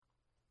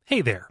Hey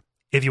there.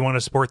 If you want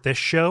to support this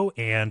show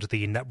and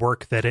the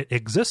network that it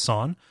exists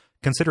on,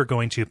 consider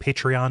going to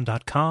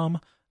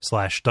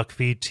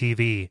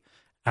patreon.com/duckfeedtv.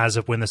 As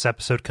of when this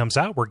episode comes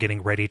out, we're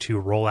getting ready to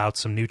roll out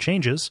some new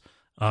changes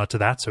to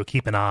that, so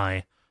keep an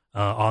eye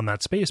on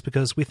that space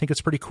because we think it's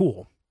pretty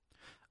cool.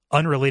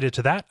 Unrelated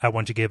to that, I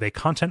want to give a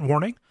content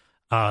warning.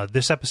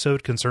 This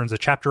episode concerns a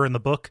chapter in the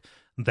book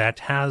that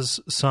has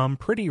some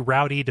pretty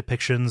rowdy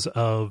depictions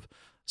of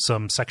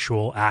some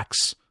sexual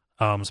acts,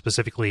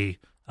 specifically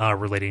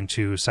relating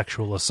to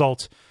sexual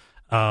assault.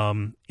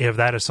 If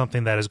that is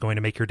something that is going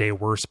to make your day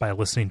worse by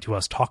listening to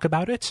us talk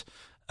about it,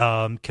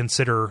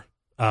 consider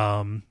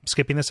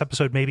skipping this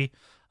episode maybe,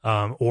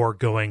 or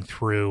going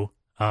through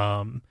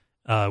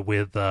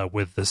with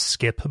the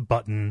skip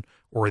button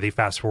or the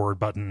fast forward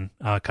button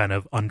kind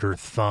of under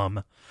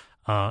thumb.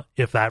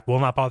 If that will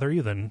not bother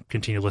you, then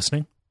continue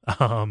listening.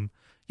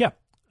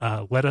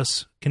 Let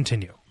us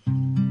continue.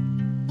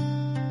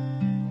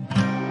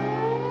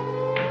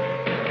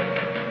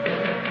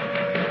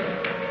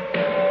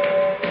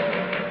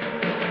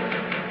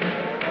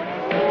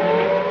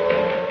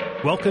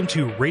 Welcome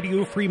to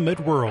Radio Free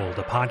Midworld,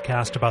 a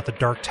podcast about the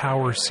Dark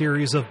Tower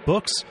series of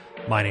books.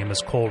 My name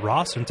is Cole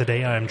Ross, and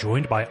today I am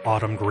joined by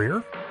Autumn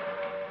Greer.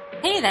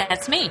 Hey,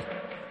 that's me.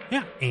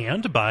 Yeah,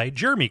 and by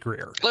Jeremy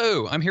Greer.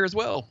 Hello, I'm here as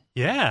well.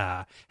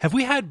 Yeah. Have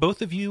we had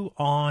both of you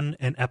on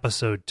an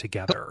episode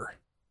together?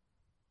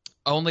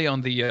 Only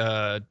on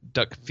the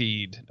Duck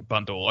Feed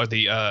bundle, or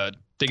the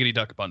Diggity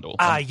Duck bundle.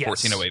 Yes.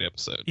 1408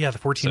 episode. Yeah, the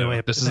 1408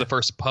 episode. This is the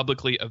first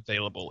publicly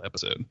available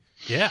episode.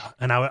 Yeah,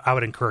 and I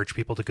would encourage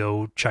people to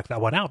go check that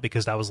one out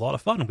because that was a lot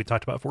of fun. We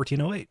talked about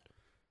 1408.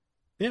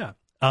 Yeah.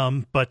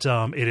 But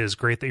it is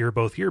great that you're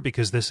both here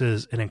because this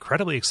is an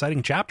incredibly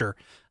exciting chapter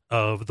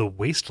of The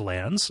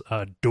Wastelands,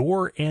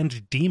 Door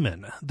and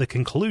Demon, the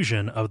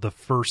conclusion of the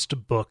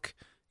first book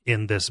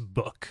in this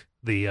book,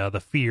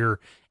 the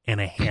Fear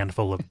and a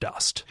Handful of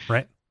Dust,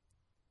 right?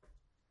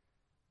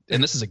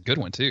 And this is a good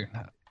one, too.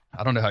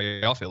 I don't know how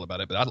y'all feel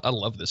about it, but I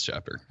love this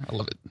chapter. I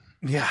love it.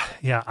 Yeah.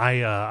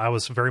 I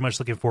was very much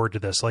looking forward to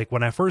this. Like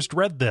when I first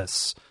read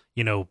this,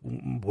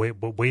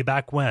 way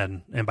back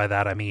when, and by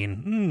that I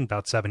mean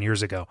about 7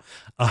 years ago,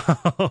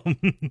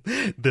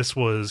 this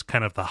was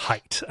kind of the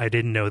height. I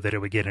didn't know that it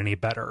would get any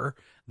better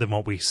than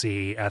what we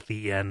see at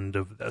the end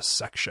of this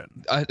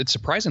section. It's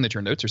surprising that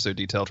your notes are so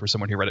detailed for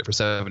someone who read it for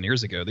 7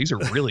 years ago. These are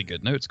really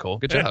good notes, Cole.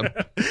 Good job.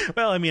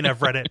 Well, I mean,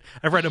 I've read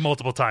it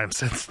multiple times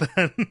since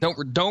then.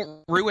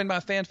 Don't ruin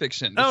my fan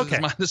fiction.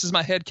 This is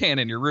my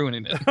headcanon. You're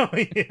ruining it. Oh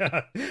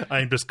yeah,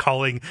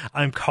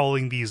 I'm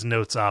calling these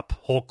notes up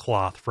whole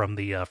cloth from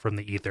the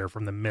ether,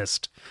 from the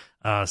mist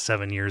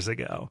 7 years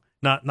ago.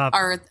 Not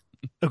oh,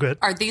 good.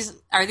 Are these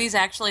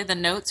actually the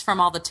notes from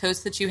all the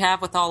toasts that you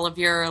have with all of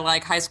your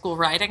like high school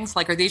writings?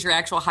 Like, are these your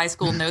actual high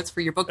school notes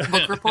for your book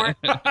report?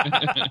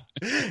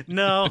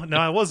 No,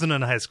 I wasn't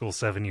in high school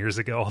 7 years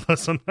ago, although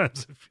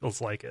sometimes it feels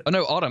like it. Oh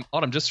no,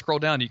 Autumn, just scroll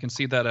down. You can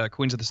see that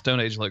Queens of the Stone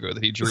Age logo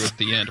that he drew at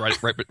the end,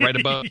 right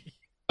above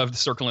of the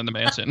circle in the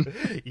mansion.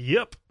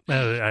 Yep.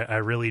 I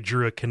really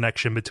drew a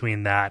connection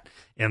between that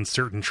and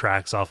certain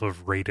tracks off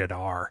of Rated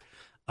R.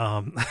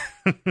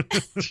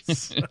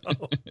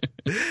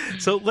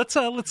 So let's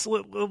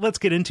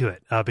get into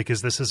it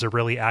because this is a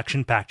really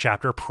action-packed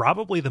chapter,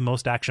 probably the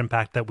most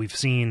action-packed that we've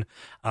seen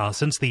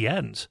since the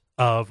end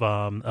of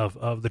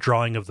the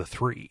drawing of the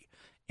three.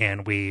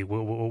 And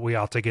we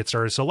ought to get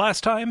started. So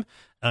last time,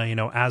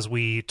 as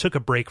we took a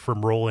break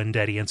from Roland,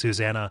 Eddie, and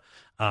Susanna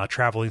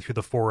traveling through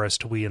the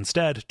forest, we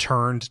instead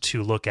turned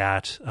to look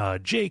at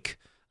Jake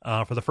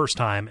for the first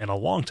time in a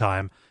long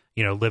time,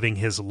 living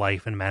his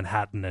life in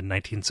Manhattan in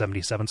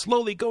 1977,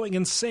 slowly going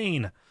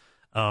insane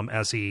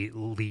as he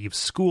leaves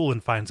school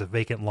and finds a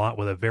vacant lot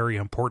with a very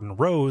important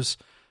rose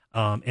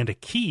and a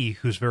key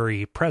whose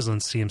very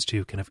presence seems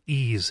to kind of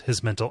ease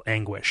his mental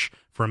anguish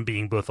from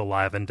being both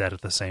alive and dead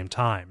at the same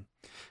time.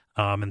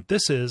 And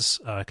this is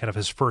kind of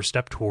his first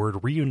step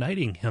toward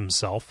reuniting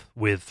himself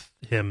with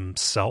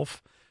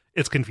himself.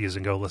 It's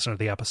confusing. Go listen to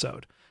the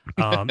episode.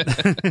 And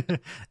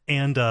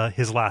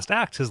his last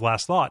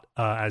thought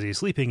as he's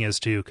sleeping is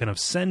to kind of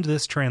send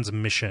this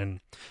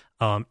transmission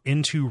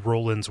into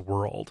Roland's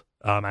world,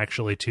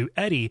 actually to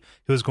Eddie,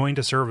 who is going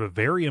to serve a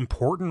very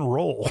important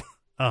role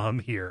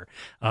here.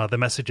 The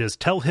message is,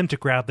 tell him to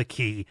grab the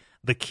key.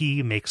 The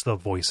key makes the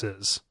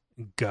voices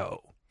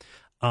go.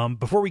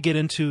 Before we get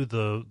into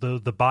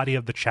the body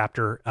of the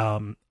chapter,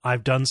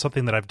 I've done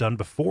something that I've done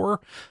before,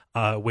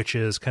 which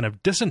is kind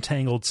of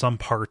disentangled some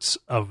parts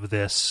of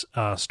this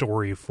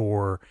story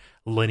for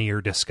linear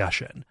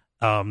discussion.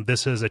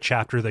 This is a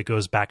chapter that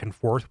goes back and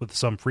forth with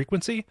some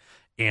frequency,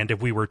 and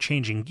if we were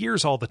changing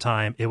gears all the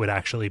time, it would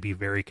actually be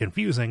very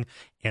confusing,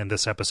 and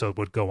this episode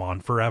would go on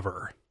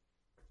forever.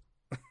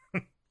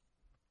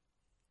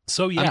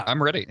 So yeah,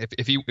 I'm ready.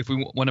 If we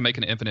want to make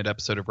an infinite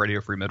episode of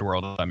Radio Free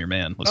Midworld, I'm your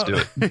man. Let's do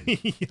it.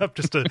 Yep,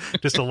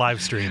 just a live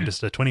stream,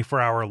 just a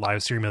 24-hour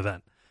live stream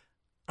event.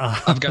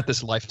 I've got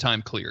this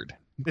lifetime cleared,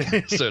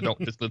 so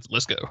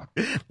let's go.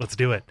 Let's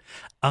do it.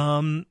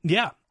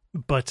 Yeah.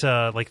 but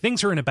like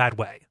things are in a bad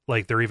way.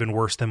 Like they're even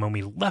worse than when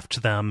we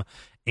left them.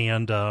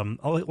 And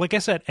like I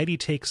said, Eddie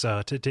takes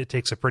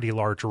takes a pretty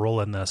large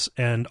role in this.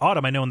 And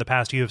Autumn, I know in the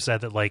past you have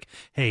said that like,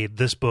 hey,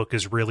 this book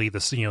is really the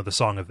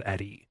song of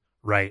Eddie,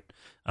 right?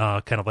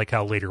 Kind of like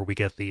how later we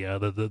get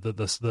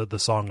the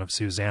song of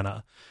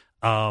Susanna,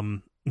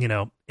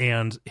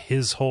 and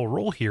his whole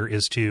role here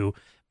is to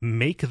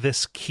make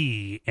this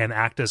key and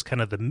act as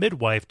kind of the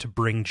midwife to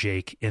bring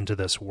Jake into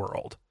this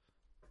world.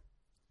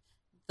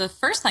 The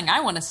first thing I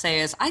want to say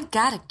is I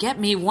gotta get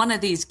me one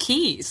of these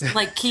keys,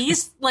 like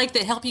keys like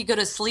that help you go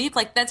to sleep.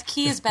 Like that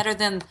key is better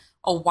than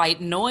a white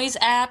noise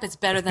app. It's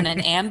better than an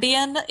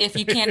Ambien if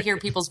you can't hear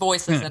people's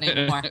voices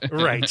anymore.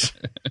 Right.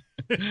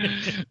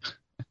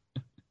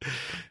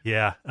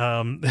 Yeah.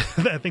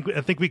 I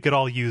think we could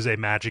all use a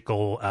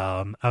magical,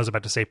 I was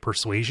about to say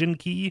persuasion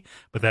key,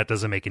 but that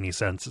doesn't make any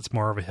sense. It's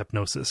more of a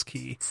hypnosis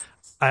key.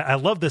 I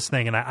love this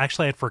thing. And I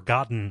actually had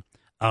forgotten,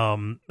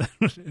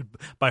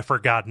 by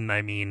forgotten,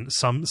 I mean,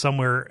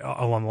 somewhere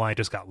along the line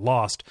just got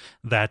lost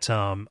that,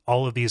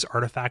 all of these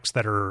artifacts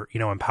that are,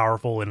 and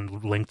powerful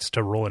and linked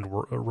to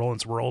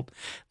Roland's world,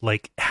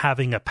 like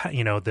having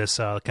this,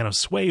 kind of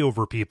sway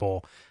over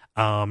people,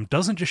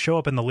 doesn't just show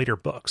up in the later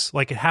books.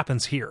 Like it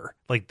happens here.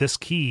 Like this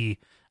key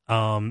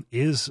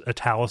is a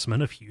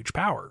talisman of huge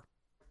power,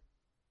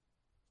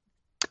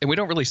 and we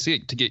don't really see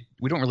it get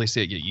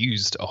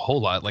used a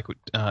whole lot. Like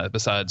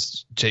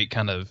besides Jake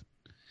kind of,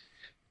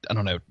 I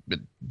don't know,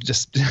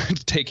 just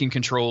taking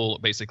control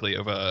basically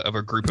of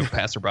a group of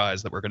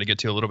passerbys that we're going to get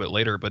to a little bit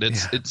later. But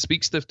it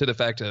speaks to the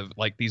fact of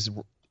like these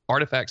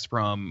artifacts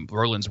from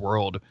Roland's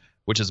world,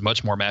 which is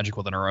much more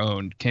magical than our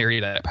own, carry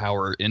that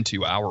power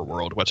into our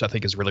world, which I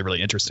think is really,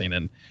 really interesting.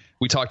 And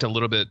we talked a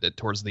little bit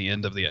towards the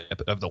end of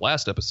the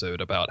last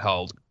episode about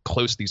how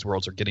close these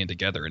worlds are getting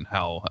together and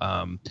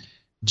how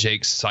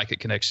Jake's psychic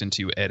connection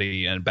to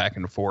Eddie and back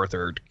and forth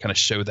are kind of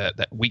show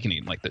that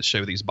weakening, like that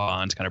show these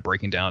bonds kind of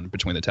breaking down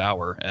between the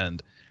tower.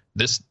 And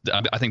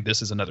I think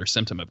this is another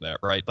symptom of that,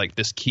 right? Like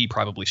this key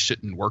probably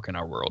shouldn't work in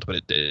our world,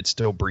 but it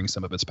still brings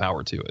some of its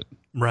power to it.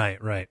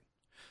 Right.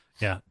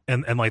 Yeah,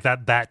 and like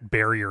that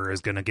barrier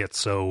is going to get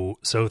so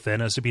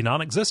thin as to be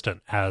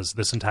non-existent, as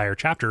this entire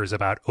chapter is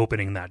about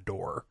opening that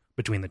door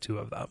between the two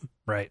of them,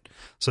 right?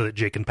 So that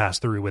Jake can pass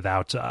through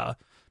without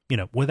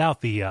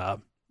without the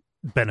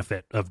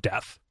benefit of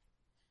death.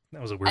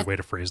 That was a weird way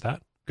to phrase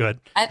that. Good.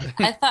 I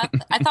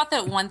thought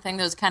that one thing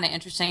that was kind of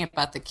interesting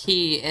about the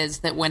key is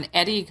that when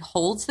Eddie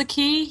holds the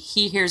key,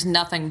 he hears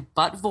nothing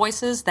but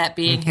voices, that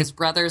being his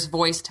brother's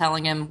voice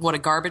telling him what a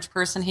garbage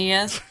person he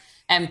is.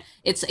 And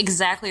it's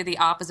exactly the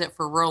opposite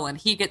for Roland.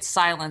 He gets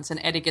silence and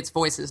Eddie gets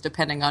voices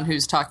depending on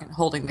who's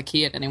holding the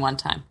key at any one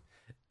time.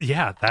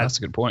 Yeah, that's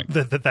a good point.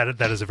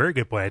 That is a very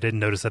good point. I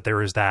didn't notice that there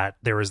was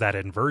that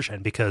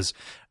inversion, because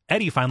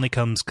Eddie finally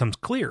comes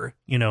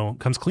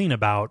clean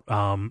about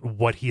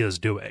what he is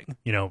doing.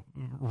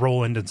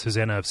 Roland and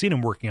Susanna have seen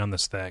him working on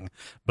this thing,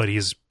 but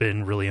he's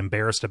been really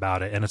embarrassed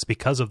about it, and it's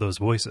because of those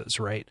voices,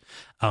 right?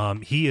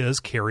 He is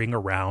carrying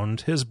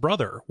around his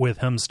brother with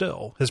him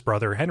still, his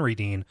brother Henry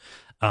Dean,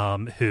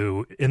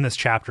 who in this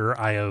chapter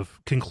I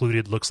have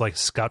concluded looks like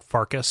Scott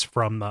Farkas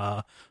from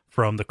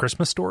the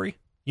Christmas Story.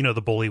 The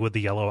bully with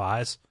the yellow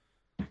eyes.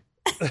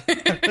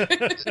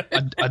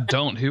 I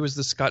don't. Who is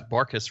the Scott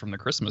Barkus from the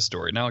Christmas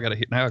Story? Now I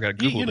gotta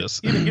Google this.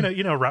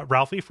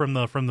 Ralphie from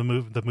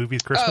the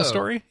movie's Christmas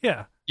Story.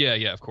 Yeah.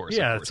 Yeah. Of course.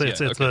 Yeah. It's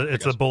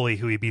the bully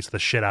who he beats the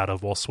shit out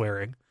of while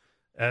swearing.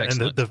 And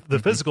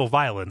the physical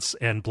violence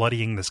and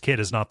bloodying this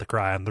kid is not the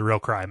crime. The real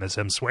crime is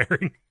him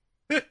swearing.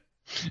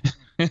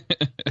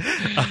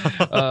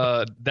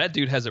 That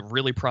dude has a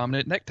really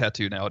prominent neck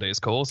tattoo nowadays,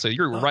 Cole. So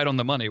you're right on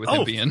the money with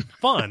him being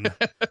fun.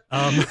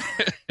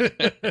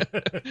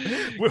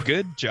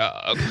 Good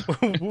job.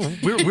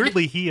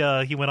 Weirdly, he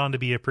went on to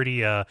be a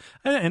pretty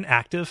an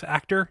active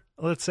actor.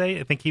 Let's say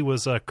I think he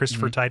was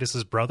Christopher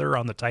Titus's brother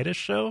on the Titus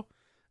Show,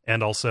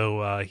 and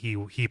also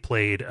he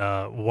played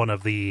one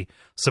of the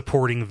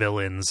supporting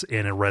villains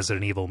in a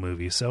Resident Evil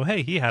movie. So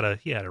hey, he had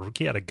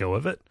a go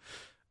of it.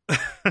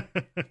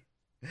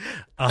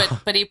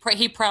 But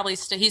he probably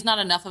he's not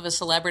enough of a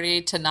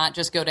celebrity to not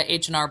just go to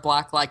H&R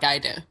Block like I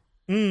do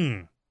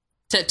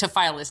to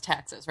file his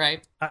taxes,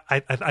 right?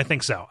 I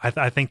think so.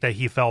 I think that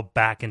he fell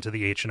back into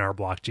the H&R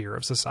Block tier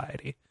of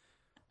society.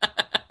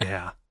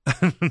 Yeah.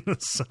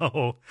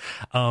 So,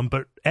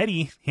 but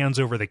Eddie hands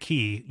over the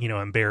key,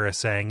 embarrassed,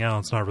 saying, "Oh,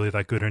 it's not really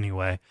that good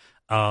anyway."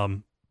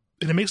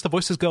 And it makes the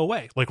voices go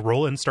away. Like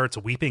Roland starts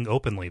weeping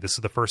openly. This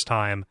is the first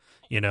time,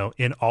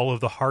 in all of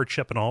the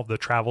hardship and all of the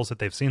travels that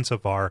they've seen so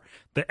far,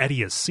 that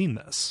Eddie has seen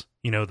this.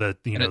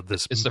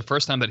 This. It's the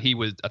first time that he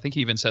would. I think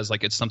he even says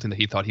like it's something that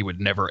he thought he would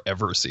never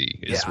ever see.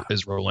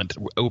 Is Roland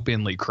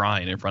openly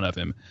crying in front of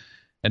him?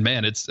 And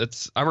man,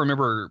 it's. I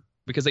remember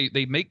because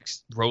they make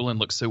Roland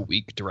look so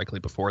weak directly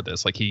before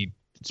this. Like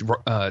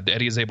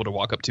Eddie is able to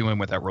walk up to him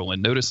without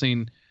Roland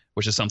noticing.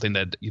 which is something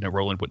that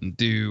Roland wouldn't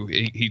do.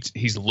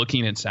 He's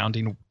looking and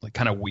sounding like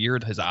kind of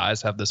weird. His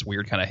eyes have this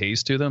weird kind of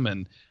haze to them,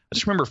 and I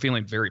just remember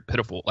feeling very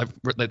pitiful.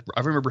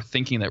 I remember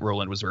thinking that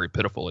Roland was very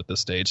pitiful at this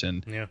stage,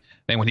 and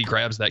when he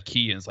grabs that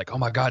key and it's like, oh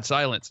my God,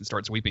 silence, and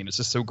starts weeping, it's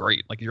just so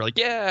great. Like you're like,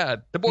 yeah,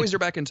 the boys are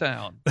back in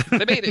town.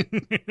 They made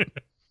it.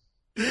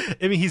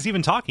 I mean, he's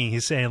even talking.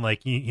 He's saying,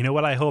 like, you know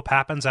what I hope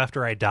happens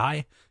after I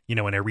die?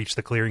 When I reach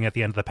the clearing at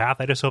the end of the path,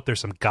 I just hope there's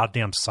some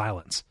goddamn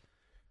silence.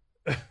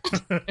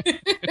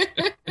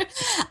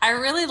 I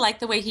really like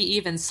the way he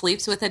even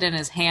sleeps with it in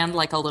his hand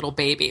like a little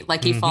baby.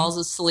 Like he falls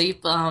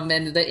asleep, and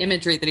the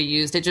imagery that he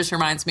used, it just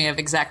reminds me of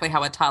exactly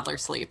how a toddler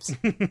sleeps.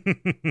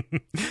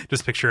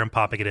 Just picture him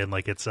popping it in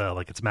like it's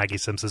Maggie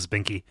Simpson's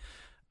Binky.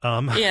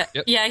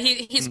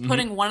 He's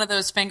putting one of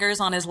those fingers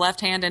on his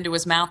left hand into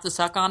his mouth to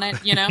suck on it,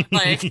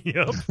 like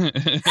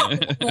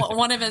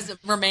one of his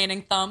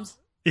remaining thumbs.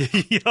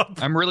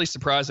 I'm really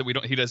surprised that we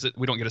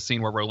don't get a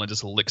scene where Roland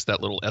just licks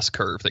that little S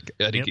curve that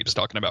Eddie keeps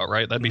talking about,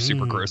 right? That'd be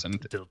super gross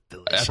and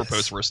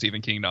apropos for a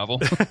Stephen King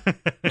novel.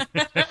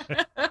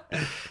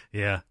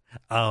 Yeah.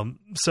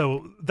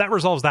 So that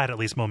resolves that, at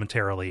least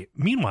momentarily.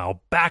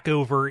 Meanwhile, back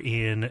over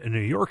in New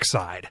York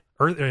side,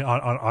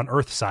 on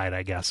Earth side,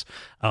 I guess,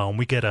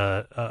 we get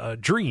a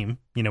dream.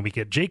 We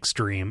get Jake's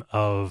dream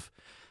of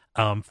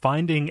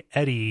finding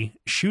Eddie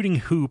shooting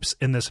hoops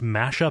in this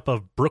mashup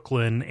of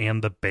Brooklyn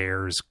and the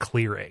Bears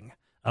clearing.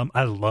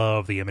 I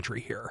love the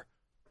imagery here.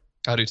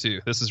 I do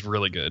too. This is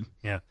really good.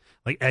 Yeah.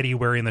 Like Eddie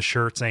wearing the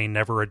shirt saying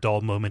never a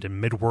dull moment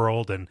in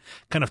Midworld, and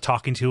kind of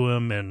talking to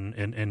him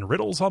in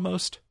riddles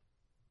almost.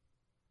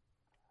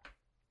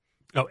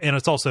 Oh, and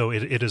it's also,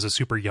 it is a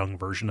super young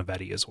version of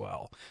Eddie as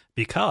well,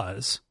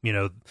 because,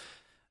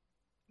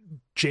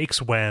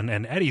 Jake's Wen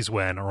and Eddie's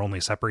Wen are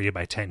only separated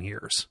by 10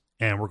 years.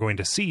 And we're going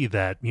to see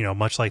that,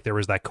 much like there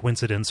was that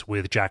coincidence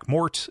with Jack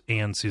Mort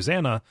and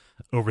Susanna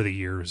over the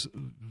years,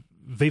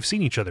 they've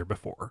seen each other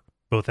before.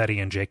 Both Eddie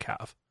and Jake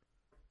have.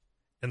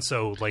 And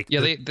so, like,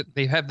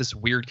 they have this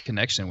weird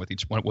connection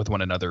with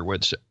one another,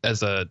 which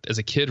as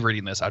a kid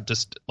reading this, I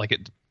just like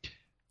it.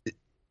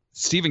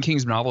 Stephen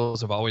King's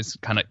novels have always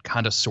kind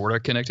of sort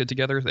of connected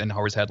together and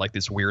always had like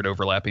this weird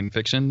overlapping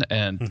fiction,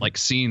 and like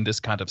seeing this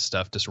kind of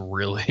stuff just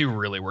really,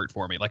 really worked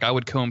for me. Like I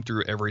would comb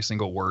through every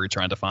single word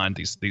trying to find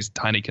these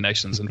tiny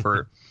connections, and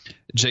for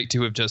Jake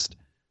to have just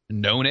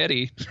known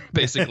Eddie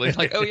basically,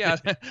 like, oh yeah,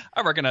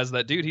 I recognize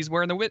that dude. He's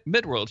wearing the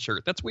Midworld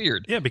shirt. That's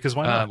weird. Yeah, because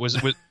why not?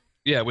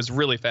 It was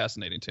really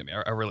fascinating to me.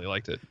 I really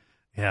liked it.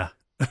 Yeah.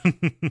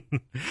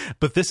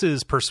 But this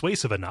is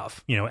persuasive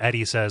enough.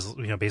 Eddie says,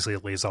 basically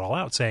lays it all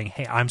out saying,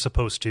 hey, I'm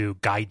supposed to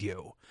guide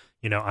you.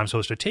 I'm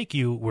supposed to take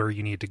you where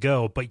you need to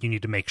go, but you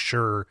need to make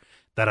sure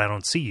that I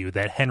don't see you,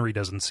 that Henry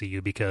doesn't see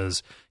you,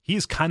 because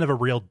he's kind of a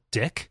real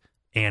dick.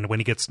 And when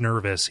he gets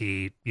nervous,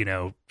 he,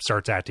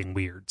 starts acting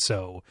weird.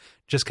 So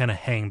just kind of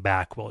hang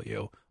back, will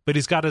you? But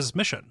he's got his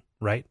mission,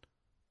 right?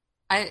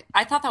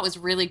 I thought that was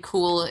really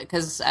cool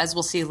because, as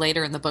we'll see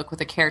later in the book with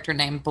a character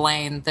named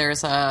Blaine,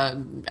 there's a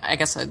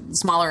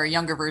smaller or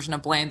younger version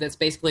of Blaine that's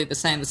basically the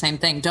same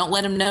thing. Don't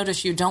let him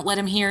notice you. Don't let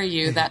him hear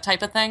you. That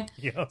type of thing.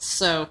 Yeah.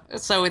 So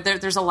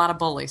there's a lot of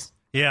bullies.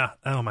 Yeah.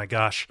 Oh my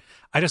gosh.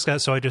 I just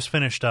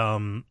finished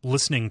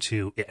listening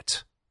to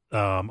it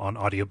on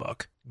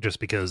audiobook, just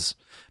because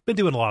I've been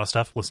doing a lot of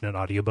stuff, listening to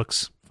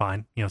audiobooks.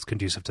 Fine. It's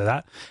conducive to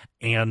that.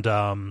 And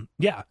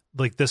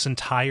like this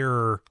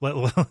entire,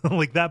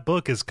 like that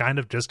book is kind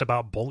of just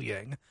about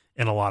bullying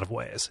in a lot of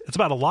ways. It's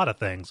about a lot of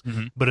things,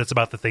 but it's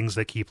about the things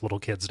that keep little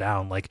kids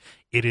down. Like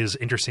it is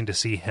interesting to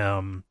see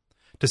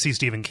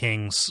Stephen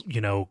King's,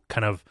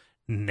 kind of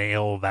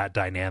nail that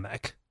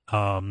dynamic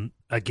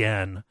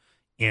again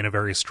in a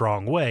very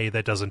strong way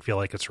that doesn't feel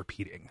like it's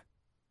repeating.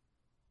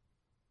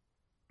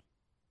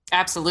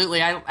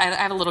 Absolutely. I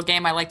have a little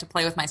game I like to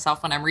play with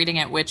myself when I'm reading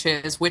it, which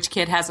is which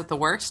kid has it the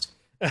worst.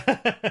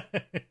 I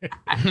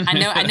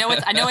know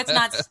it's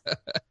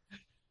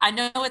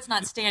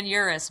not Stan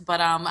Uris, but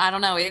I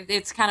don't know.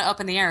 It's kind of up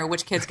in the air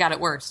which kid's got it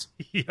worse.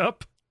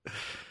 Yep.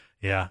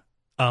 Yeah.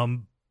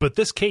 But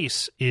this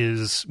case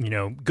is,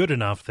 good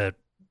enough that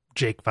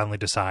Jake finally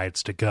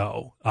decides to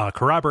go.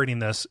 Corroborating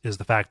this is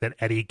the fact that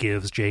Eddie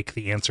gives Jake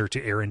the answer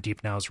to Aaron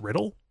Deepnow's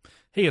riddle.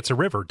 Hey, it's a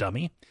river,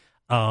 dummy.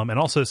 And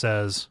also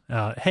says,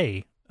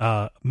 hey,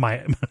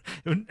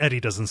 Eddie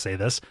doesn't say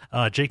this.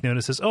 Jake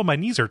notices, oh, my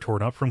knees are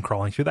torn up from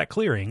crawling through that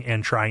clearing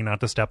and trying not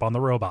to step on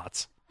the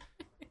robots.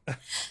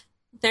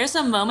 There's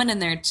a moment in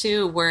there,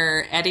 too,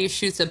 where Eddie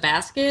shoots a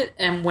basket,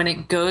 and when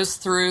it goes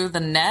through the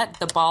net,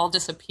 the ball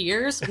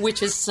disappears,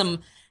 which is some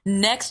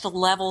next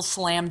level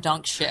slam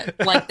dunk shit.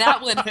 Like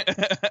that would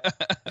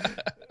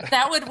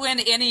win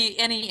any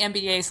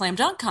NBA slam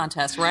dunk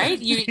contest, right?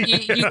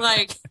 You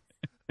like,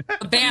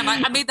 bam!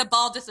 I made the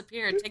ball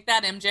disappear. Take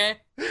that, MJ.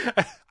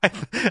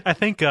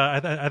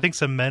 I think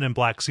some men in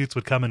black suits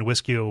would come and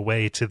whisk you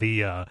away to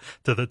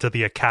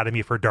the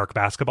Academy for Dark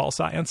Basketball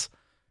Science.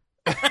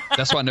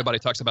 That's why nobody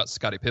talks about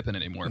Scottie Pippen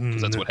anymore,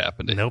 because that's what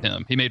happened to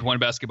him. He made one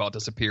basketball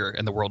disappear,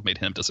 and the world made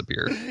him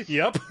disappear.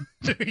 Yep.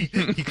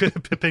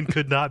 Pippen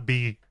could not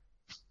be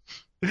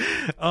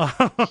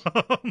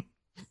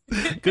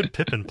Good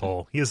Pippin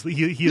pull. He is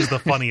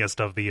the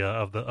funniest of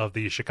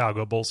the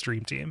Chicago Bull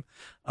stream team.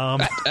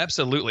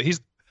 Absolutely, he's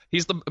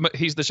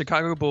the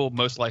Chicago Bull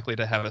most likely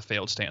to have a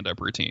failed stand-up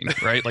routine,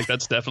 right? Like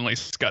that's definitely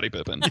Scottie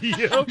Pippen.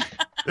 Yep.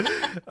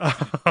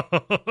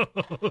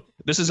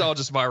 This is all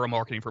just viral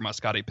marketing for my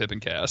Scottie Pippen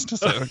cast.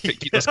 So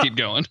let's keep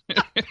going.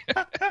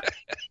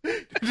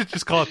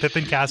 Just call it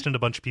Pippin cast, and a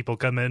bunch of people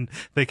come in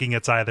thinking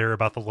it's either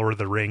about the Lord of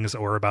the Rings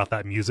or about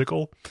that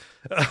musical.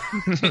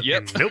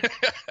 Yep. Nope.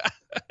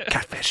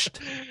 Catfished.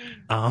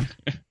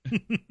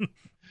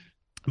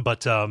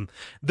 But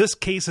this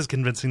case is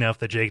convincing enough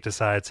that Jake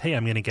decides, hey,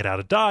 I'm going to get out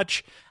of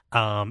Dodge,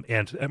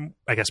 and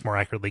I guess more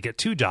accurately get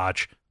to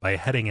Dodge by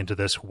heading into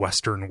this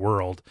Western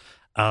world.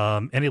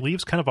 And he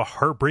leaves kind of a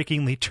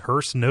heartbreakingly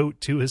terse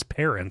note to his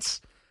parents.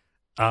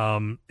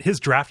 His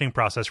drafting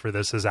process for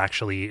this is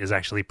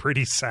actually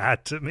pretty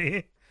sad to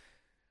me.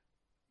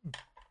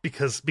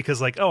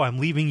 Because like, oh, I'm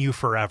leaving you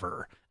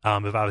forever.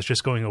 If I was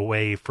just going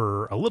away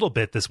for a little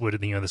bit, this would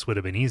have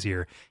been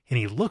easier. And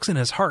he looks in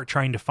his heart,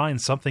 trying to find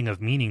something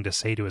of meaning to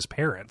say to his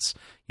parents,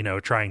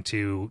 trying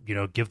to,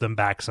 give them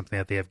back something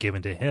that they have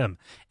given to him.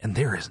 And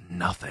there is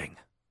nothing.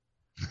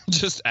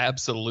 Just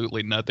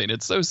absolutely nothing.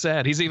 It's so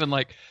sad. He's even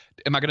like,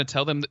 am I going to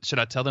tell them, should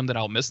I tell them that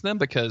I'll miss them?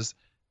 Because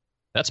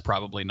that's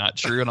probably not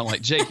true. And I'm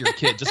like, Jake, you're a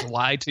kid. Just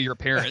lie to your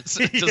parents.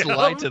 Just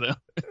lie to them.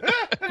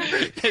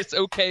 It's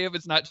okay if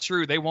it's not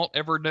true. They won't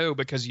ever know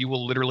because you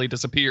will literally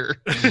disappear.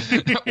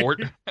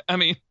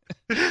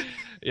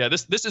 Yeah,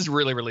 this is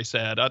really, really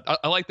sad.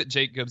 I like that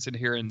Jake goes in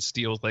here and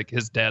steals like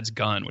his dad's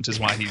gun, which is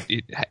why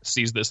he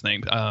sees this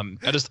thing. I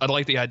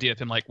like the idea of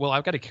him like, well,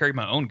 I've got to carry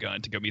my own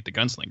gun to go meet the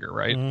gunslinger,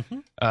 right? Mm-hmm.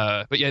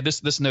 But yeah,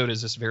 this note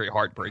is just very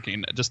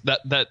heartbreaking. Just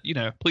that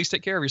please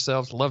take care of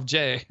yourselves. Love,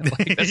 Jay.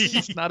 Like that's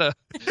just not a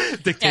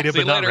dictated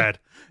but not read.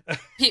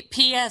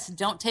 P.S.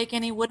 Don't take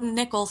any wooden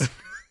nickels.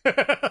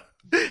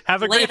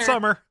 Have a great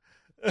summer.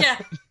 Yeah.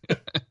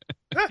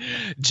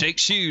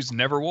 Jake's shoes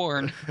never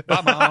worn.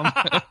 Bye, Mom.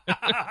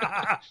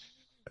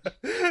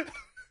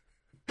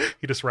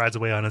 He just rides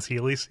away on his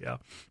Heelys.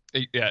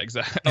 Yeah,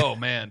 exactly. Oh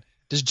man,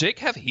 does Jake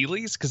have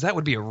Heelys? Because that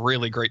would be a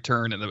really great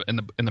turn in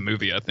the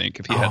movie. I think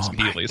if he had some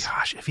Heelys.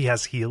 Gosh, if he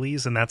has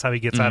Heelys, and that's how he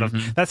gets out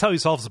of. That's how he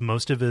solves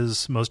most of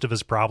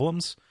his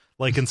problems.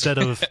 Like instead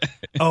of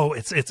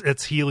it's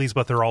Heelys,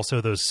 but they're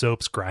also those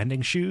soaps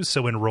grinding shoes.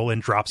 So when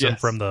Roland drops him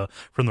from the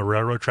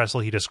railroad trestle,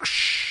 he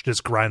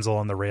just grinds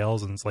along the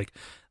rails and it's like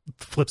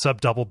flips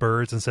up double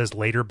birds and says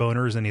later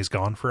boners, and he's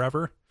gone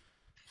forever.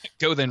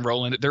 Go then,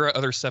 Roland. There are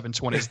other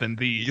 720s than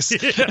these.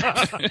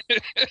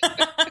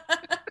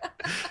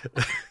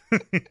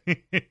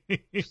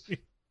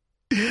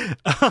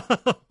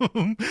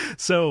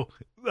 So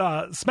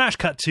smash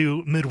cut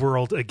to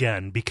Midworld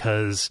again,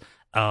 because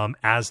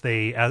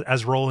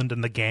as Roland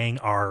and the gang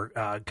are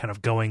kind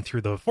of going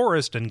through the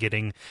forest and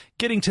getting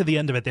to the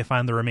end of it, they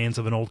find the remains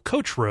of an old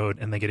coach road,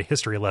 and they get a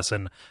history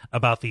lesson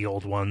about the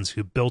old ones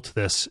who built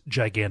this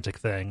gigantic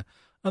thing.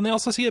 And they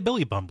also see a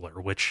Billy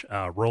Bumbler, which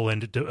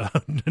Roland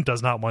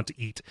does not want to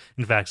eat.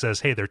 In fact,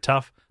 says, hey, they're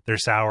tough, they're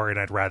sour, and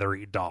I'd rather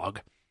eat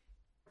dog.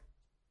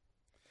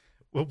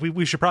 Well,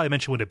 we should probably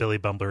mention what a Billy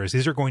Bumbler is.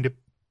 These are going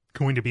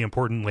to be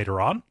important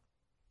later on.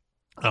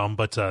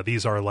 But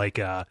these are like...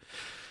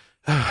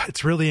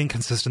 it's really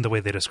inconsistent the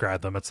way they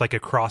describe them. It's like a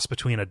cross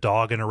between a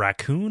dog and a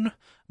raccoon,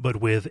 but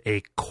with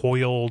a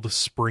coiled,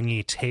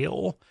 springy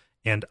tail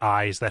and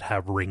eyes that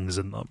have rings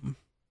in them.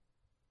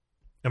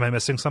 Am I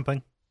missing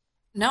something?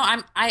 No,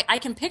 I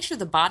can picture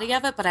the body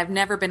of it, but I've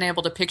never been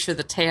able to picture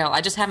the tail. I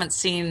just haven't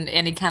seen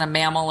any kind of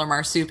mammal or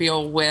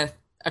marsupial with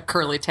a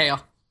curly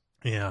tail.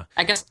 Yeah.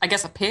 I guess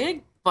a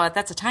pig, but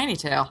that's a tiny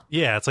tail.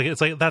 Yeah, it's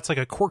like that's like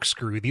a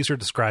corkscrew. These are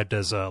described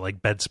as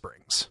like bed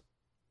springs.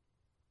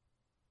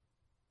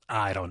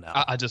 I don't know.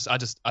 I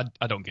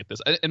don't get this.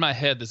 In my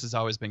head, this has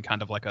always been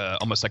kind of like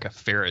almost like a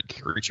ferret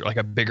creature, like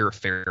a bigger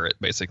ferret,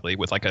 basically,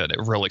 with like a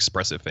real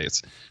expressive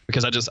face.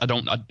 Because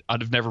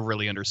I've never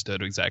really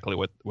understood exactly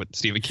what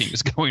Stephen King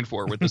is going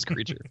for with this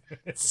creature.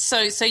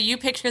 So you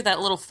picture that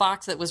little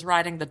fox that was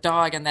riding the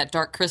dog in that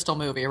Dark Crystal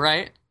movie,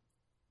 right?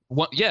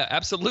 Yeah,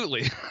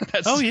 absolutely.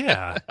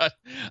 Yeah.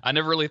 I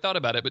never really thought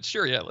about it, but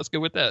sure, yeah, let's go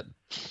with that.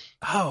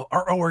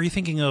 Are you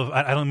thinking of?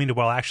 I don't mean to.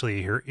 Well,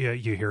 actually,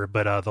 you hear it,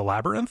 but the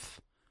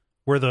Labyrinth.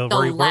 Where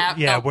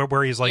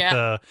he's like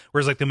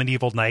the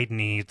medieval knight,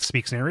 and he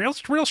speaks in a real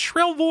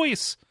shrill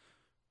voice.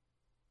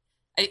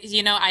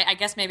 I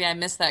guess maybe I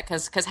missed that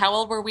because how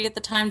old were we at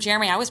the time,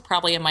 Jeremy? I was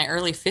probably in my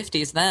early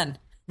 50s then.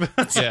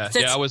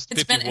 I was 51,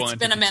 it's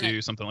been a 52,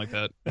 minute. something like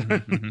that.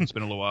 It's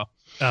been a little while.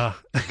 I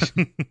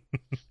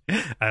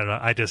don't know.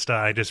 I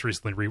just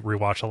recently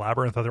rewatched The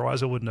Labyrinth.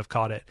 Otherwise, I wouldn't have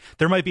caught it.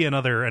 There might be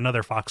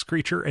another fox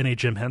creature in a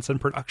Jim Henson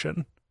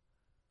production.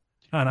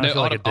 Autumn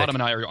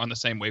and I are on the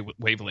same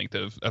wavelength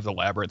of The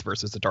Labyrinth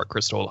versus The Dark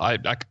Crystal. I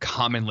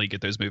commonly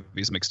get those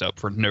movies mixed up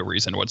for no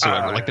reason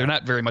whatsoever. They're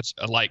not very much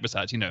alike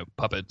besides,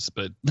 puppets,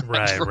 but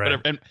right.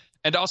 Whatever.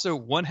 And also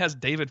one has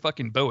David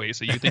fucking Bowie,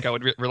 so you think I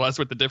would realize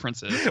what the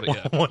difference is. But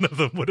yeah. One of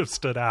them would have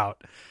stood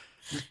out.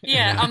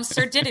 Yeah,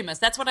 Sir Didymus.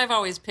 That's what I've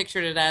always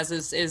pictured it as,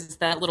 is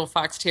that little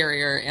fox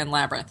terrier in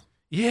Labyrinth.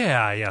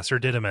 Yeah, Sir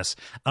Didymus.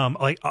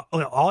 Like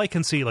all I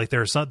can see, like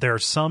there are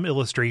some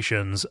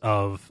illustrations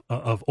of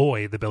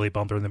Oi, the Billy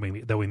Bumbler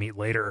that we meet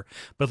later,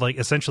 but like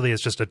essentially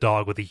it's just a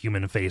dog with a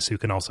human face who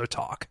can also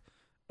talk.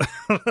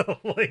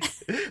 Like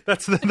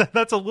that's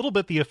a little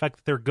bit the effect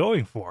that they're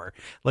going for.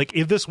 Like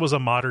if this was a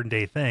modern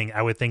day thing,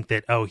 I would think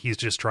that he's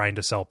just trying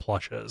to sell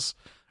plushes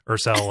or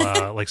sell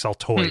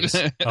toys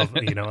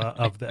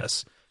of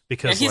this,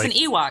 because he's an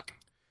Ewok.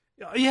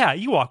 Yeah,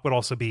 Ewok would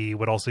also be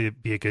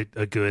a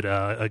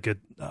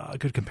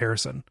good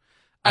comparison.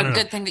 A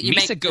good thing that you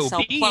Misa make go to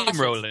sell beam, plushes.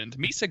 Roland.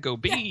 Misa go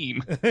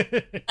beam.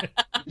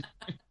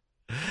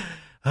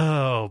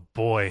 Oh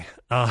boy.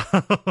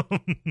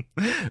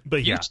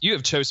 But yeah, you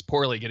have chose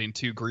poorly getting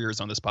 2 Greers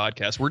on this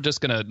podcast. We're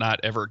just gonna not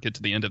ever get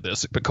to the end of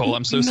this. But Cole,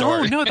 I'm so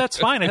sorry. No, that's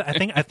fine.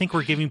 I think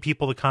we're giving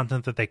people the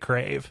content that they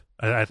crave.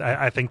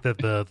 I think that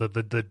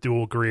the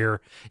dual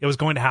Greer, it was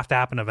going to have to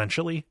happen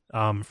eventually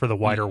for the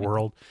wider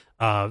world.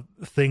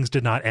 Things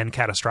did not end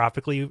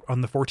catastrophically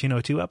on the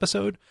 1402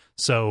 episode,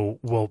 so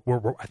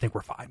I think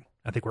we're fine.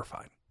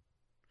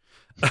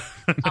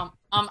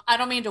 I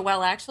don't mean to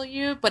actually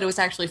you, but it was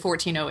actually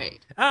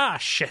 1408. Ah,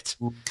 shit.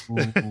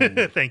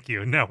 Thank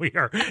you. Now we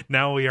are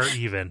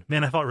even.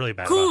 Man, I felt really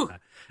bad about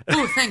that.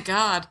 Oh, thank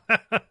God.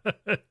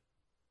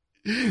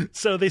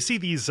 So they see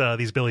these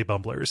Billy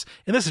Bumblers,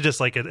 and this is just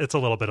like it's a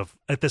little bit of,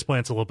 at this point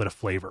it's a little bit of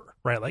flavor,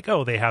 right? Like,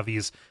 they have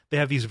these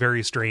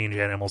very strange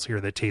animals here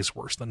that taste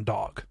worse than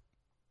dog.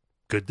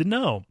 Good to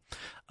know.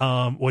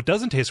 What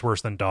doesn't taste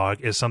worse than dog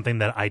is something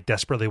that I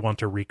desperately want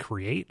to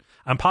recreate.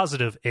 I'm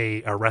positive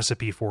a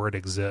recipe for it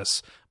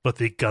exists, but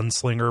the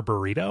gunslinger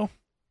burrito.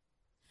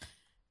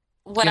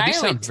 What I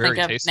always think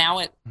of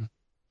now,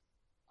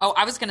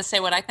 I was going to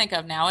say what I think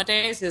of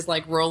nowadays is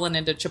like rolling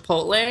into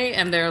Chipotle,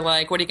 and they're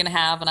like, "What are you going to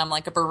have?" And I'm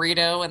like, "A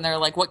burrito." And they're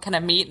like, "What kind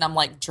of meat?" And I'm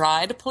like,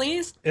 "Dried,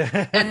 please."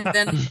 And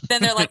then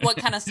they're like, "What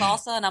kind of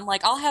salsa?" And I'm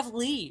like, "I'll have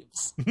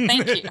leaves.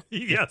 Thank you."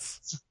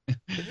 Yes.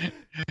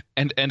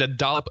 And a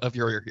dollop of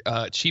your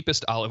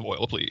cheapest olive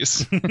oil,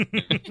 please,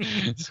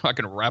 so I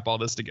can wrap all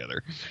this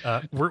together.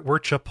 We're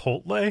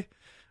Chipotle.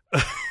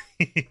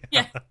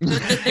 Yeah,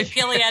 the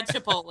Gilead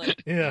Chipotle.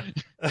 Yeah.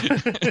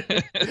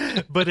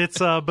 But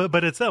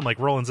it's them. Like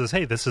Roland says,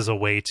 hey, this is a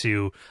way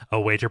to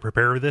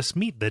prepare this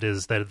meat that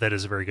is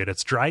very good.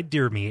 It's dried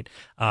deer meat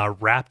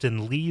wrapped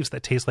in leaves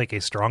that taste like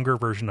a stronger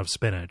version of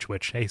spinach,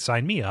 which, hey,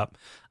 sign me up.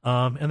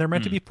 And they're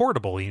meant to be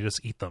portable. You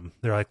just eat them.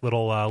 They're like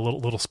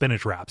little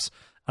spinach wraps.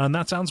 And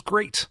that sounds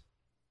great.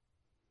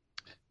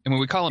 And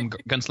when we call them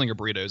gunslinger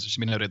burritos, it should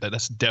be noted that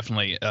that's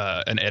definitely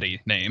an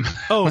Eddie name.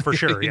 Oh, for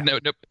sure. Yeah. No,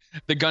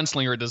 the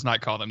gunslinger does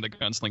not call them the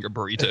gunslinger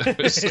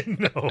burritos.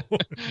 No.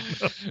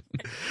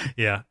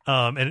 Yeah.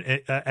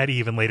 And Eddie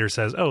even later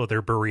says, "Oh,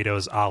 they're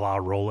burritos a la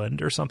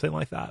Roland," or something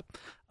like that.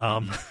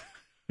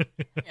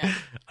 Yeah.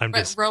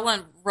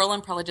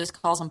 Roland probably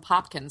just calls them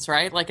popkins,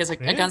 right? Like, a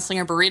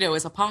gunslinger burrito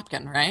is a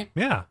popkin, right?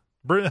 Yeah.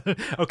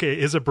 Okay,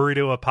 is a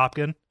burrito a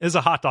popkin? Is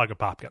a hot dog a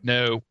popkin?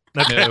 No.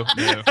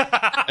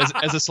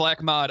 As a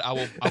Slack mod, I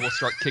will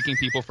start kicking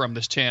people from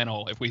this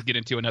channel if we get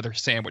into another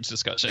sandwich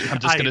discussion. I'm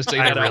just going to say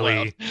that out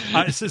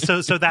loud.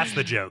 So that's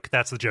the joke.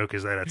 That's the joke,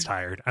 is that it's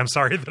tired. I'm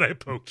sorry that I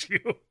poked you.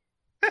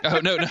 Oh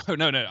no!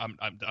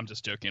 I'm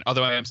just joking.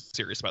 Although I am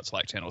serious about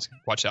Slack channels.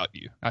 Watch out,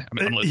 you. I'm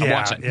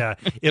watching. Yeah.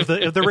 If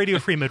the Radio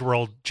Free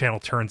Midworld channel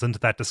turns into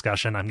that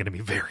discussion, I'm going to be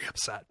very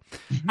upset.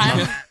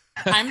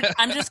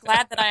 I'm just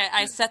glad that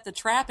I set the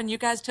trap and you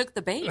guys took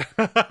the bait.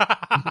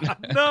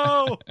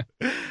 No.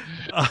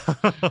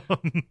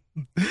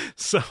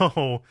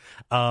 So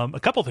a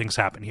couple things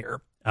happen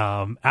here.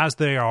 As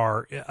they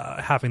are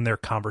having their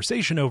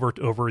conversation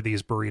over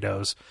these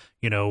burritos,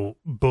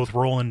 both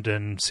Roland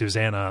and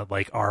Susanna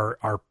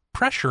are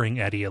pressuring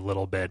Eddie a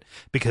little bit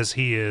because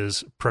he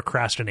is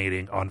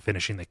procrastinating on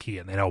finishing the key,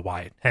 and they know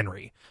why.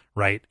 Henry,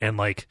 right? And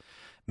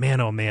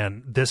man, oh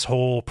man, this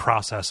whole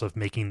process of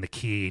making the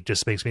key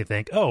just makes me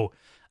think,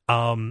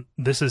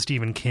 this is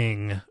Stephen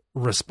King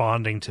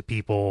responding to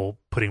people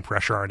putting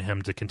pressure on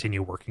him to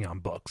continue working on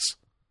books.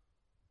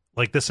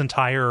 Like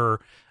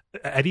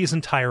Eddie's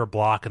entire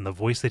block and the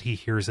voice that he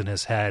hears in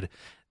his head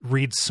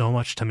reads so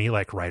much to me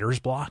like writer's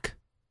block.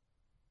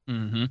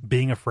 Mm-hmm.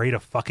 Being afraid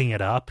of fucking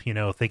it up,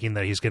 thinking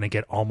that he's going to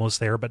get almost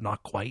there, but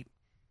not quite.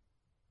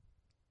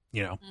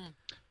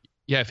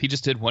 Yeah, if he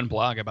just did one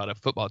blog about a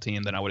football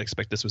team, then I would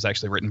expect this was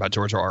actually written by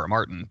George R.R.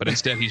 Martin. But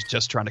instead, he's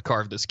just trying to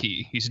carve this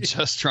key.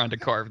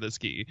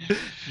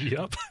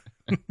 Yep.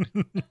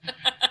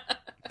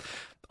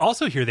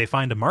 Also here, they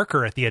find a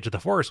marker at the edge of the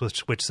forest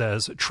which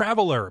says,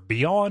 "Traveler,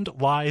 beyond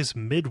lies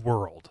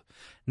Midworld."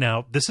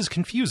 Now, this is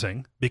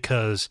confusing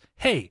because,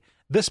 hey,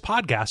 this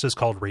podcast is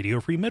called Radio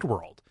Free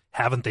Midworld.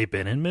 Haven't they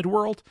been in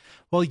Midworld?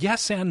 Well,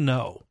 yes and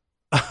no.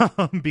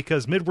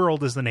 Because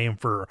Midworld is the name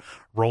for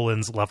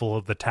Roland's level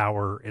of the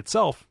tower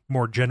itself,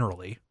 more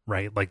generally,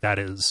 right? Like that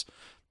is,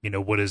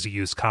 what is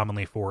used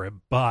commonly for it.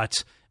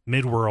 But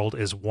Midworld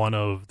is one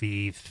of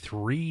the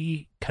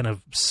 3 kind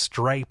of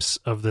stripes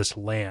of this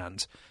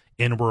land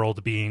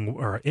in-world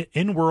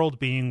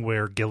being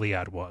where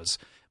Gilead was,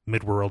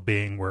 mid-world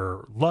being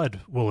where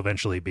Lud will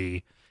eventually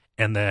be,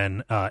 and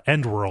then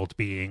end-world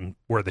being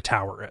where the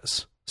tower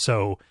is.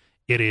 So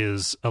it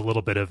is a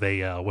little bit of a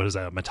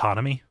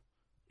metonymy.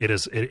 It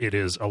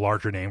is a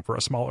larger name for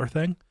a smaller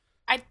thing.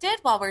 I did,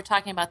 while we were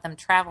talking about them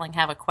traveling,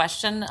 have a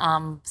question,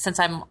 since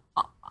I'm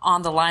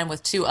on the line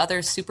with two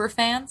other super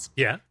fans.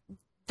 Yeah.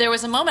 There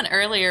was a moment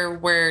earlier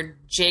where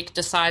Jake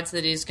decides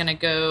that he's going to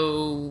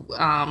go,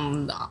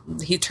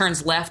 he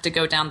turns left to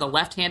go down the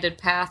left-handed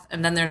path,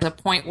 and then there's a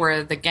point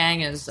where the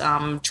gang is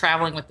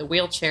traveling with the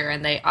wheelchair,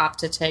 and they opt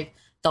to take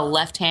the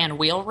left-hand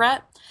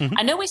wheelret. Mm-hmm.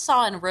 I know we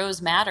saw in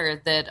Rose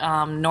Matter that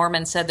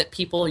Norman said that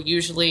people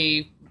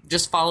usually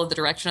just follow the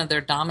direction of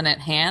their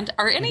dominant hand.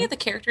 Are any of the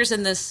characters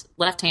in this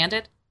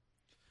left-handed?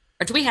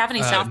 Or do we have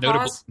any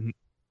southpaws?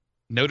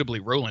 Notably,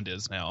 Roland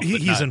is now.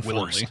 He's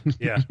enforced.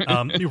 Yeah.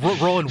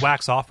 Roland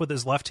whacks off with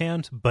his left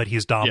hand, but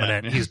he's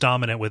dominant. Yeah. He's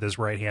dominant with his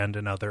right hand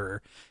in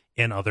other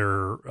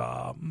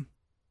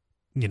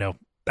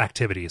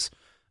activities.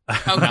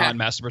 Okay.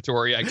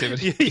 Non-masturbatory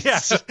activities. Yeah.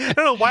 I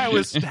don't know why I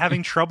was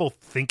having trouble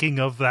thinking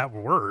of that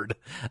word.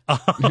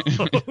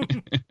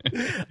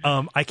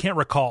 I can't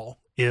recall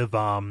if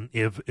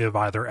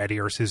either Eddie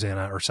or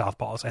Susanna are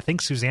southpaws. I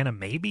think Susanna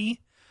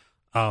maybe.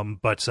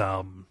 But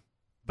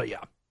yeah.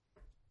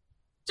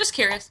 Just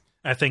curious.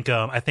 I think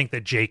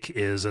that Jake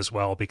is as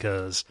well,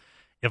 because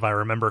if I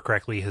remember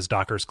correctly, his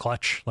Docker's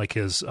clutch, like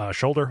his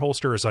shoulder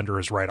holster, is under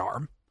his right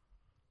arm.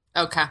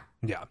 Okay.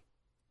 Yeah.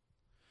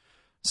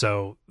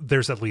 So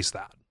there's at least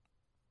that.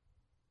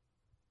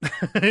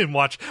 And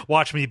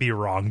watch me be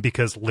wrong,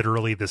 because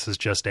literally this is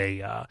just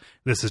a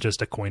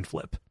coin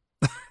flip.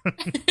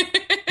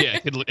 Yeah,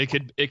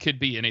 it could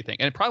be anything,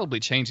 and it probably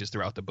changes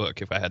throughout the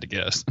book if I had to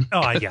guess.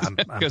 Oh yeah,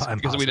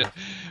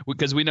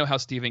 because we know how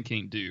Stephen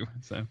King do.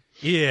 So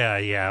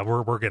yeah,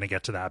 we're gonna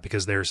get to that,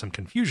 because there's some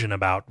confusion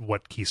about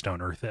what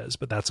Keystone Earth is,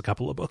 but that's a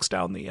couple of books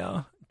down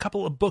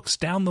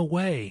the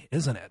way,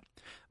 isn't it?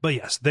 But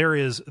yes, there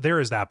is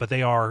that, but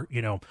they are,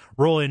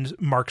 Roland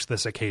marks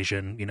this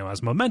occasion,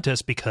 as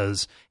momentous,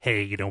 because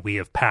hey, we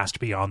have passed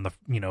beyond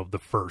the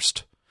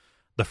first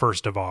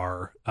of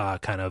our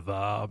kind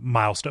of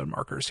milestone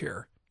markers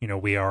here.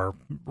 We are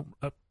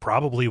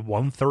probably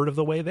 1/3 of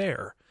the way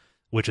there,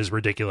 which is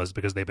ridiculous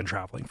because they've been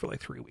traveling for like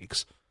 3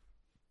 weeks.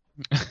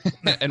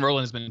 And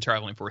Roland has been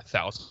traveling for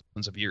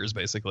thousands of years,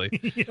 basically.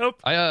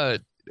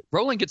 Yep.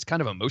 Roland gets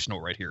kind of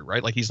emotional right here,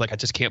 right? Like he's like, I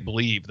just can't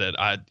believe that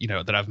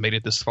that I've made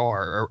it this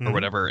far, or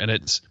whatever. And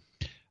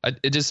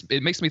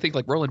it makes me think,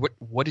 like, Roland,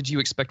 what did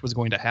you expect was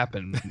going to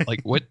happen?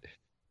 Like what?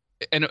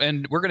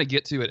 And we're going to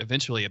get to it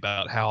eventually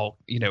about how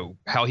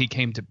he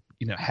came to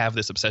have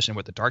this obsession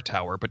with the Dark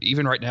Tower. But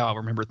even right now, I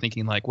remember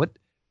thinking, like, what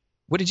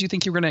did you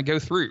think you were going to go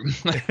through?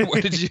 Like,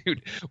 what did you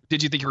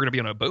think you were going to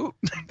be on a boat?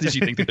 Did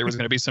you think that there was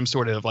going to be some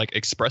sort of like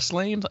express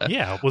lane?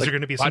 Yeah, was there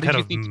going to be some kind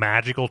of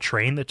magical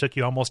train that took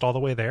you almost all the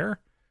way there?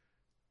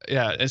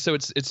 Yeah, and so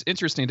it's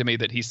interesting to me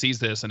that he sees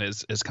this and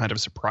is kind of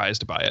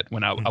surprised by it,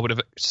 when I would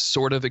have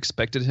sort of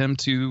expected him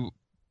to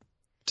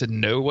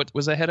know what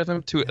was ahead of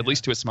him, at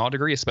least to a small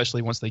degree,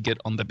 especially once they get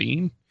on the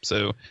beam.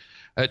 So,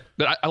 but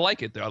I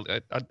like it though.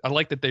 I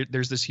like that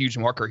there's this huge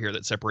marker here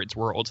that separates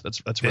worlds.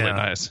 That's really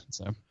nice.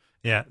 So.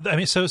 Yeah, I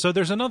mean, so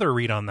there's another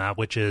read on that,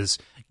 which is,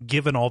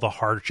 given all the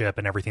hardship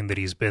and everything that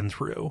he's been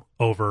through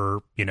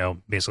over,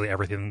 basically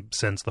everything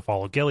since the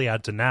fall of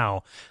Gilead to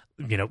now,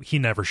 he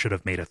never should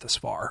have made it this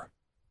far.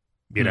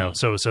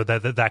 So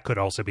that could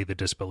also be the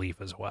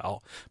disbelief as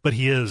well. But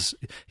he is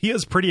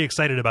pretty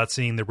excited about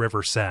seeing the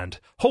River Send.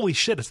 Holy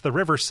shit, it's the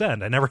River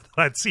Send. I never thought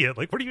I'd see it.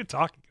 Like, what are you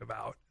talking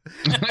about?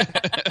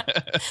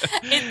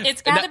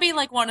 It's got to be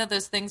like one of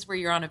those things where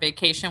you're on a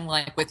vacation,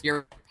 like with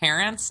your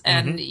parents,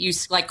 and you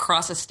like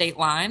cross a state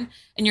line,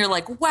 and you're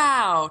like,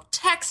 wow,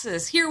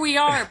 Texas, here we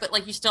are. But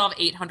like, you still have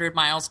 800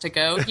 miles to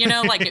go.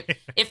 Like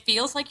it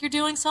feels like you're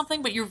doing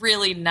something, but you're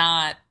really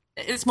not.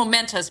 It's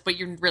momentous, but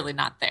you're really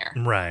not there.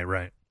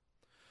 Right.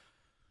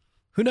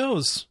 Who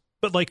knows?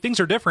 But like, things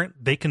are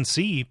different. They can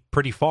see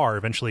pretty far.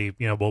 Eventually,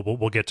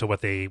 we'll get to what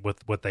they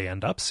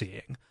end up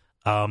seeing.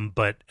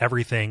 But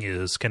everything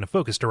is kind of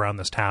focused around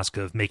this task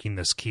of making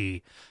this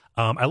key.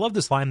 I love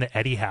this line that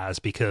Eddie has,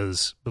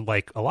 because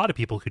like a lot of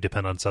people who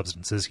depend on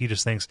substances, he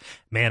just thinks,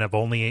 man, if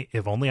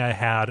only I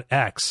had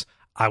X,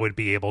 I would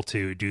be able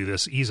to do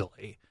this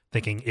easily.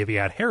 Thinking if he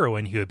had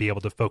heroin, he would be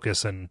able to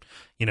focus and,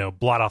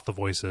 blot out the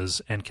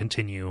voices and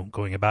continue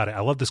going about it. I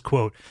love this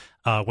quote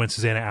when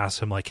Susanna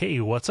asks him, like, hey,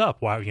 what's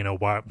up? Why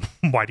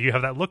do you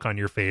have that look on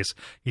your face?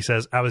 He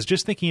says, I was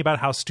just thinking about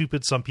how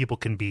stupid some people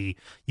can be.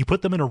 You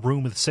put them in a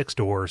room with 6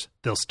 doors,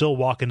 they'll still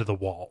walk into the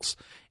walls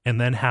and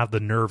then have the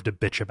nerve to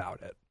bitch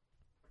about it.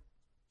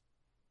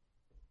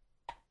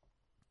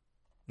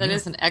 That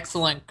is an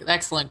excellent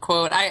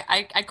quote.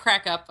 I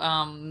crack up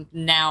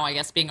now, I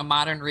guess, being a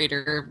modern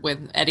reader,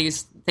 with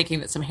Eddie's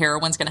thinking that some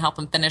heroin's going to help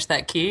him finish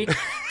that key.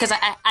 Because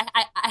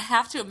I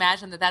have to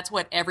imagine that that's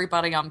what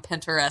everybody on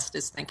Pinterest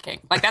is thinking.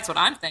 Like, that's what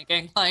I'm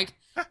thinking. Like,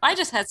 I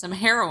just had some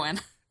heroin.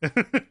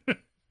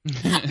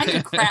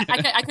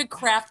 I could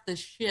craft the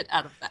shit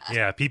out of that.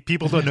 Yeah,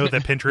 people don't know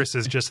that Pinterest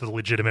is just the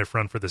legitimate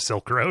front for the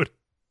Silk Road.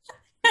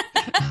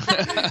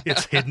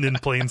 It's hidden in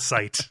plain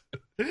sight.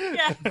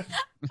 Yeah.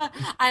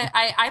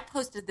 I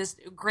posted this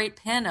great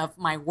pin of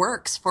my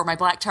works for my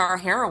Black Tar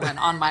heroin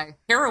on my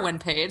heroin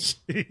page.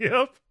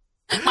 Yep.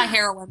 My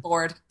heroin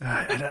board.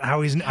 I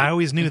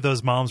always knew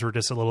those moms were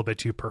just a little bit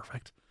too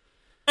perfect.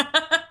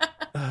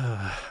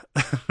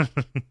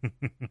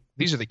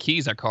 These are the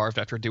keys I carved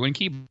after doing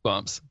key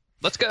bumps.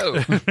 Let's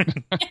go.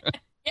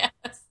 Yes.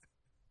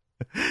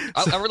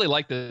 I really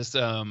like this.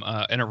 In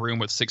a room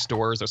with 6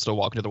 doors that still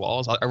walk into the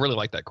walls. I really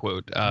like that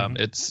quote.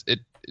 It's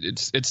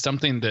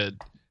something that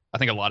I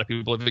think a lot of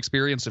people have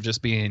experienced, of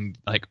just being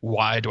like,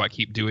 why do I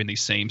keep doing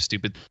these same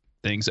stupid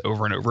things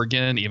over and over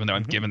again, even though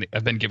I've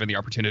been given the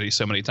opportunity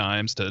so many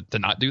times to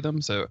not do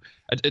them. So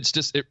it's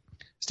just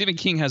Stephen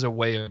King has a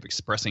way of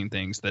expressing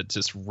things that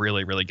just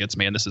really, really gets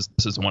me, and this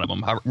is one of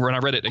them. When I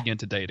read it again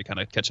today to kind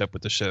of catch up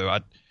with the show,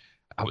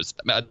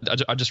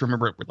 I just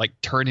remember like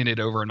turning it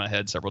over in my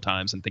head several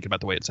times and thinking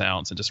about the way it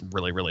sounds and just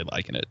really, really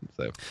liking it.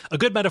 So a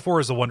good metaphor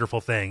is a wonderful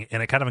thing,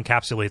 and it kind of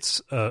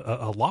encapsulates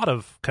a lot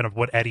of kind of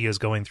what Eddie is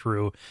going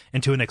through,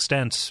 and to an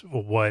extent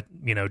what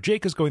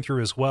Jake is going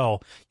through as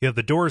well. You have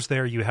the doors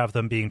there, you have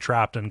them being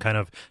trapped and kind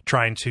of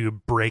trying to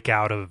break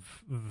out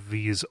of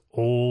these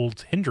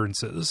old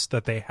hindrances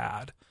that they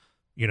had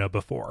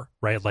before,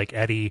 right? Like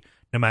Eddie,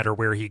 no matter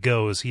where he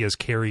goes, he has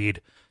carried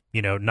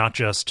not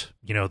just,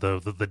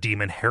 the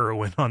demon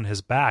heroin on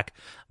his back,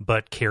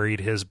 but carried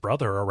his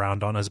brother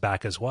around on his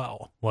back as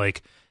well.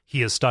 Like,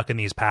 he is stuck in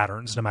these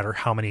patterns, no matter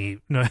how many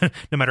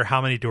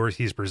doors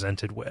he's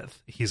presented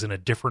with. He's in a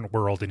different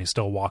world and he's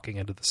still walking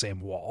into the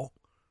same wall.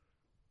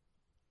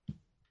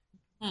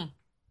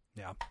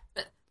 Yeah.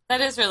 That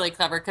is really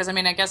clever, because I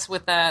guess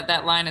with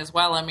that line as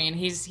well,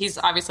 he's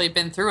obviously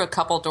been through a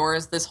couple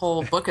doors. This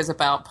whole book is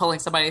about pulling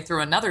somebody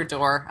through another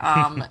door,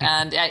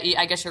 and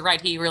I guess you're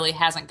right. He really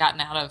hasn't gotten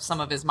out of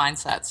some of his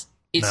mindsets.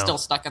 He's still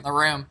stuck in the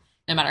room,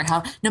 no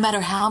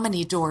matter how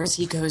many doors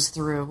he goes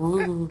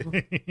through.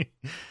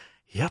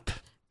 Yep.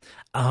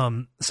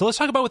 So let's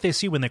talk about what they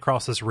see when they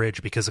cross this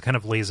ridge, because it kind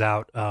of lays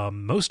out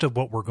most of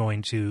what we're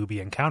going to be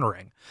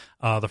encountering.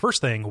 The first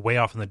thing, way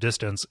off in the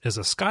distance, is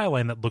a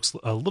skyline that looks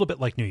a little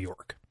bit like New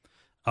York.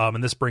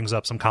 And this brings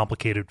up some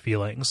complicated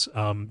feelings.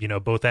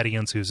 Both Eddie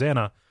and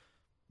Susanna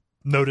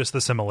notice the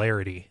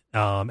similarity,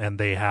 and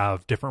they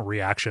have different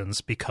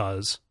reactions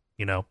because,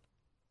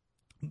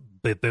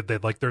 they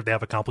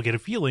have a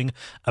complicated feeling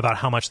about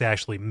how much they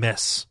actually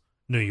miss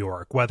New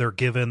York. Whether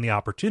given the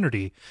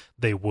opportunity,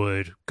 they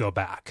would go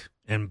back.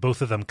 And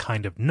both of them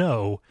kind of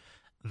know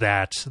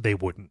that they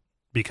wouldn't,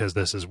 because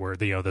this is where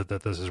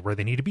that this is where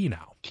they need to be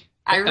now.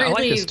 I like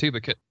this too,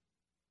 because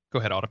go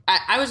ahead, Autumn.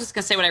 I was just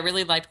going to say what I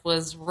really liked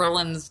was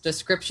Roland's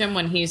description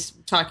when he's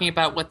talking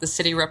about what the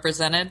city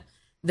represented,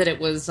 that it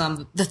was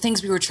the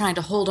things we were trying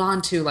to hold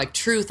on to, like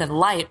truth and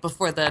light,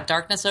 before the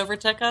darkness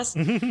overtook us.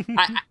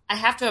 I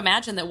have to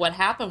imagine that what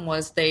happened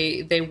was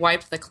they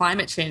wiped the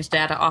climate change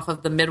data off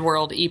of the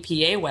Midworld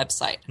EPA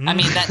website.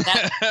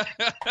 That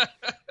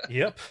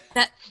Yep.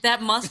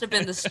 That must have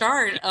been the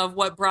start of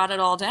what brought it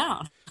all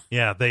down.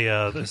 Yeah, they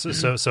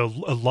so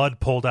Ludd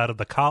pulled out of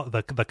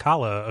the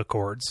Kala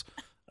Accords.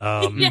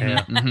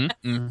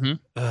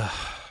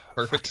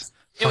 Perfect.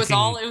 It was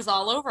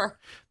all over.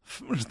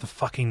 It's the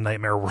fucking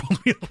nightmare world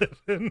we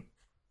live in.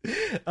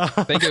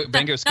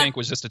 Bango Skank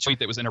was just a tweet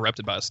that was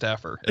interrupted by a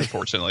staffer.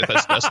 Unfortunately,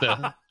 that's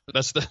the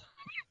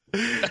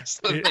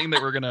thing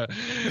that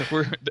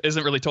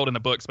isn't really told in the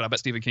books, but I bet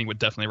Stephen King would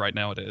definitely write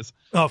nowadays.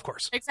 Oh, of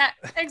course.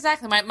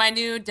 Exactly. My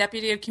new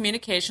deputy of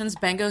communications,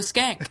 Bango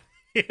Skank.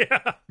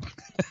 Yeah.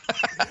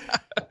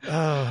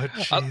 Oh,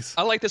 jeez.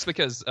 I like this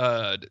because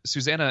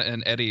Susanna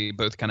and Eddie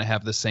both kind of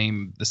have the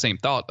same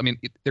thought.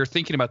 They're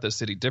thinking about the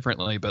city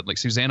differently, but like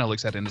Susanna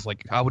looks at it and is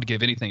like, I would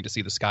give anything to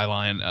see the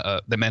skyline,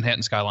 the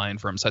Manhattan skyline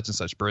from such and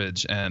such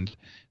bridge. And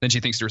then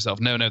she thinks to herself,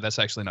 no, that's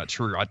actually not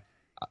true.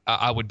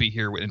 I would be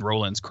here in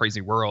Roland's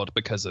crazy world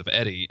because of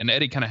Eddie. And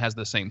Eddie kind of has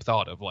the same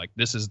thought of like,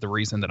 this is the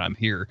reason that I'm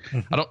here.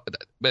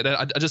 But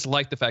I just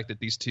like the fact that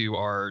these two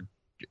are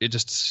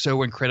just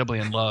so incredibly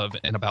in love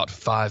in about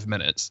 5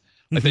 minutes.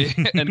 Like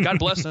and God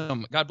bless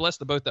them. God bless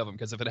the both of them,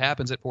 because if it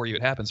happens for you,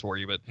 it happens for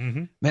you. But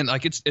man,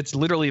 like it's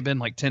literally been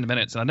like 10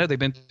 minutes, and I know they've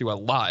been through a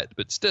lot,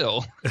 but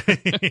still.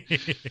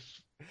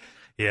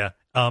 Yeah.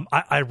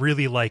 I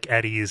really like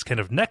Eddie's kind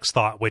of next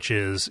thought, which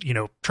is,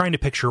 trying to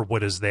picture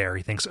what is there.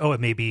 He thinks, it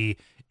may be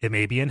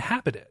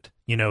inhabited,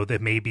 that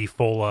may be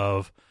full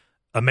of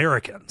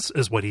Americans,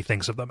 is what he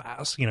thinks of them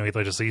as. He's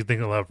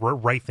thinking of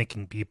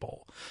right-thinking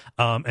people.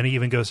 And he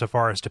even goes so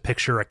far as to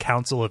picture a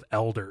council of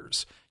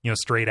elders,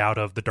 straight out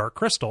of The Dark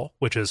Crystal,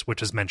 which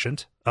is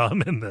mentioned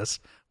in this,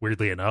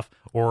 weirdly enough,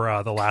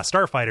 or The Last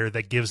Starfighter,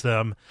 that gives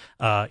them,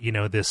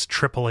 this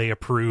AAA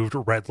approved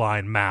red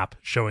line map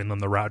showing them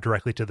the route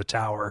directly to the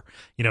tower,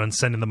 and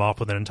sending them off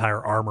with an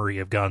entire armory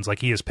of guns. Like,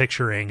 he is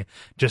picturing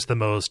just the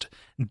most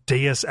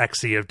Deus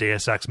Exy of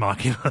Deus Ex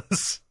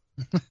Machinas.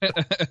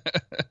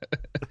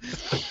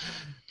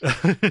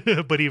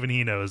 but even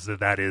he knows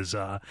that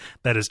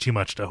is too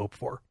much to hope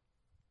for.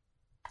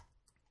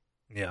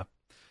 Yeah.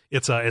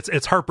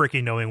 It's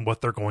heartbreaking knowing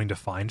what they're going to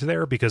find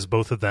there, because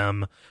both of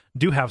them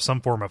do have some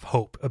form of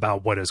hope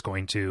about what is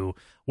going to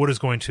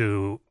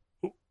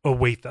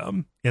await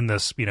them in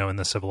this, in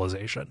this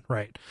civilization,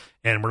 right?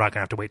 And we're not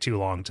gonna have to wait too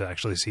long to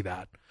actually see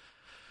that.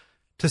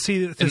 To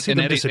see them in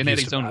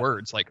Eddie's own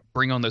words, like,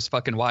 bring on those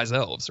fucking wise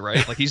elves,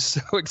 right? Like, he's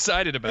so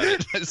excited about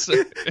it.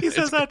 He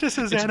says that to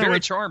Susanna. It's very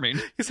charming.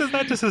 He says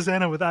that to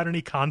Susanna without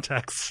any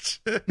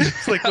context.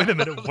 It's like, wait a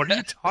minute, what are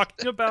you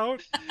talking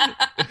about?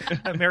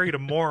 I married a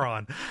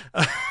moron.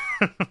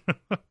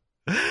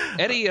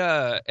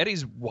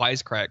 Eddie's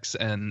wisecracks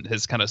and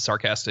his kind of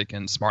sarcastic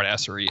and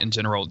smartassery in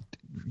general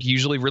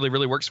usually really,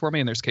 really works for me,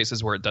 and there's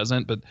cases where it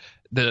doesn't. But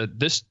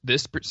this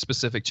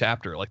specific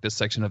chapter, like this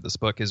section of this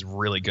book, is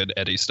really good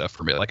Eddie stuff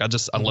for me. Like, I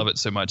love it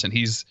so much, and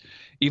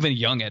even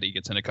young Eddie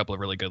gets in a couple of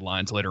really good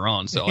lines later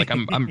on. So like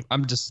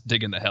I'm just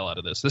digging the hell out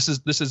of this. This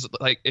is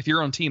like, if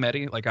you're on Team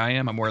Eddie like I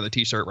am, I'm wearing the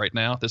t-shirt right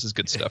now. This is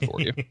good stuff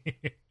for you.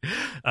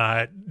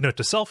 Note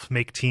to self: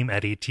 make Team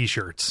Eddie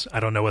t-shirts. I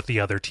don't know what the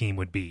other team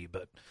would be,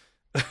 but.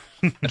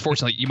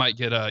 Unfortunately, you might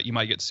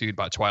get sued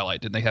by Twilight.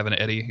 Didn't they have an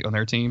Eddie on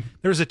their team?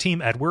 There's a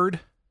Team Edward.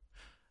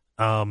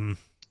 Trap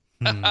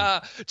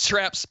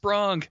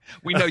sprung.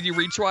 We know you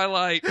read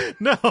Twilight.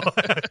 No,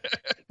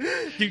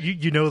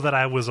 you know that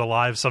I was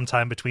alive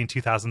sometime between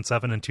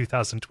 2007 and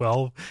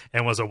 2012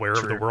 and was aware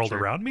of the world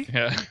around me.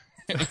 Yeah.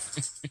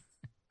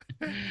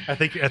 I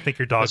think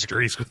your dog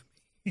agrees with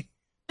me.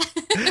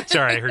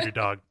 Sorry, I heard your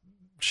dog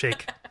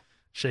shake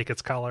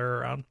its collar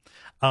around.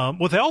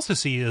 What they also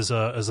see is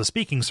a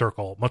speaking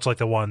circle, much like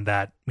the one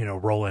that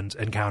Roland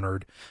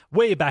encountered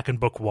way back in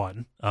book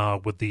 1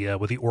 with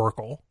the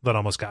oracle that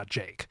almost got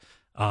Jake,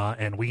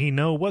 and we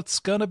know what's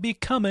gonna be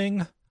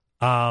coming.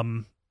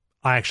 I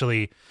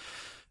said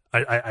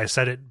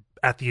it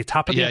at the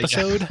top of the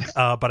episode,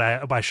 but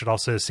I should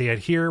also say it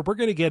here. We're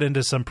gonna get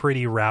into some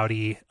pretty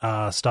rowdy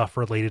stuff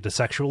related to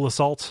sexual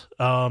assault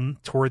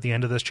toward the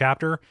end of this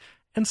chapter,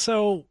 and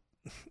so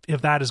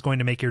if that is going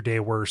to make your day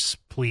worse,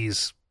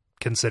 please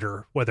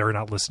consider whether or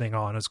not listening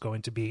on is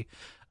going to be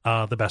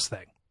the best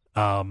thing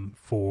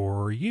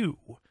for you.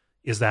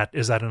 Is that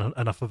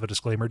enough of a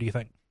disclaimer, do you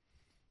think?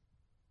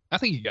 I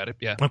think you got it.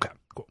 Yeah. Okay,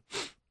 cool.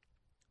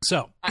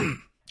 So,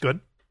 good.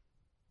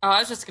 Oh, I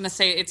was just going to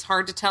say, it's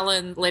hard to tell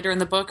later in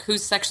the book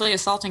who's sexually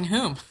assaulting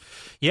whom.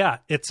 Yeah,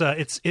 it's a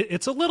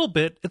little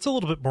bit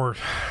more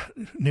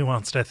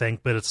nuanced, I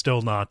think, but it's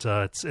still not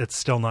it's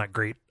still not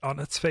great on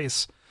its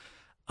face.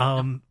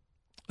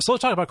 So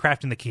let's talk about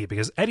crafting the key,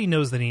 because Eddie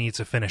knows that he needs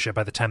to finish it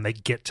by the time they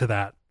get to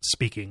that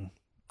speaking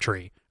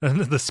tree.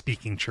 The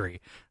speaking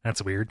tree.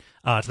 That's weird.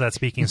 To that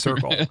speaking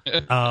circle.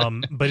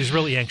 But he's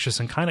really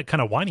anxious and kind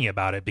of whiny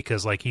about it,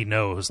 because like he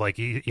knows, like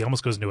he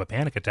almost goes into a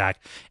panic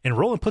attack, and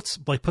Roland puts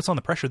on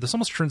the pressure. This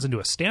almost turns into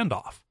a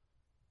standoff.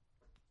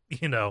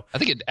 I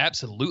think it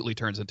absolutely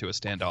turns into a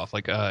standoff.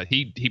 Like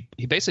he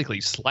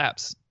basically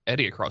slaps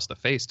Eddie across the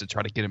face to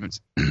try to get him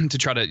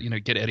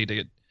get Eddie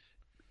to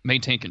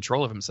maintain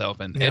control of himself,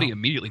 and Eddie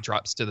immediately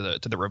drops to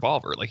the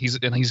revolver. Like he's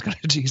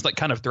like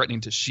kind of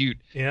threatening to shoot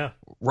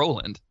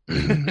Roland.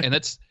 And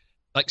that's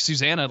like,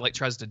 Susanna like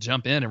tries to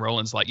jump in, and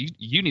Roland's like,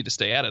 you need to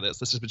stay out of this.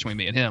 This is between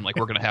me and him. Like,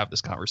 we're going to have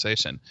this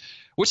conversation,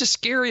 which is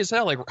scary as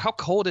hell. Like, how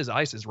cold as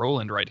ice is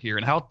Roland right here,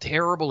 and how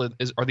terrible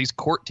are these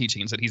court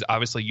teachings that he's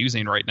obviously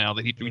using right now,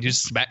 that he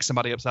just smacks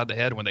somebody upside the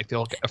head when they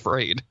feel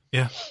afraid.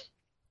 Yeah.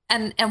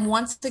 And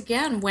once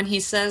again, when he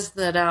says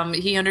that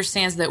he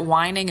understands that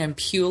whining and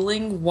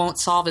puling won't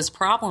solve his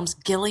problems,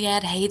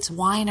 Gilead hates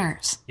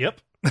whiners. Yep.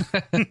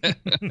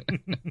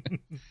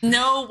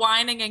 No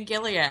whining in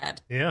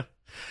Gilead. Yeah.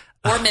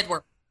 Or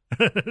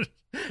Midworld.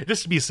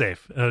 Just to be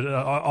safe.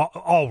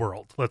 All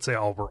world. Let's say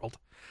all world.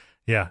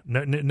 Yeah.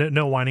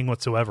 No whining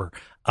whatsoever.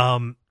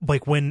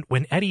 Like when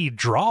Eddie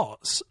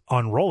draws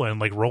on Roland,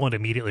 like Roland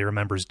immediately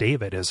remembers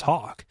David as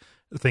Hawk,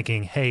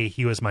 thinking, hey,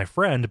 he was my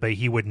friend, but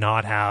he would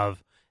not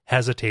have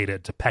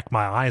hesitated to peck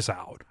my eyes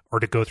out or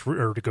to go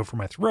for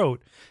my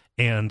throat.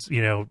 And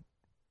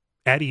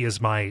Eddie is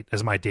my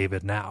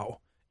David now.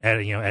 And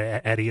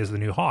Eddie is the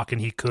new Hawk,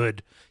 and he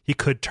could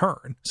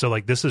turn. So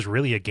like, this is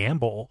really a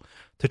gamble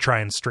to try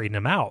and straighten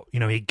him out.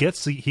 He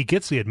gets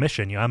the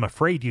admission. I'm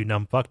afraid, you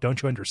numb fuck.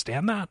 Don't you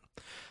understand that?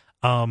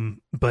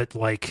 But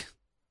like,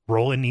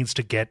 Roland needs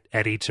to get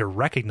Eddie to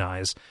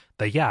recognize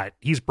that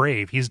he's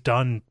brave. He's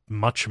done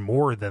much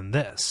more than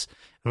this.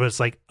 But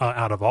it's like,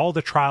 out of all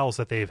the trials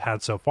that they've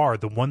had so far,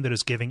 the one that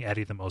is giving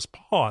Eddie the most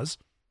pause,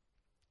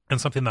 and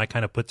something that I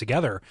kind of put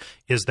together,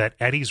 is that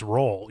Eddie's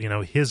role,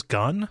 his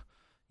gun,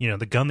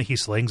 the gun that he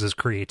slings, is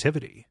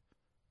creativity,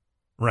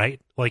 right?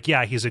 Like,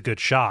 yeah, he's a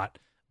good shot,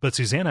 but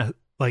Susanna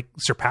like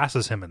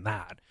surpasses him in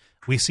that.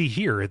 We see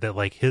here that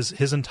like his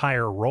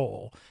entire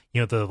role,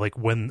 the like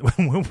when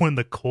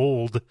the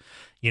cold,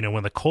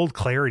 when the cold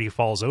clarity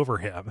falls over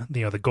him,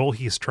 the goal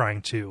he's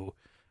trying to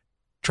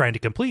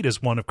complete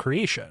is one of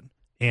creation.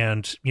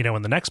 And,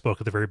 in the next book,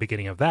 at the very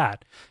beginning of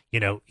that,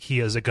 he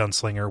is a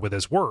gunslinger with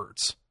his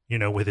words. you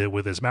know,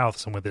 with his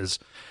mouths and with his,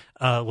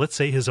 let's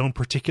say, his own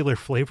particular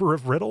flavor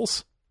of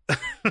riddles.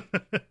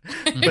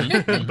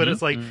 But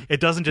it's like, it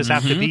doesn't just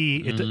have to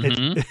be,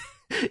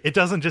 it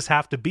doesn't just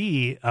have to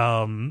be,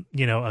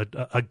 you know,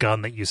 a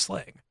gun that you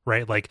sling,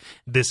 right? Like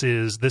this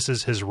is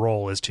his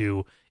role is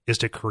to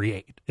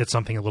create. It's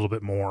something a little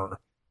bit more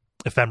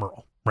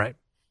ephemeral, right?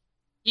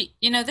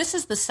 You know, this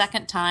is the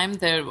second time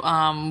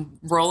that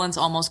Roland's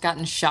almost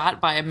gotten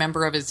shot by a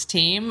member of his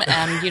team,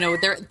 and you know,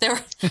 they're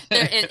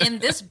in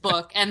this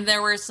book, and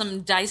there were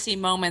some dicey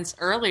moments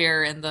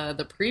earlier in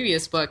the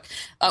previous book.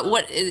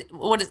 What is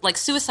like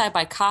suicide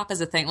by cop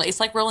is a thing. Like, it's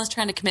like Roland's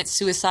trying to commit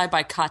suicide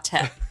by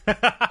quartet.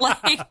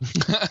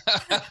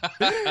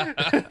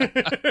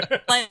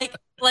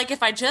 Like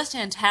if I just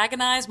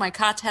antagonize my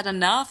quartet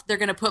enough, they're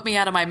going to put me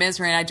out of my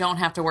misery, and I don't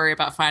have to worry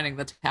about finding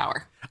the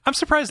tower. I'm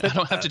surprised that I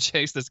don't have to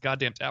chase this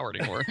goddamn tower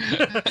anymore.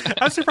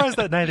 I'm surprised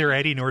that neither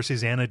Eddie nor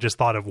Susanna just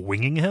thought of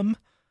winging him.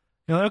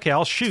 You know, okay,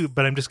 I'll shoot,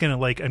 but I'm just gonna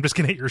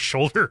hit your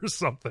shoulder or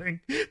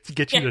something to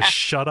get you to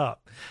shut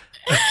up.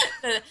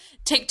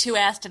 Take 2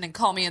 Aston and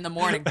call me in the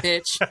morning,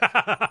 bitch.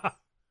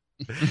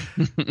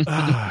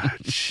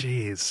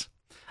 Jeez.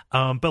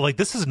 But like,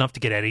 this is enough to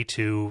get Eddie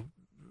to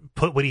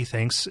put what he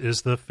thinks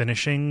is the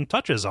finishing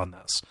touches on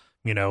this.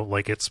 You know,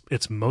 like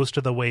it's most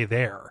of the way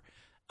there.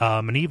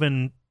 And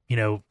even, you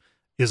know,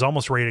 is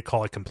almost ready to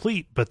call it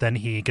complete, but then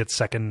he gets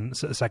second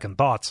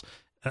thoughts.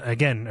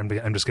 Again,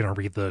 I'm just going to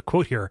read the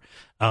quote here,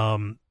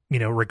 you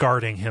know,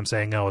 regarding him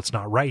saying, "Oh, it's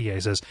not right yet."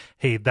 He says,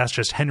 "Hey, that's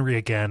just Henry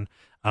again.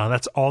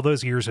 That's all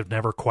those years of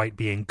never quite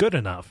being good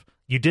enough.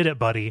 You did it,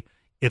 buddy.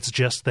 It's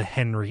just the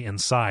Henry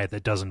inside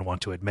that doesn't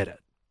want to admit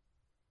it."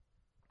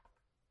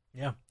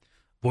 Yeah.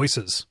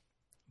 Voices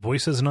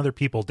and other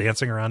people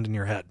dancing around in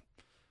your head.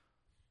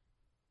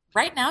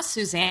 Right now,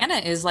 Susanna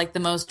is like the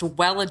most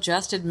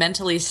well-adjusted,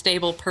 mentally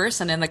stable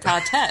person in the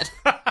quartet.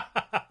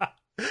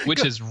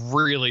 Which is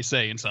really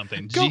saying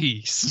something.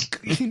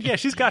 Jeez. Yeah,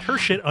 she's got her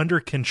shit under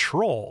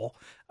control.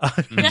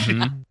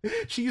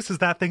 She uses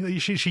that thing.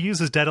 She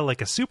uses Detta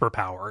like a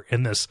superpower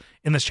in this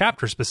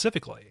chapter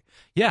specifically.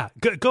 Yeah,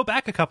 go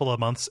back a couple of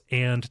months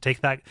and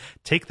take that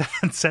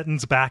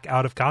sentence back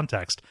out of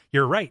context.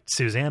 You're right.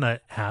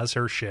 Susanna has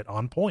her shit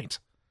on point.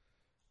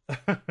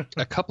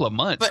 A couple of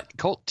months, but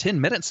Colt, 10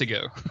 minutes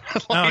ago.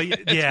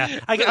 Yeah.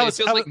 It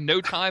feels like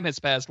no time has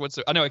passed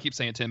whatsoever. I know I keep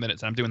saying 10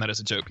 minutes, and I'm doing that as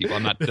a joke, people.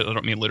 I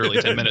don't mean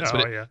literally 10 minutes,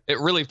 but it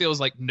really feels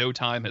like no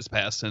time has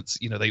passed since,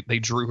 you know, they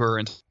drew her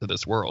into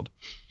this world.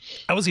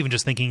 I was even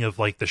just thinking of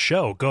like the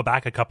show, go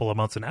back a couple of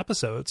months in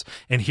episodes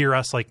and hear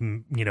us like,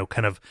 you know,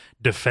 kind of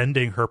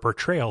defending her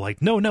portrayal.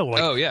 Like, no,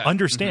 like,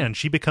 understand,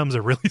 she becomes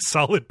a really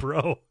solid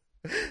bro.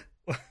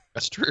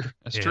 That's true.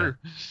 That's true.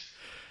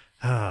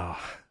 Oh.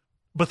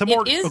 But the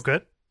more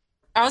good.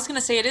 I was going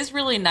to say, it is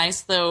really nice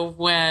though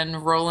when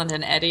Roland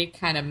and Eddie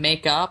kind of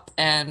make up,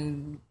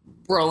 and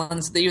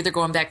Roland's they're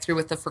going back through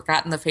with the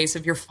forgotten the face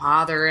of your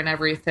father and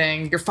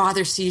everything. Your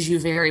father sees you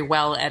very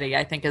well, Eddie,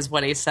 I think is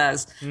what he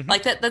says.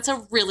 Like that's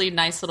a really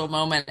nice little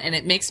moment, and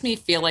it makes me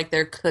feel like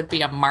there could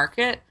be a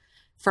market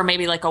for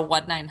maybe like a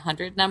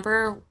 1-900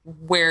 number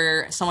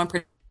where someone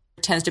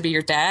pretends to be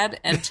your dad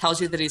and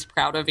tells you that he's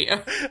proud of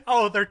you.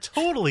 Oh, there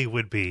totally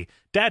would be.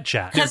 Dad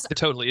chat. It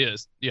totally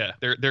is. Yeah,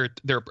 there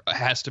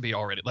has to be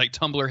already. Like,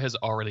 Tumblr has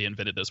already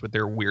invented this with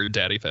their weird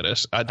daddy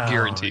fetish. I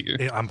guarantee you.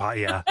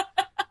 Yeah.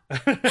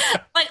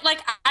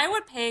 like I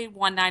would pay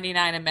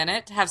 $1.99 a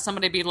minute to have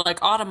somebody be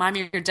like, "Autumn, I'm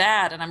your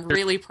dad, and I'm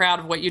really proud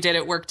of what you did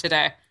at work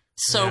today.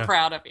 So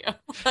proud of you."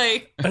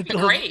 Like,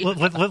 great.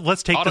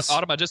 Let's take this.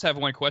 Autumn, I just have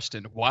one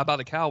question. Why buy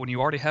the cow when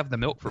you already have the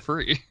milk for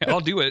free? I'll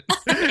do it.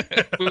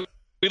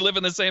 We live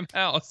in the same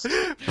house.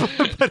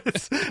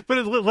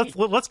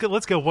 But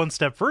let's go one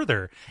step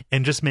further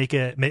and just make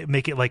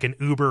it like an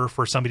Uber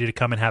for somebody to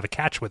come and have a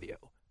catch with you.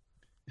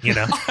 You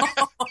know,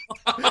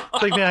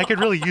 like, man, I could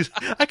really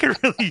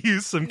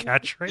use some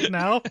catch right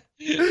now.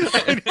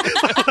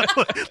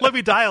 Let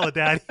me dial a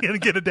dad and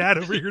get a dad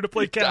over here to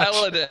play catch.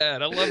 Dial a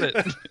dad, I love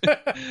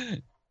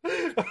it.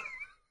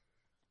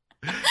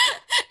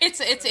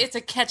 It's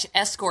a catch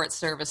escort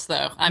service,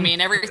 though. I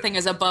mean, everything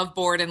is above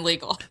board and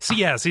legal. So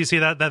that's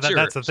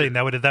the thing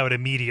that would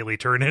immediately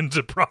turn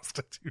into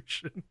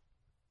prostitution.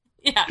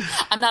 Yeah,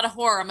 I'm not a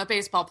whore. I'm a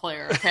baseball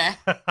player. Okay.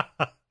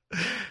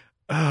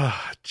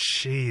 Oh,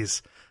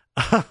 jeez.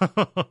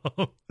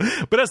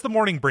 But as the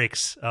morning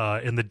breaks,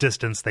 in the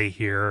distance, they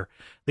hear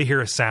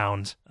a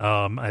sound.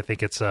 I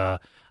think it's oh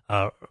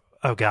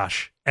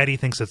gosh, Eddie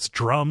thinks it's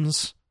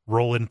drums.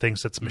 Roland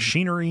thinks it's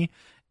machinery.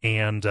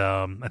 And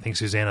I think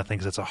Susanna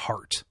thinks it's a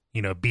heart,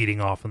 you know,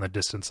 beating off in the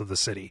distance of the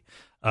city.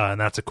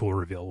 And that's a cool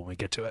reveal when we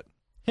get to it.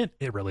 And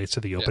it relates to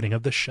the opening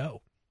of the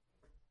show.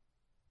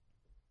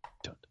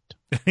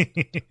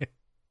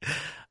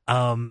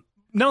 Now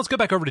let's go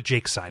back over to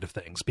Jake's side of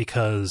things,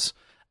 because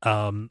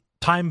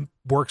time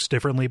works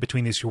differently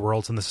between these two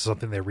worlds, and this is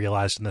something they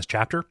realized in this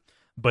chapter.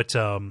 But,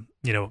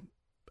 you know,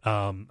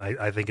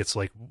 I think it's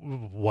like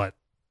what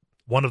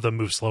one of them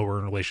moves slower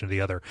in relation to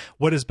the other.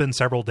 What has been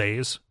several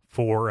days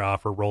for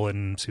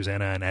Roland,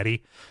 Susanna, and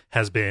Eddie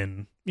has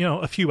been,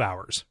 a few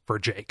hours for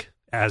Jake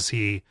as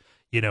he,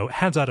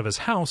 heads out of his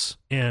house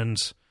and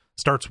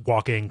starts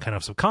walking kind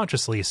of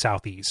subconsciously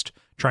southeast,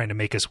 trying to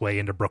make his way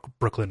into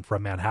Brooklyn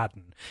from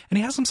Manhattan. And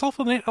he has himself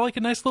a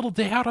nice little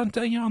day out on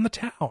the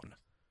town.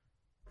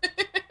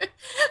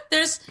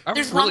 There's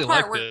really one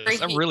part like where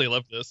this. I really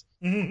love this.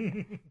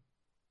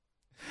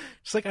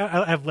 It's like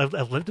I've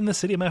lived in the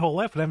city my whole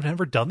life, but I've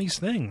never done these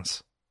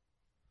things.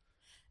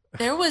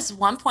 There was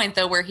one point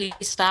though where he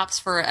stops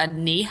for a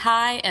knee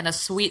high and a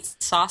sweet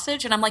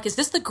sausage, and I'm like, "Is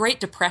this the Great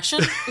Depression?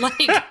 Like,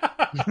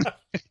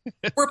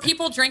 were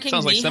people drinking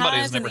Sounds like knee somebody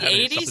highs has never in the had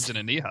a 80s?" sausage in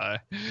a knee high.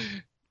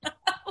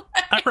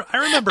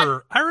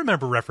 I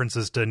remember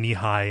references to knee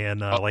high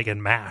and like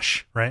in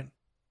MASH, right?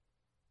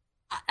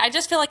 I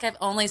just feel like I've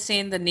only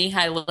seen the knee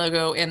high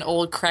logo in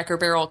old Cracker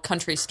Barrel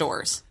country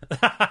stores.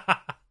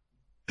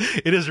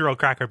 It is a real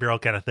Cracker Barrel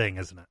kind of thing,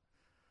 isn't it?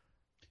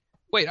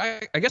 Wait,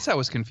 I guess I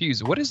was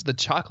confused. What is the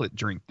chocolate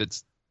drink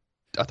that's...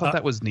 I thought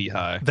that was knee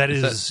high.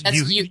 That's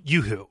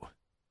Yoo-hoo.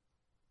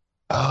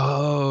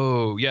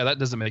 Oh, yeah, that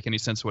doesn't make any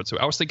sense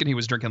whatsoever. I was thinking he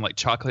was drinking like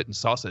chocolate and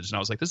sausage, and I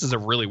was like, this is a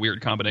really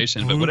weird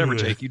combination, but whatever,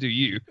 Jake, you do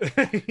you.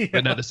 Yeah.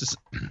 But no, this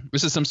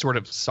is some sort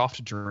of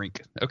soft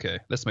drink. Okay,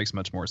 this makes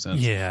much more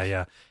sense.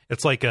 Yeah.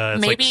 It's like...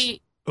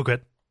 maybe... Oh,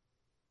 good.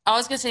 I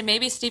was going to say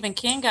maybe Stephen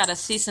King got a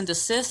cease and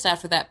desist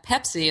after that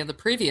Pepsi in the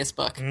previous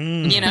book.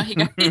 He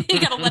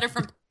got a letter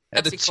from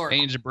Had to Pepsi Corp.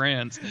 change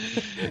brands.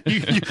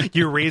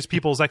 you raise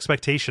people's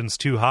expectations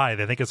too high.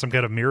 They think it's some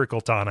kind of miracle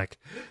tonic.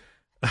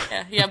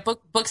 Yeah.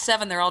 Book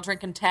 7, they're all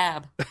drinking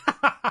Tab.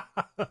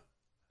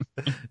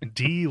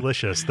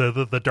 Delicious.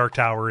 The Dark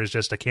Tower is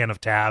just a can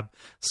of Tab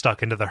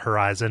stuck into the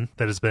horizon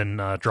that has been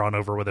drawn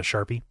over with a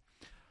Sharpie.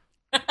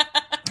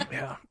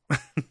 Yeah.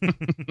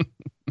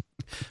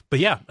 But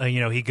yeah,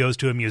 he goes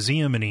to a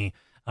museum and he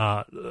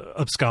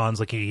absconds,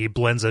 like he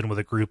blends in with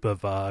a group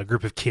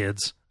of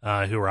kids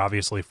who are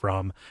obviously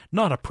from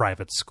not a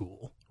private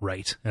school,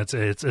 right?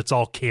 It's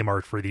all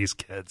Kmart for these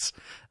kids.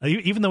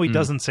 Even though he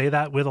doesn't say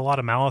that with a lot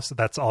of malice,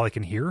 that's all I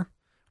can hear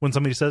when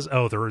somebody says,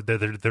 "Oh, they're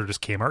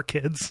just Kmart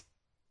kids."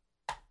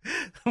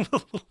 A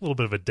little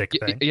bit of a dick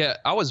thing. Yeah,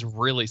 I was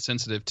really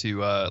sensitive to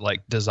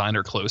like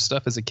designer clothes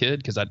stuff as a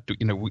kid because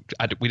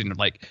we didn't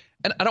like,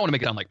 and I don't want to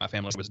make it sound like my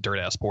family was dirt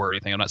ass poor or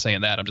anything. I'm not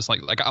saying that. I'm just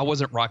like I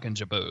wasn't rocking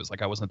Jabots.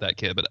 Like I wasn't that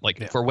kid, but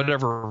for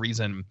whatever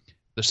reason,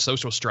 the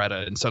social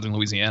strata in Southern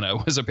Louisiana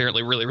was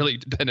apparently really, really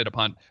dependent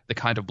upon the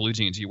kind of blue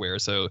jeans you wear.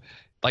 So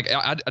like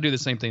I do the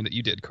same thing that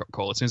you did,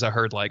 Cole. As soon as I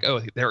heard like,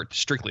 oh, they're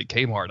strictly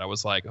Kmart, I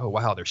was like, oh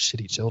wow, they're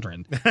shitty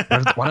children.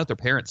 Why don't their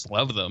parents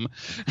love them?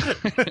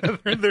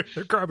 they're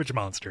garbage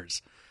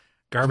monsters,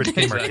 garbage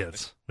Kmart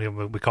kids.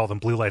 We call them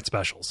blue light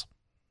specials.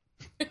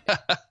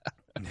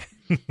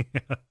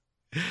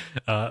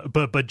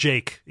 But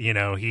Jake,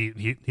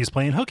 he's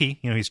playing hooky.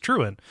 He's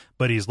truant,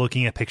 but he's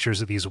looking at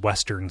pictures of these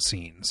Western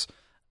scenes.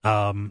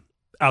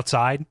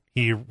 Outside,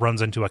 he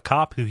runs into a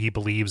cop who he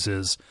believes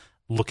is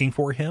looking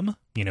for him.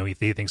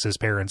 He thinks his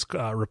parents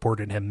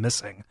reported him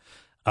missing.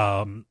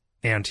 And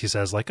he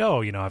says like,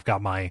 oh, I've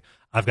got my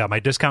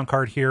discount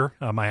card here,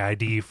 my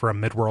ID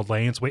from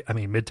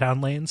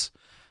Midtown Lanes.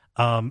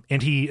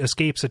 And he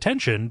escapes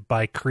attention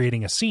by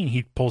creating a scene.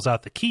 He pulls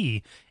out the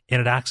key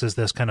and it acts as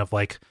this kind of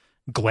like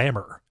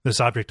glamour, this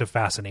object of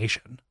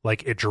fascination.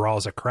 Like it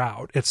draws a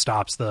crowd. It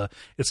stops the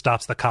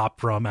cop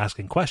from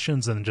asking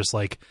questions and just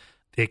like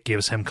it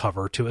gives him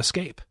cover to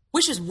escape.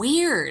 Which is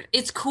weird.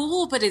 It's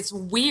cool, but it's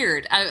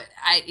weird. I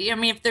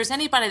mean, if there's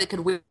anybody that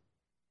could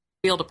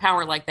wield a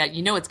power like that,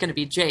 it's going to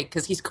be Jake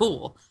because he's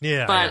cool.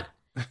 Yeah. But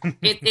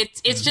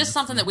it's just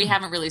something that we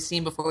haven't really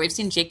seen before. We've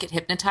seen Jake get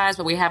hypnotized,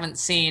 but we haven't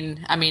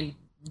seen,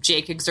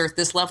 Jake exert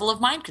this level of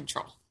mind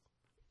control.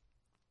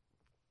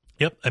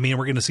 Yep. We're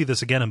going to see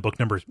this again in book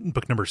number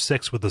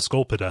 6 with the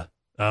Sculpida.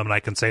 And I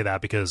can say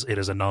that because it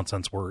is a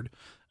nonsense word.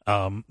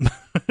 Where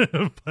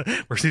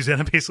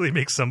Susanna basically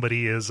makes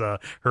somebody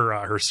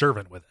her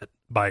servant with it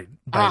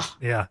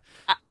yeah.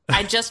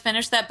 I just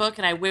finished that book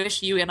and I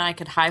wish you and I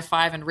could high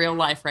five in real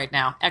life right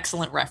now.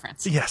 Excellent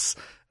reference. Yes.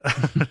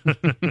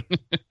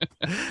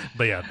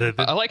 But yeah,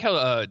 I like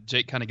how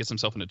Jake kind of gets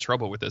himself into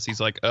trouble with this. He's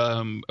like,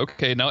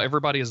 okay, now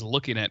everybody is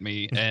looking at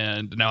me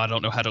and now I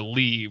don't know how to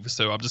leave,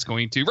 so I'm just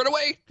going to run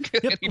away.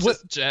 Yep. And he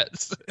just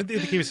jets.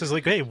 He says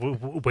like, hey,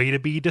 way to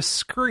be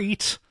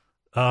discreet.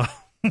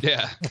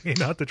 Yeah.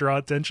 Not to draw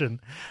attention.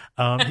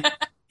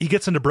 He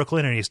gets into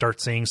Brooklyn and he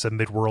starts seeing some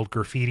mid-world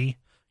graffiti,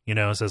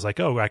 says like,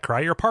 oh, I cry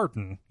your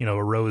pardon.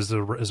 A rose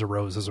is a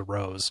rose is a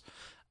rose.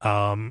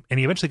 And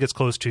he eventually gets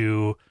close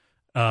to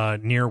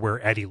near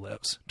where Eddie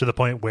lives, to the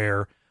point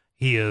where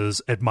he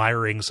is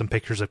admiring some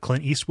pictures of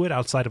Clint Eastwood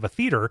outside of a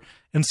theater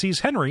and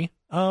sees Henry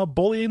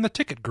bullying the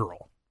ticket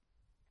girl.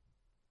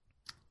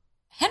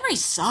 Henry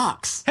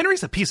sucks.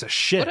 Henry's a piece of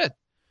shit.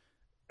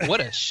 What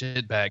a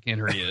shitbag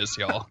Henry is,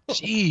 y'all.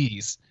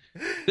 Jeez.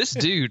 This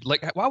dude,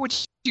 like, why would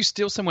you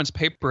steal someone's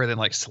paper and then,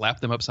 like,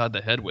 slap them upside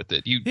the head with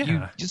it? You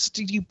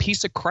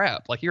piece of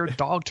crap. Like, you're a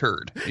dog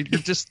turd.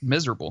 You're just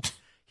miserable.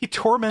 He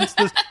torments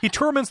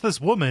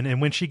this woman, and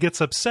when she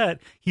gets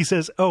upset, he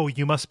says, "Oh,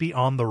 you must be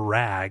on the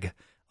rag."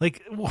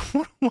 Like,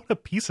 what a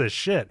piece of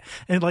shit.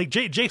 And like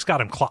Jake's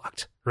got him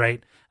clocked,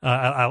 right?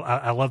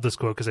 I love this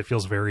quote because it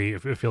feels very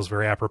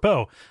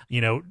apropos.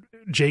 You know,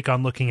 Jake,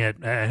 on looking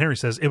at Henry,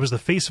 says, "It was the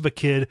face of a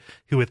kid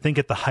who would think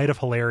at the height of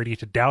hilarity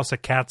to douse a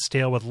cat's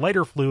tail with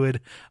lighter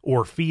fluid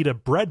or feed a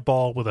bread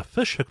ball with a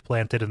fishhook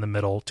planted in the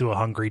middle to a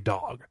hungry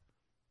dog."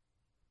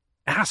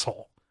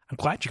 Asshole. I'm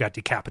glad you got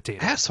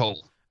decapitated.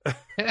 Asshole.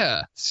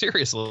 Yeah,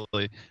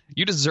 seriously.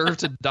 You deserve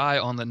to die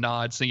on the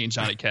nod singing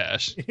Johnny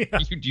Cash. Yeah.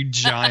 You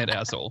giant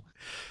asshole.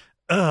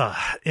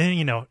 And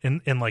you know,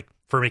 and like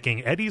for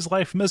making Eddie's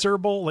life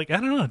miserable, like, I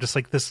don't know, just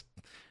like this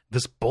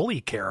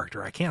bully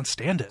character. I can't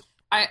stand it.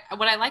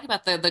 What I like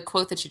about the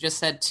quote that you just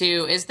said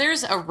too is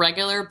there's a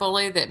regular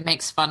bully that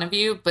makes fun of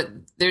you, but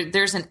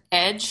there's an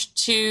edge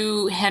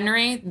to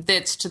Henry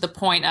that's to the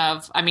point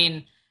of, I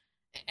mean,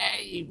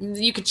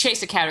 you could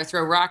chase a cat or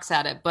throw rocks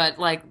at it, but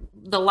like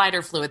the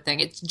lighter fluid thing,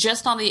 it's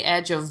just on the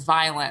edge of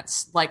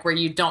violence, like where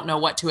you don't know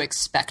what to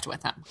expect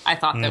with him. I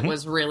thought that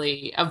was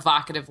really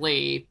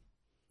evocatively,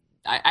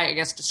 I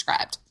guess,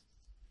 described.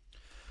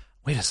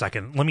 Wait a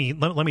second. Let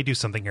me do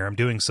something here. I'm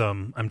doing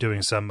some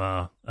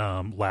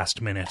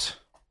last minute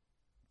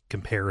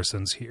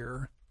comparisons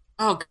here.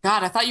 Oh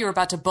God, I thought you were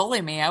about to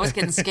bully me. I was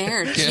getting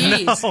scared.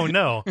 Jeez.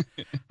 No.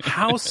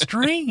 How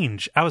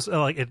strange. I was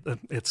like,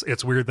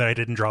 it's weird that I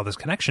didn't draw this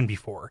connection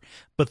before.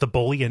 But the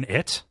bully in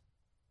It,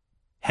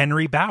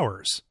 Henry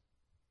Bowers.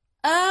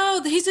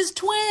 Oh, he's his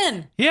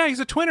twin. Yeah, he's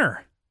a twinner.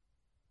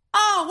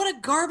 Oh, what a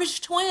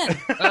garbage twin.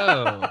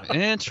 Oh,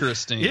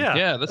 interesting.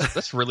 Yeah,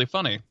 that's really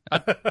funny.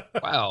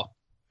 Wow.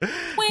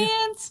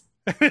 Twins.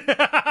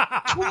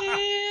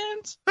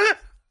 Twins.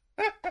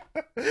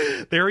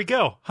 There we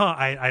go. Huh.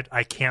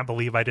 I can't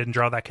believe I didn't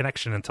draw that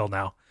connection until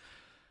now.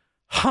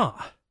 Huh.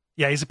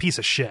 Yeah, he's a piece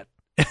of shit.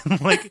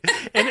 and like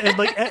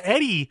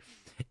Eddie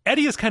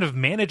is kind of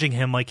managing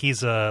him like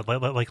he's a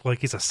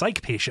he's a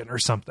psych patient or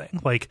something.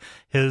 Like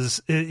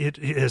his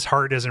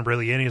heart isn't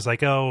really in. He's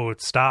like, "Oh,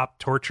 stop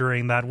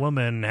torturing that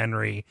woman,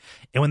 Henry."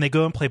 And when they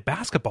go and play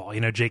basketball,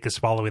 you know, Jake is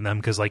following them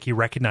because like he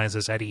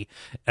recognizes Eddie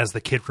as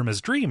the kid from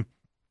his dream.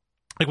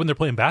 Like when they're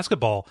playing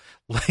basketball,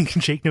 like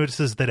Jake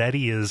notices that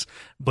Eddie is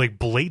like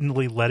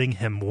blatantly letting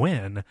him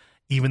win,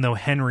 even though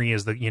Henry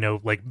is the, you know,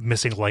 like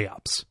missing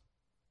layups.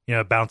 You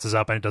know, it bounces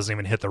up and it doesn't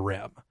even hit the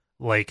rim.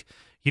 Like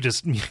he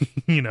just,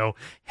 you know,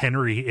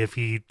 Henry, if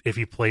he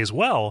plays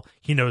well,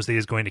 he knows that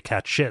he's going to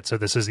catch shit. So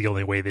this is the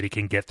only way that he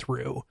can get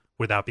through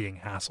without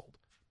being hassled.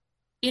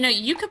 You know,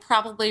 you could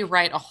probably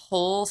write a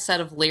whole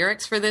set of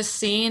lyrics for this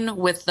scene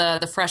with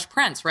the Fresh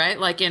Prince, right?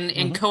 Like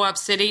in Co-op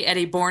City,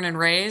 Eddie born and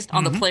raised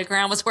on the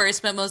playground was where he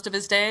spent most of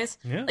his days.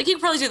 Yeah. Like you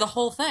could probably do the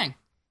whole thing.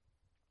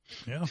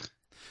 Yeah.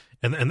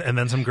 And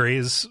then some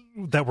Greys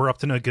that were up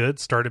to no good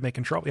started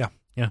making trouble. Yeah.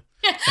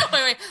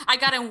 Wait. I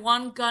got in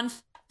one gun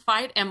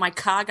fight and my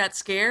car got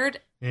scared.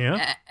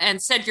 Yeah.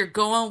 And said you're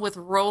going with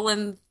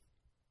rolling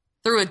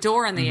through a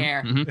door in the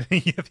air.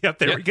 Yep,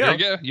 there we go. There you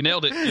go. You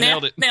nailed it.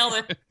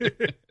 Nailed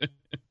it.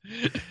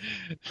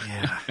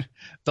 Yeah.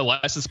 The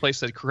license plate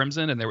said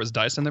Crimson and there was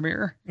dice in the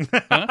mirror.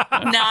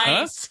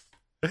 Nice.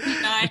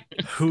 Nice.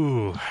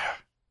 Ooh.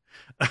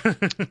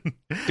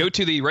 Go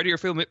to the Radio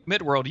Film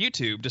Midworld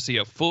YouTube to see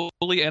a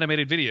fully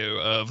animated video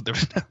of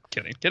the...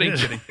 Kidding.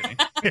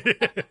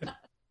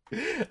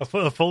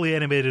 A fully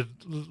animated,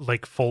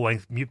 like,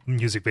 full-length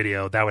music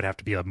video, that would have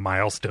to be a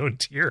milestone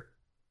tier.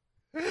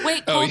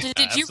 Wait, Cole,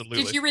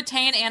 did you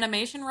retain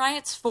animation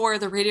rights for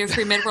the Radio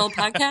Free Midworld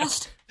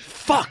podcast?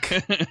 Fuck!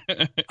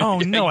 Oh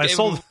no, I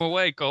sold them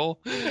away, Cole.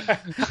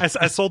 I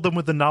sold them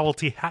with the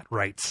novelty hat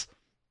rights.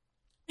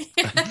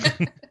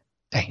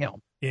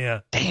 Damn. Yeah.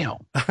 Damn.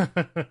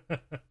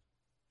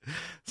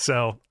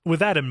 So,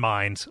 with that in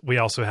mind, we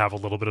also have a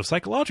little bit of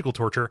psychological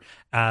torture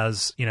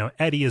as, you know,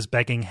 Eddie is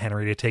begging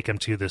Henry to take him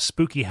to this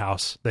spooky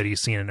house that he's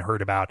seen and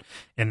heard about,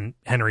 and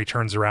Henry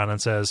turns around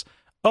and says,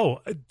 "Oh,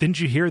 didn't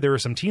you hear there were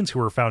some teens who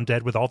were found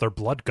dead with all their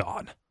blood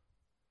gone?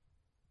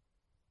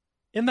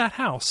 In that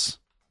house,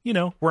 you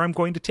know, where I'm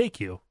going to take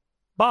you.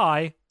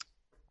 Bye."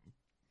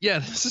 Yeah,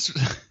 this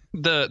is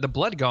the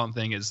blood gone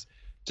thing is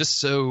just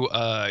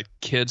so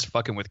kids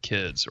fucking with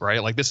kids,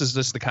 right? Like this is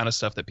just the kind of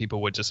stuff that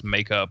people would just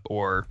make up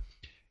or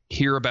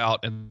hear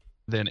about and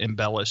then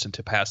embellish and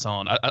to pass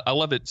on. I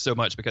love it so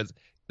much because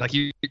like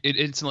it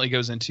instantly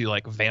goes into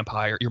like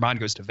vampire. Your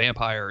mind goes to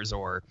vampires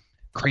or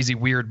crazy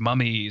weird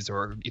mummies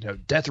or, you know,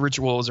 death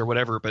rituals or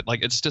whatever, but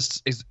like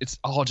it's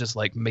all just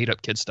like made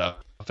up kid stuff,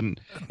 and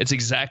it's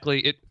exactly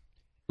it.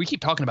 We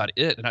keep talking about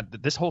it, and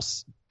this whole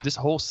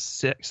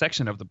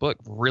section of the book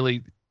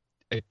really,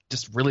 it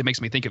just really makes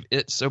me think of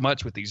it so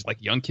much with these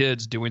like young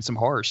kids doing some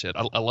horror shit.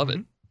 I love it.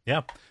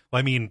 Yeah, well,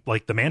 I mean,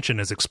 like the mansion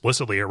is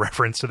explicitly a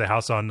reference to the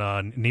house on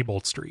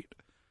Neibolt Street.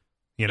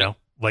 You know.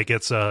 Like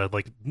it's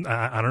like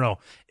I don't know.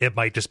 It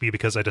might just be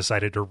because I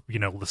decided to, you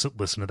know,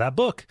 listen to that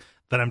book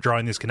that I'm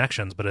drawing these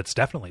connections, but it's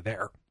definitely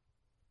there.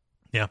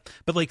 Yeah,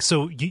 but like,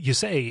 so you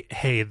say,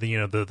 hey,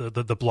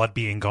 the blood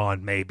being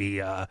gone may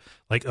be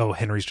like, oh,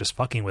 Henry's just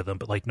fucking with him,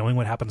 but like knowing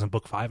what happens in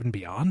book 5 and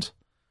beyond,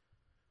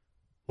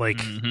 like,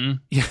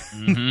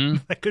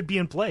 that could be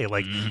in play.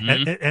 Like,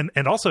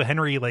 and also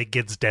Henry like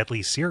gets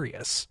deadly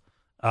serious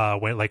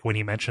when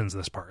he mentions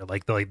this part,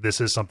 like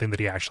this is something that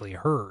he actually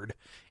heard,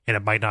 and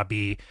it might not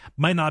be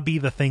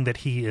the thing that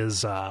he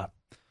is might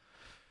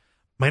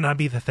not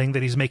be the thing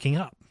that he's making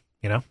up,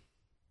 you know.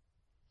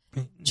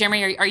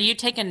 Jeremy, are you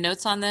taking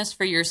notes on this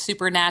for your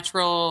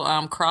supernatural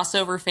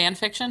crossover fan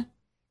fiction?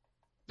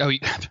 Oh,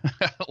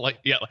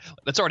 yeah,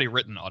 that's already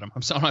written, Autumn. I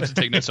don't have to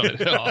take notes on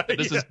it at all.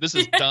 This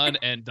is done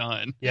and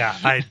done.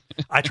 Yeah,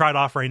 I tried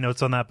offering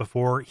notes on that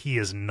before. He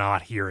is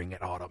not hearing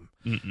it, Autumn.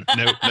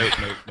 Nope.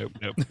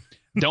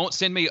 Don't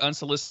send me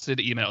unsolicited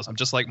emails. I'm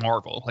just like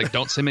Marvel. Like,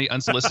 don't send me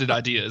unsolicited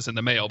ideas in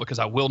the mail, because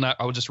I will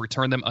just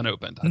return them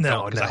unopened.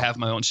 Because I have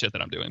my own shit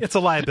that I'm doing. It's a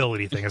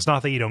liability thing. It's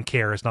not that you don't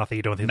care. It's not that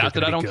you don't think. Not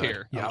that I don't good.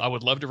 care. Yeah. I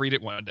would love to read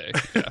it one day.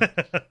 Yeah.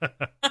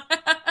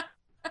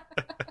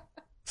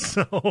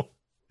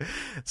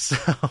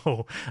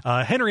 So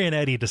Henry and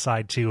Eddie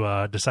decide to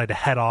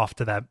head off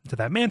to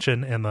that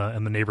mansion in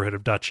the neighborhood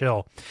of Dutch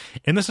Hill,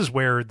 and this is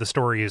where the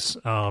stories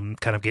kind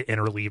of get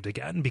interleaved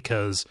again,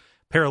 because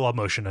parallel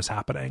motion is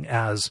happening,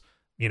 as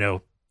you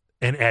know,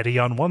 an Eddie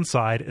on one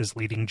side is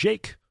leading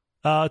Jake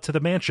to the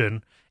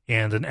mansion,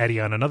 and an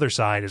Eddie on another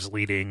side is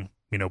leading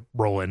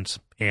Roland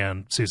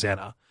and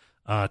Susanna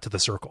to the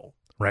circle,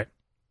 right?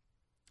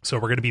 So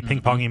we're going to be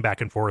ping-ponging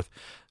back and forth.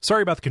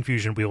 Sorry about the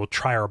confusion. We will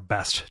try our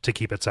best to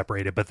keep it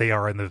separated, but they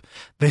are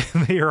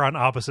they are on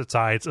opposite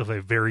sides of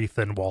a very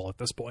thin wall at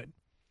this point.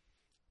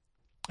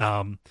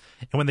 And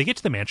when they get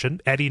to the mansion,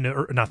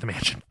 not the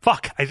mansion.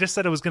 Fuck! I just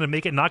said I was going to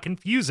make it not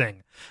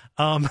confusing.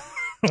 When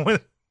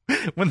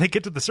they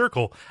get to the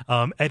circle,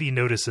 Eddie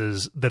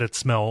notices that it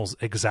smells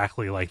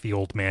exactly like the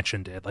old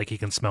mansion did. Like he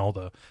can smell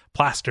the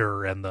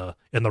plaster and the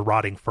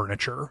rotting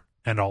furniture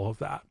and all of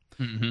that.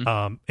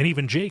 And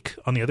even Jake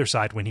on the other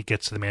side, when he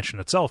gets to the mansion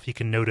itself, he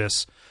can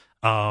notice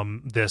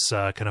this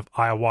kind of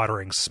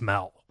eye-watering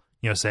smell,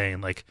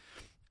 saying like,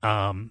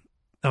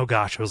 oh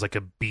gosh, it was like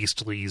a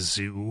beastly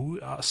zoo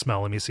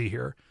smell. Let me see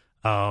here.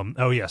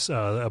 Oh yes,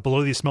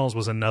 below these smells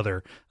was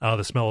another,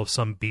 the smell of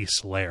some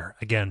beast's lair.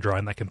 Again,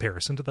 drawing that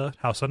comparison to the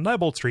house on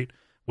Neibolt Street,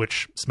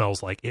 which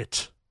smells like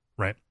it,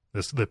 right?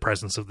 The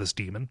presence of this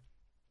demon.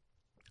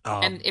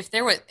 And if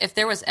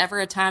there was ever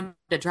a time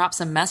to drop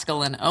some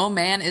mescaline, oh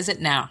man, is it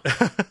now?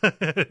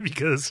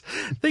 Because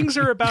things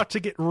are about to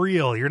get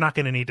real. You're not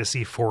going to need to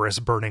see forests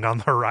burning on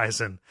the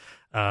horizon.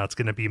 It's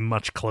going to be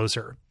much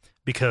closer,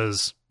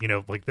 because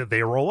like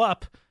they roll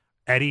up.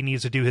 Eddie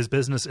needs to do his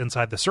business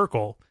inside the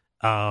circle,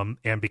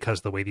 and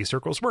because the way these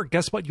circles work,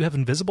 guess what? You have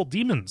invisible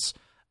demons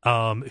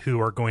who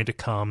are going to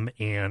come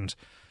and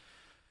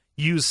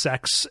use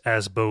sex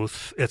as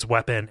both its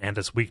weapon and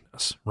its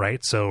weakness,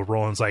 right? So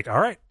Roland's like, all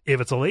right,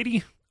 if it's a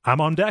lady,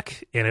 I'm on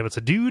deck, and if it's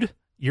a dude,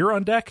 you're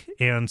on deck.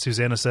 And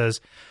Susanna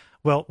says,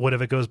 well, what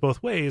if it goes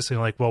both ways?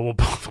 And like, well, we'll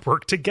both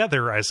work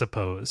together, I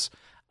suppose.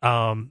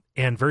 And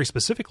very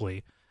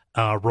specifically,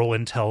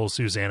 Roland tells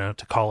Susanna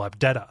to call up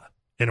Detta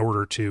in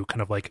order to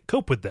kind of like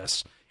cope with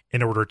this,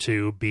 in order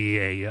to be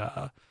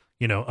a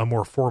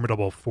more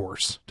formidable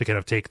force to kind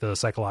of take the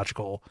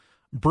psychological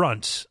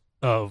brunt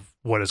of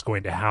what is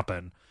going to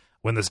happen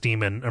when this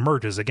demon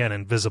emerges, again,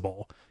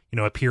 invisible,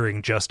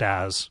 appearing just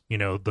as,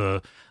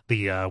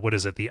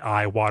 the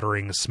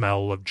eye-watering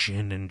smell of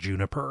gin and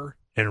juniper,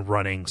 and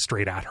running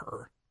straight at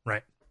her,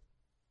 right?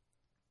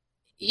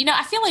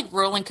 I feel like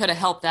Roland could have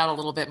helped out a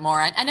little bit more.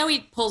 I know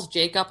he pulls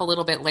Jake up a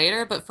little bit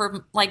later, but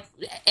for, like,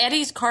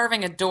 Eddie's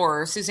carving a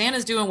door,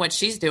 Susanna's doing what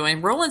she's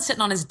doing, Roland's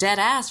sitting on his dead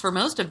ass for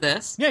most of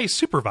this. Yeah, he's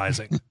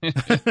supervising.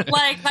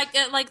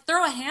 like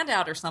throw a hand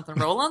out or something,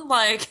 Roland,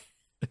 like...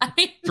 I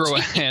mean, throw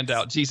a hand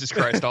out. Jesus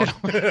Christ. Throw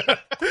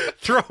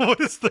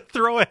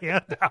a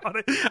hand out?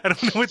 I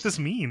don't know what this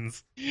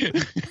means.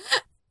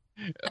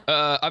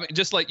 I mean,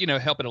 just like,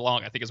 help it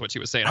along, I think is what she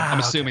was saying. I'm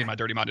assuming my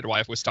dirty-minded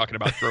wife was talking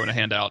about throwing a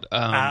hand out.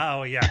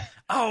 Oh, yeah.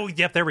 Oh,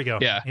 yep, there we go.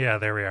 Yeah,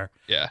 there we are.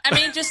 Yeah. I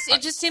mean, it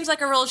just seems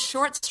like a real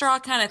short straw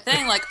kind of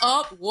thing. Like,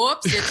 oh,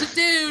 whoops, it's a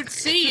dude.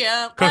 See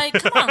ya. Like,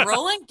 come on,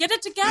 Roland, get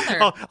it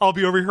together. I'll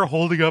be over here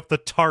holding up the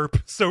tarp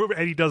so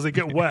Eddie doesn't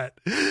get wet.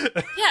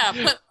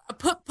 Yeah,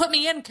 put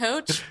me in,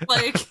 coach.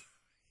 Like,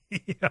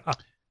 yeah.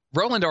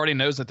 Roland already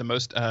knows that the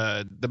most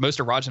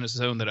erogenous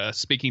zone that a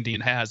speaking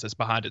demon has is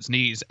behind its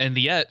knees, and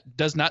yet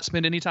does not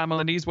spend any time on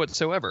the knees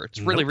whatsoever.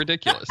 It's really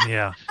ridiculous.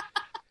 Yeah,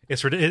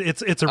 it's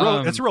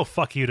a real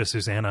fuck you to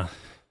Susanna.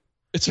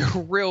 It's a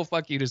real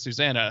fuck you to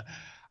Susanna.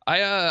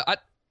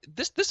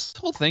 This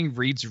whole thing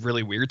reads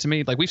really weird to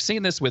me. Like, we've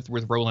seen this with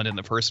Roland in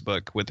the first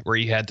book, where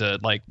he had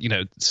to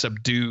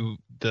subdue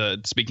the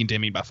speaking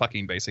demon by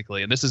fucking,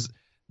 basically, and this is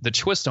the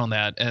twist on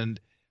that. And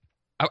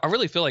I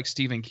really feel like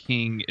Stephen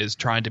King is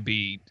trying to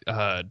be,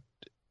 and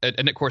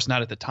of course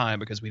not at the time,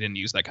 because we didn't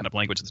use that kind of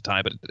language at the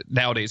time, but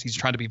nowadays he's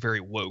trying to be very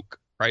woke,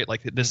 right?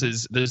 Like this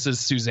is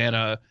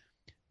Susanna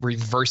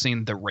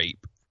reversing the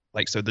rape.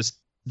 Like, so this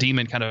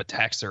demon kind of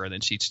attacks her, and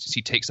then she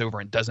takes over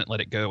and doesn't let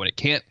it go, and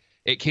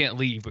it can't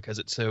leave because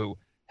it's so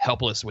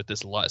helpless with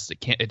this lust.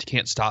 It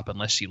can't stop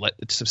unless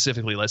it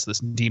specifically lets this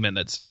demon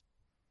that's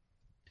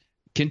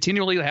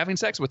continually having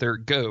sex with her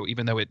go,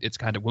 even though it's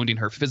kind of wounding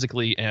her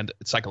physically and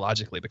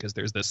psychologically because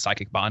there's this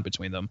psychic bond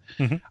between them.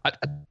 Mm-hmm.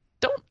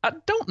 I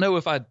don't know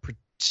if I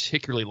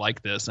particularly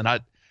like this, and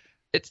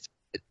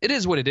it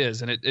is what it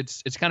is, and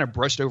it's kind of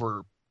brushed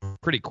over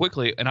pretty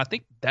quickly, and I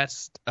think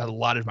that's a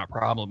lot of my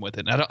problem with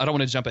it. And I don't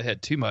want to jump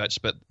ahead too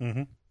much, but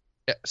mm-hmm.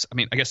 I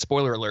mean, I guess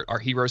spoiler alert: our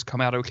heroes come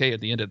out okay at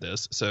the end of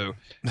this. So,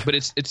 but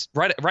it's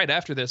right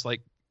after this.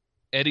 Like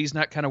Eddie's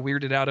not kind of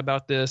weirded out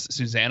about this.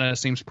 Susanna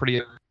seems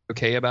pretty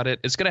okay about it.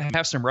 It's going to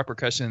have some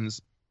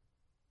repercussions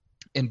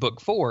in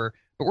book 4,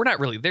 but we're not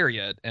really there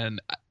yet.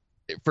 And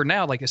for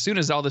now, like as soon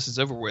as all this is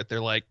over with,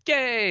 they're like,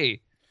 "Yay!"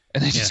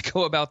 and they just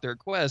go about their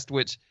quest,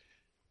 which.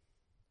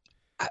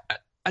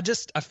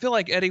 I feel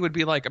like Eddie would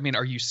be like, I mean,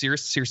 are you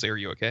seriously, are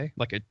you okay?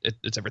 Like,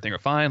 it's everything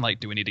fine? Like,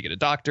 do we need to get a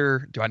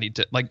doctor? Do I need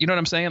to, like, you know what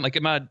I'm saying? Like,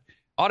 am I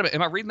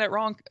reading that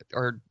wrong?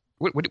 Or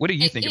what do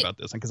you think about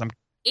this? Because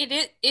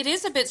it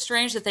is a bit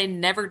strange that they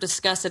never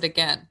discuss it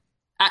again.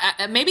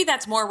 Maybe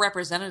that's more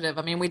representative.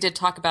 I mean, we did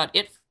talk about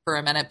it for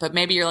a minute, but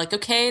maybe you're like,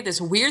 okay, this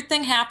weird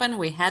thing happened.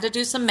 We had to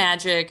do some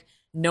magic.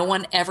 No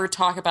one ever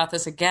talk about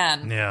this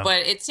again. Yeah.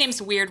 But it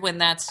seems weird when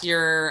that's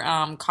your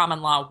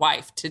common law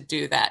wife to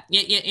do that.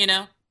 You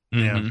know?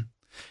 Yeah. Mm-hmm.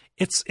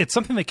 It's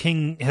something that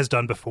King has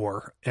done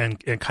before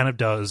and kind of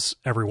does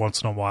every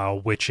once in a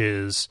while, which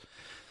is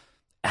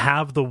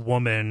have the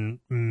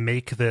woman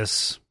make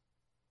this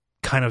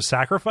kind of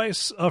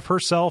sacrifice of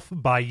herself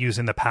by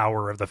using the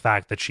power of the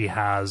fact that she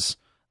has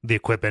the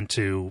equipment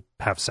to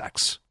have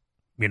sex,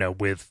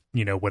 with,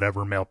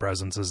 whatever male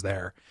presence is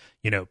there.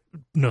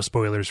 No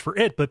spoilers for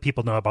it, but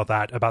people know about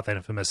that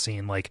infamous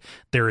scene. Like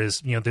there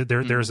is,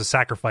 there is a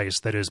sacrifice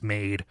that is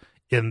made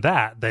in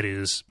that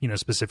is,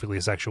 specifically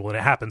sexual, and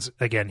it happens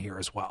again here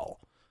as well,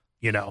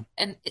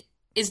 And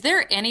is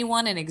there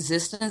anyone in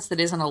existence that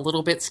isn't a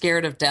little bit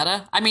scared of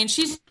Detta? I mean,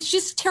 she's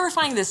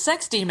terrifying this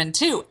sex demon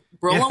too.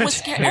 Roland was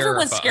scared.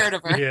 Everyone's scared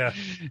of her. Yeah.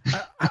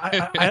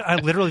 I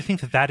literally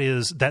think that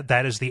is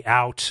the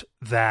out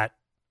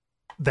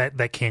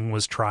that King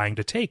was trying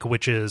to take,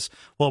 which is,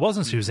 well, it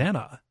wasn't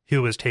Susanna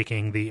who was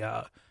taking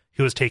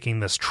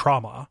this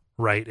trauma,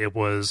 right? It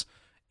was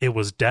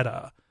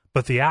Detta,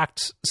 but the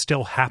act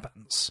still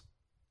happens.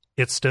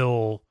 It's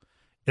still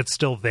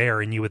there.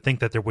 And you would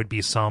think that there would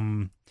be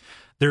some,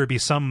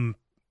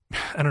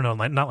 I don't know,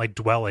 not like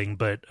dwelling,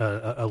 but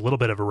a little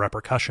bit of a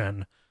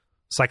repercussion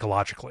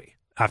psychologically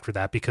after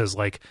that, because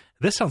like,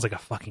 this sounds like a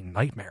fucking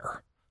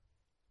nightmare.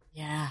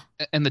 Yeah.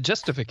 And the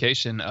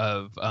justification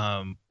of,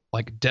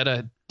 like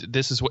Detta,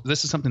 this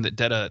is something that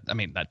Detta, I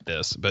mean, not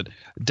this, but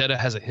Detta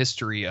has a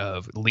history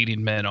of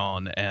leading men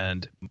on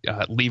and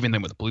leaving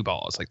them with blue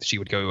balls. Like she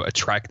would go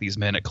attract these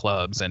men at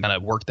clubs and kind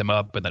of work them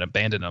up and then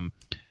abandon them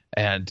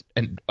and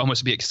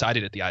almost be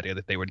excited at the idea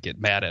that they would get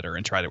mad at her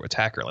and try to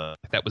attack her. Like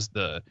that was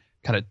the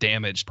kind of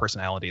damaged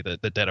personality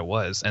that Detta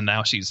was. And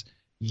now she's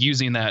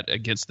using that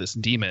against this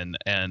demon.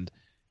 And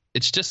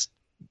it's just,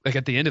 like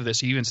at the end of this,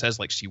 she even says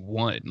like she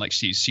won, like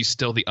she's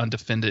still the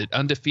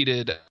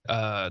undefeated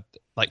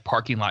like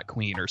parking lot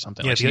queen or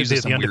something. Yeah, like she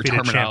uses some weird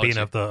undefeated terminology.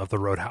 champion of the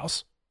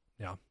Roadhouse.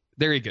 Yeah,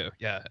 there you go.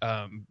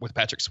 Yeah, with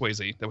Patrick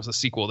Swayze, there was a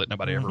sequel that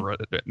nobody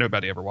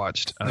ever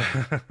watched.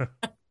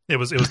 It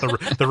was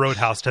the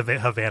Roadhouse to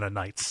Havana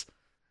Nights.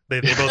 They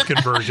both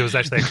converged. It was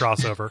actually a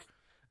crossover.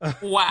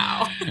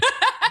 Wow.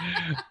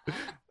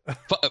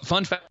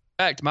 Fun fact.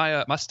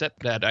 My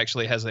stepdad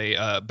actually has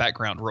a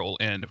background role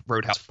in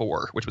Roadhouse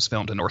 4, which was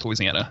filmed in North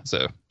Louisiana.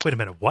 So wait a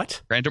minute,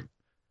 what? Random.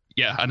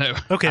 Yeah, I know.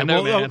 Okay, I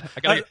know, well,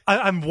 man.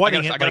 I'm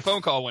whatting. I got a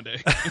phone call one day.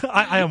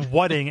 I am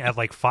whatting at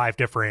like five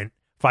different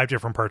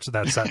parts of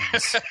that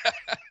sentence.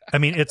 I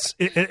mean, it's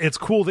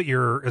cool that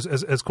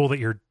it's cool that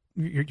your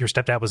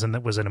stepdad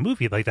was in a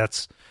movie. Like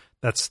that's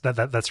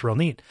real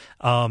neat.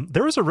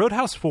 There was a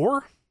Roadhouse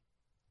 4.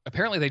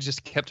 Apparently, they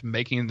just kept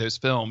making those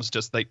films.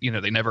 Just like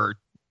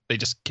they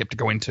just kept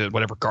going to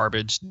whatever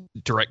garbage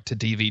direct to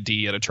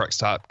DVD at a truck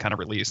stop kind of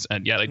release.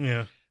 And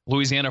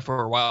Louisiana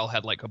for a while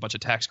had like a bunch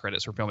of tax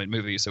credits for filming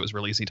movies. So it was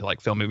really easy to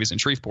like film movies in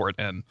Shreveport,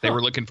 and they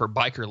were looking for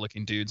biker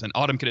looking dudes. And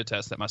Autumn could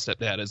attest that my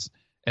stepdad is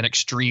an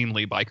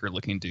extremely biker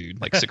looking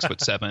dude, like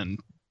 6'7",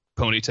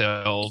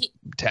 ponytail,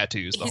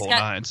 tattoos, the whole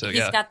nine. So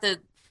he's got the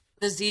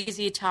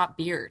ZZ Top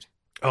beard.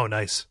 Oh,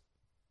 nice.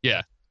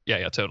 Yeah,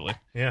 totally.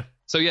 Yeah.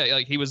 So yeah,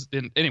 like he was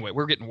in. Anyway,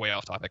 we're getting way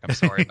off topic. I'm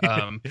sorry.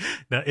 No,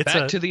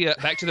 back to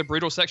the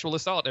brutal sexual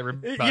assault.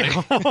 Everybody.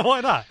 Yeah, why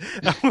not?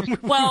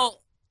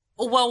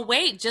 Well,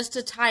 wait. Just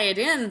to tie it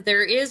in,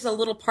 there is a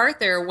little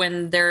part there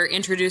when they're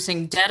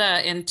introducing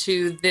Detta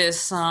into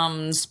this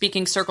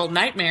speaking circle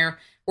nightmare,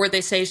 where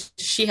they say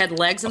she had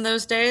legs in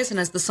those days, and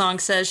as the song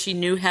says, she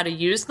knew how to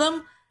use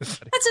them.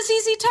 That's a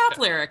ZZ Top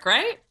lyric,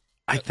 right?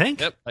 I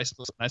think. Yep.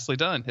 Nicely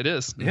done. It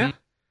is. Yeah. Mm-hmm.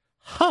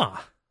 Huh.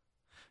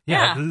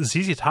 Yeah.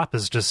 ZZ Top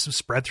is just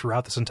spread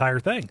throughout this entire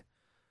thing.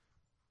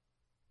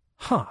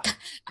 Huh.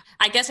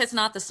 I guess it's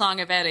not the song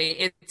of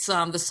Eddie. It's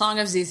the song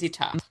of ZZ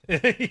Top.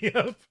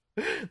 Yep.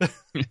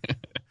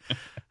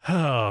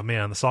 Oh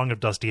man, the song of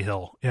Dusty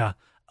Hill. Yeah.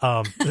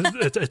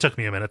 It took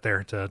me a minute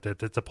there to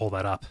pull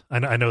that up.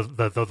 I know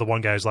the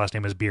one guy's last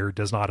name is Beard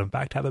does not in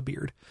fact have a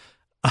beard.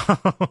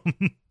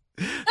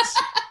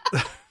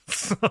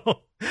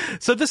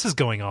 So this is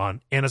going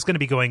on, and it's going to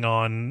be going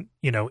on,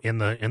 in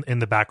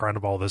the background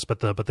of all this. But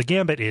the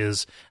gambit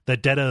is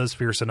that Detta is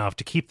fierce enough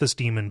to keep this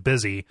demon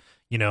busy,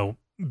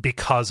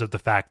 because of the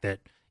fact that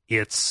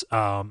it's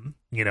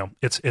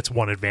its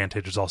one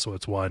advantage is also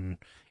its one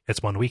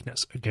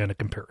weakness. Again, a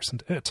comparison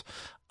to it.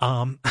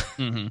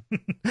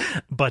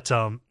 But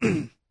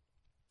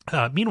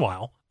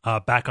meanwhile,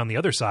 back on the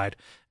other side,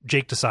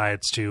 Jake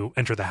decides to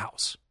enter the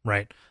house.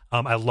 Right.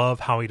 I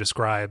love how he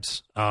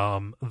describes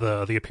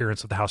the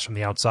appearance of the house from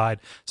the outside,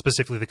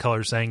 specifically the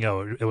color, saying,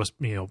 "Oh, it was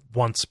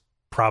once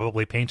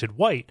probably painted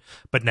white,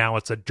 but now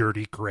it's a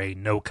dirty gray,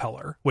 no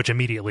color." Which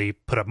immediately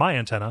put up my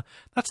antenna.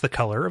 That's the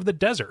color of the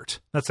desert.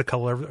 That's the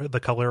color of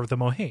the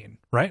Mohaine,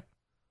 right?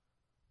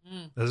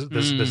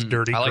 This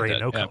dirty like gray,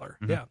 that. no Yeah. color.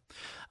 Yeah.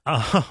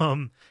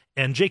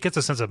 And Jake gets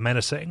a sense of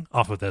menacing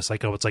off of this,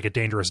 like, oh, it's like a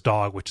dangerous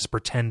dog which is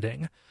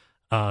pretending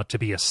to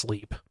be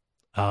asleep.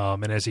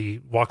 And as he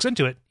walks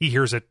into it, he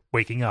hears it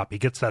waking up. He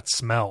gets that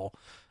smell.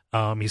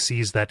 He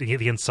sees that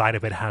the inside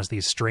of it has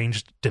these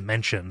strange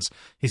dimensions.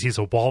 He sees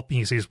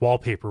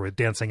wallpaper with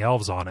dancing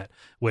elves on it,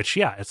 which,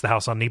 yeah, it's the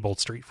house on Neibolt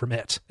Street from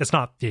It. It's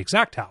not the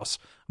exact house,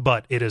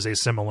 but it is a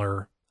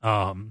similar,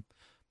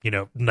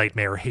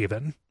 nightmare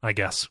haven, I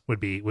guess, would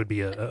be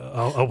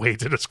a way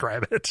to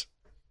describe it.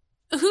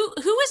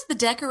 Who is the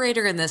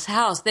decorator in this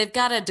house? They've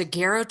got a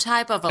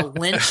daguerreotype of a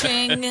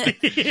lynching.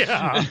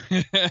 Yeah.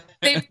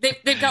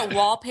 They've got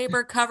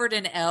wallpaper covered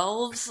in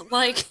elves.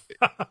 Like,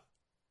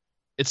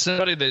 It's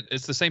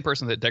it's the same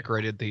person that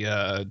decorated the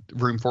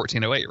room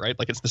 1408, right?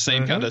 Like, it's the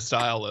same kind of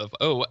style of,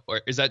 oh,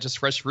 is that just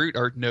fresh fruit?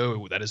 Or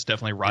no, that is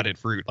definitely rotted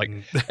fruit. Like,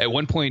 at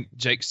one point,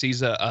 Jake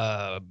sees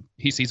all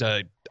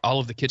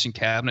of the kitchen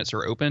cabinets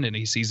are open, and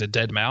he sees a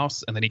dead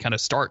mouse, and then he kind of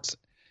starts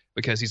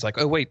because he's like,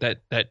 oh wait, that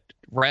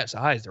rat's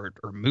eyes are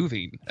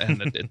moving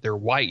and they're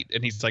white,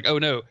 and he's like, oh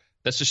no,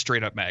 that's just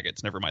straight up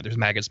maggots. Never mind, there's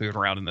maggots moving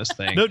around in this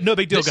thing. No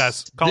big deal,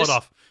 guys. Call it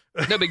off.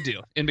 No big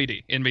deal.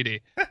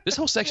 NBD. This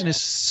whole section is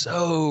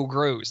so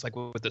gross, like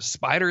with the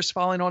spiders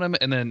falling on him,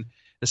 and then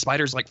the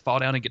spiders like fall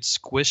down and get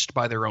squished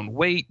by their own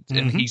weight,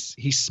 and he's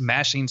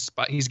smashing.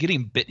 He's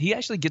getting bit. He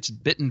actually gets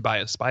bitten by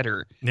a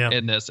spider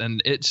in this,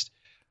 and it's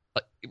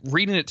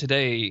reading it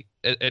today.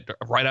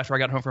 Right after I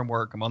got home from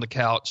work, I'm on the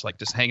couch, like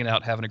just hanging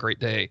out, having a great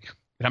day.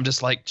 And I'm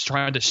just like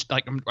trying to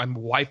I'm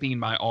wiping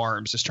my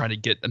arms, just trying to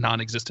get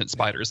non-existent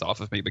spiders off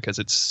of me because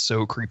it's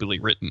so creepily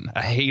written.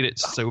 I hate it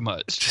so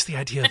much. It's just the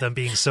idea of them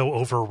being so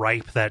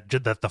overripe that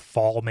the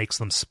fall makes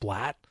them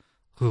splat.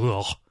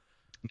 Ugh.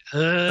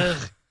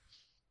 This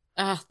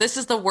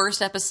is the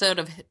worst episode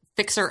of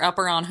Fixer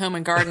Upper on Home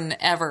and Garden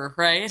ever,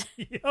 right?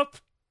 Yep.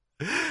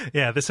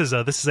 Yeah, this is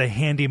a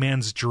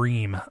handyman's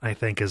dream, I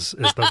think is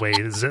the way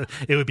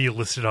it would be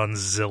listed on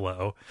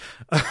Zillow.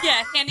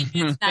 Yeah,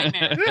 handyman's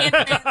nightmare.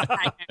 Handyman's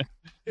nightmare.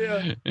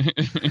 Yeah.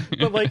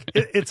 But like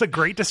it's a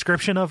great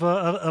description of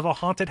a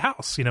haunted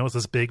house. It's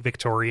this big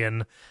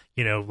Victorian,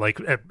 like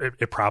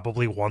it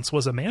probably once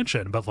was a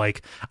mansion, but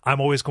like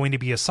I'm always going to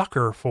be a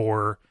sucker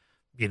for,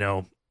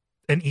 an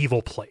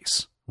evil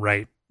place,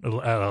 right? I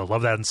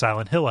love that in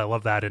Silent Hill. I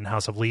love that in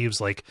House of Leaves.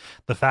 Like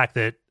the fact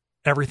that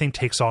everything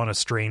takes on a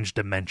strange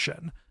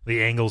dimension.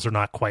 The angles are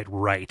not quite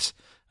right.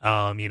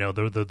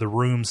 The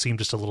rooms seem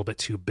just a little bit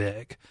too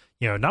big.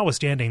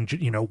 Notwithstanding,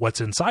 what's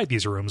inside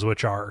these rooms,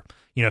 which are,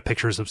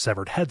 pictures of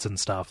severed heads and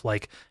stuff.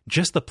 Like,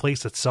 just the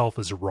place itself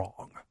is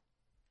wrong.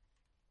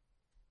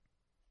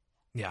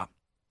 Yeah.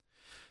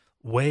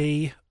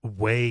 Way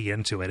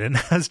into it.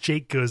 And as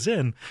Jake goes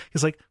in,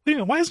 he's like, wait a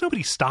minute, why is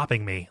nobody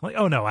stopping me? Like,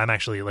 oh no, I'm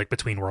actually like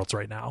between worlds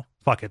right now.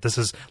 Fuck it. This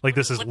is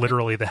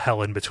literally the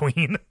hell in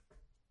between.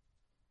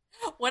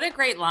 What a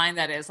great line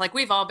that is. Like,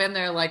 we've all been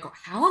there, like,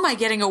 how am I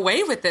getting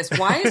away with this?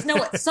 Why is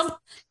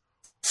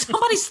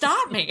somebody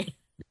stop me?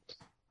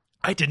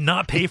 I did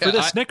not pay for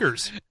the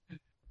Snickers.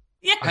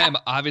 Yeah. I am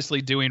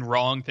obviously doing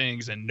wrong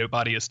things and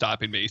nobody is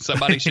stopping me.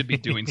 Somebody should be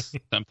doing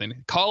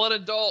something. Call an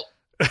adult.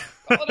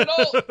 Call an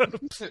adult.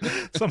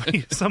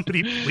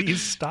 somebody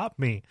please stop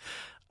me.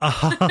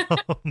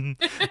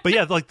 But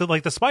yeah, like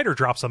the spider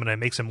drops him and it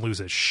makes him lose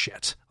his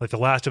shit. Like the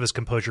last of his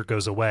composure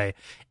goes away,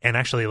 and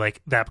actually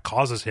like that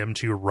causes him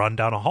to run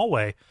down a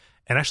hallway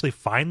and actually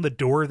find the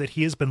door that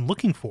he has been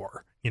looking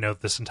for,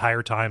 this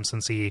entire time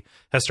since he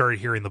has started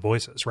hearing the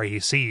voices, right? He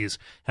sees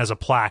has a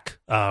plaque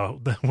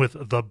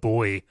with the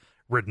boy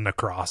written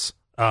across,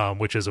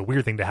 which is a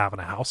weird thing to have in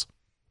a house.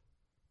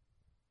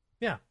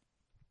 Yeah.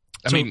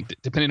 I mean,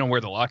 depending on where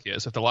the lock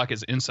is. If the lock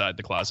is inside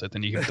the closet,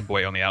 then you get the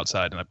boy on the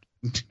outside. And I'm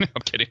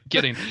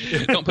kidding.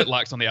 Don't put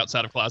locks on the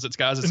outside of closets,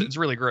 guys. It's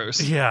really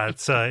gross. Yeah,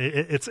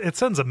 it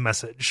sends a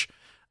message.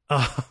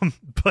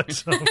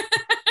 But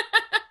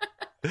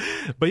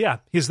yeah,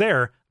 he's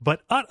there.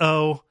 But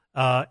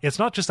it's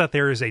not just that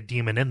there is a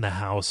demon in the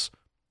house.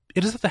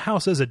 the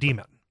house is a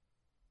demon.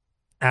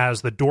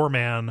 As the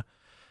doorman,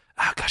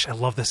 oh gosh, I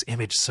love this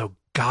image so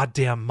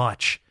goddamn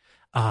much.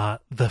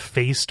 The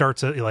face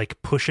starts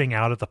like pushing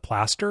out of the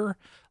plaster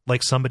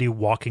like somebody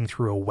walking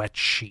through a wet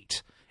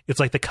sheet. It's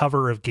like the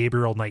cover of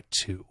Gabriel Knight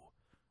 2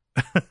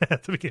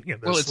 at the beginning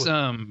of this.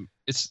 Well,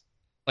 it's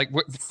like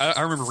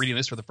I remember reading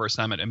this for the first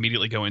time and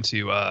immediately going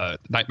to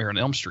Nightmare on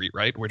Elm Street,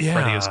 right, where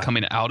Freddy is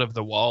coming out of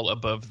the wall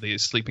above the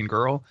sleeping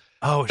girl.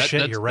 Oh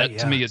shit, you're right. That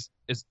to me is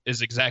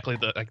exactly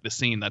the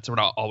scene. That's what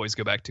I'll always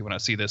go back to when I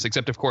see this.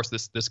 Except of course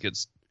this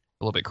gets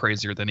a little bit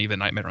crazier than even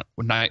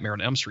Nightmare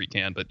on Elm Street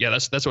can. But yeah,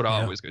 that's what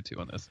I always go to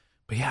on this.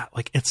 But yeah,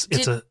 like it's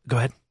go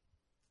ahead.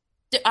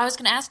 I was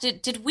going to ask,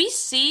 did we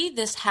see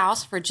this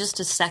house for just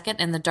a second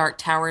in the Dark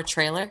Tower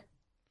trailer?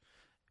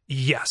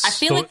 Yes. I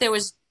feel like there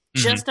was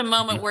just a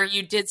moment where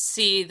you did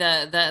see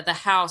the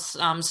house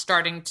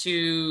starting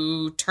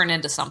to turn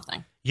into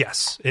something.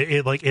 Yes.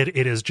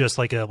 It is just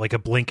like a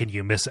blink and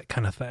you miss it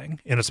kind of thing.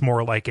 And it's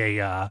more like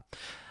a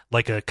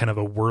kind of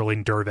a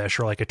whirling dervish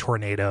or like a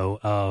tornado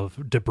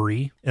of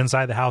debris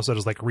inside the house that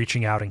is like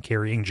reaching out and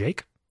carrying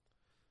Jake.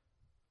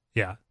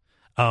 Yeah.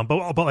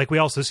 But like we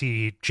also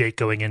see Jake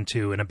going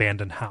into an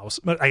abandoned house.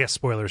 But I guess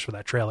spoilers for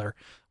that trailer,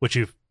 which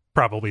you've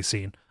probably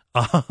seen.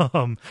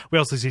 We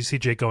also see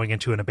Jake going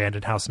into an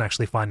abandoned house and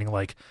actually finding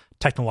like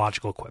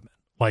technological equipment,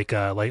 like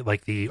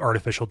the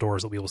artificial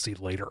doors that we will see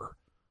later.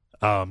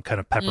 Kind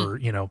of pepper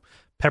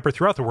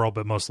throughout the world,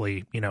 but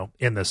mostly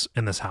in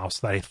this house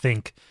that I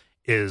think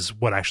is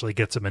what actually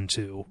gets him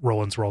into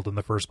Roland's world in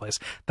the first place.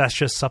 That's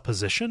just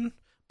supposition,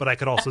 but I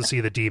could also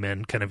see the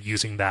demon kind of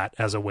using that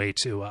as a way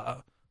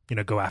to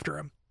go after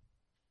him.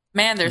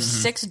 Man, there's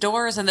 6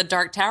 doors in the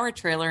Dark Tower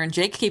trailer, and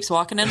Jake keeps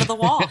walking into the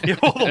wall.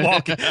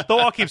 The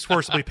wall keeps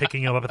forcibly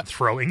picking him up and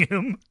throwing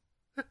him.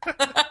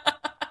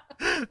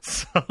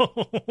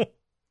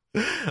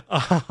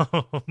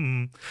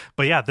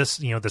 But yeah,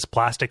 this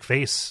plastic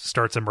face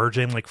starts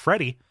emerging like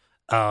Freddy,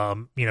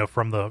 from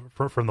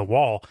the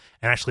wall,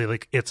 and actually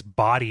like its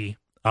body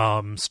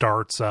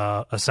starts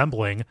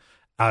assembling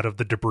out of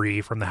the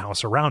debris from the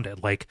house around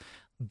it, like.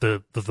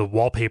 The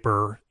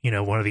wallpaper,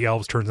 one of the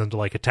elves turns into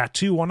like a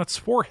tattoo on its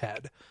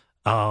forehead.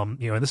 And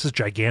this is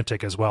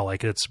gigantic as well.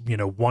 Like it's,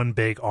 one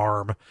big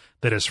arm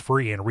that is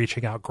free and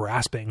reaching out,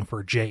 grasping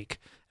for Jake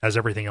as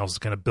everything else is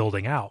kind of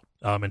building out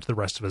into the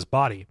rest of his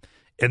body.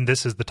 And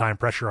this is the time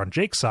pressure on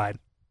Jake's side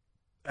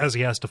as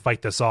he has to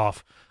fight this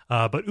off.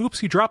 But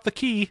oops, he dropped the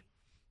key.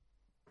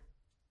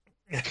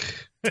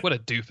 What a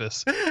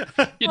doofus.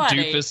 You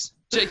doofus.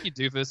 Jake, you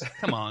doofus.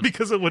 Come on.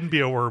 Because it wouldn't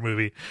be a horror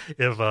movie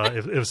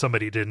if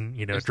somebody didn't,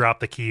 drop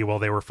the key while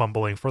they were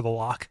fumbling for the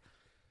lock.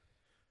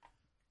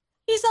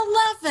 He's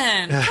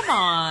 11. Come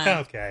on.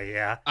 Okay,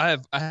 yeah. I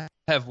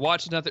have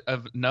watched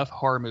enough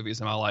horror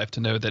movies in my life to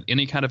know that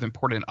any kind of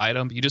important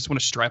item, you just want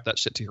to strap that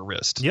shit to your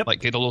wrist. Yep.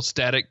 Like get a little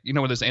static,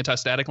 where there's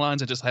anti-static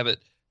lines, and just have it.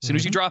 As soon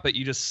as you drop it,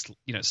 you just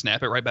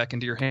snap it right back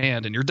into your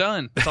hand, and you're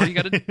done. That's all you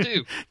got to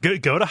do.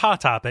 Go to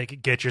Hot Topic,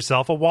 get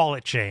yourself a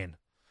wallet chain.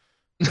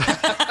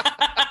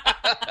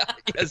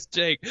 Yes,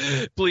 Jake.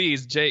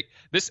 Please, Jake.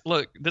 This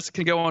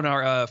can go on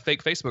our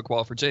fake Facebook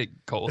wall for Jake,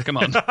 Cole. Come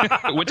on.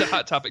 Went to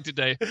Hot Topic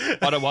today.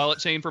 Bought a wallet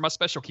chain for my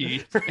special key.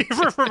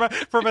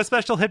 for my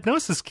special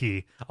hypnosis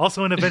key.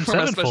 Also an Avenged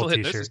Sevenfold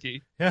t-shirt.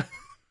 Key. Yeah.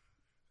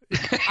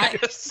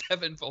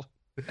 Sevenfold.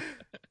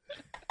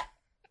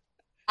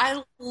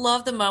 I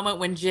love the moment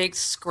when Jake's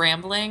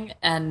scrambling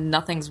and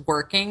nothing's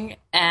working,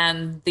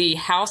 and the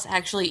house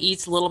actually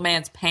eats little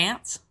man's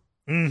pants.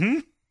 Mm-hmm.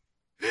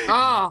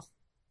 Oh.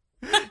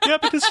 Yeah,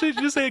 because she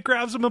just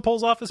grabs him and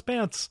pulls off his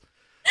pants.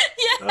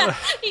 Yeah,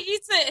 he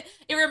eats it.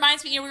 It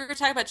reminds me, we were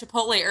talking about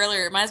Chipotle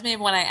earlier. It reminds me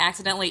of when I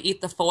accidentally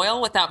eat the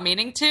foil without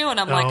meaning to, and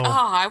I'm like,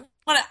 I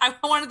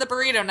wanted the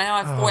burrito, now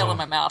I have foil in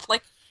my mouth.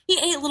 Like, he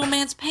ate little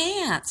man's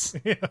pants.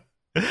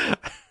 Yeah.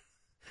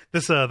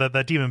 This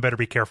that demon better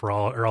be careful,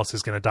 or else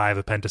he's going to die of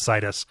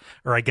appendicitis,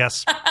 or I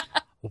guess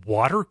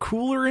water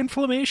cooler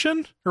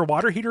inflammation or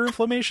water heater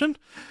inflammation.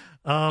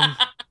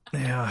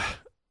 Yeah.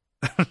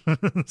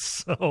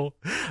 So,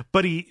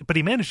 but he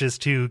manages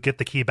to get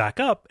the key back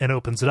up and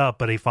opens it up,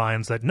 but he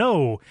finds that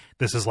no,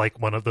 this is like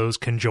one of those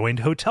conjoined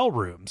hotel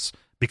rooms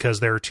because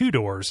there are 2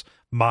 doors.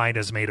 Mine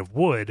is made of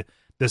wood.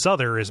 This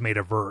other is made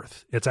of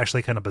earth. It's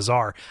actually kind of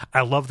bizarre.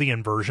 I love the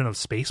inversion of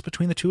space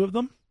between the 2 of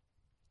them.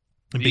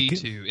 Me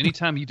too.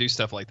 Anytime you do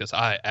stuff like this,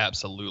 I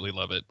absolutely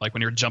love it. Like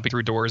when you're jumping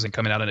through doors and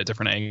coming out at a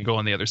different angle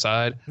on the other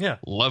side. Yeah,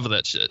 love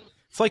that shit.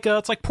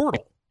 It's like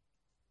Portal.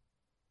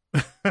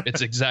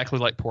 It's exactly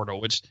like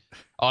Portal, which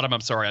Autumn,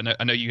 I'm sorry,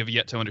 I know you have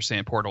yet to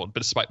understand Portal,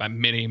 but despite my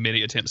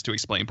many attempts to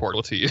explain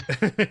Portal to you.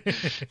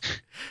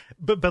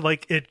 but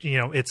like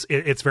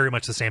it's very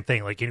much the same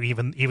thing. Like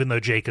even though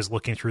Jake is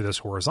looking through this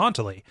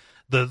horizontally,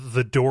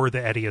 the door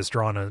that Eddie has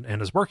drawn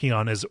and is working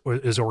on is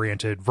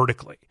oriented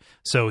vertically.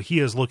 So he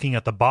is looking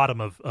at the bottom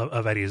of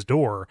Eddie's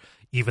door,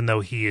 even though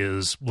he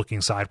is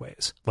looking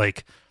sideways.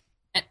 Like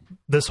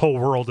this whole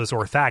world is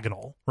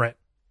orthogonal, right?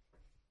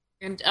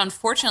 And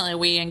unfortunately,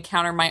 we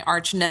encounter my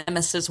arch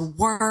nemesis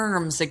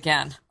worms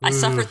again. I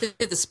suffer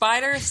through the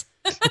spiders.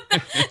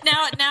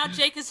 Now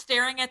Jake is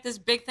staring at this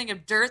big thing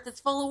of dirt that's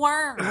full of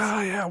worms.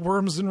 Oh yeah,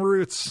 worms and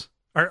roots.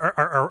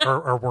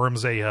 Are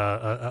worms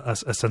a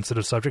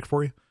sensitive subject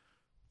for you?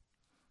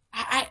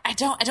 I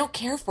don't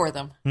care for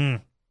them.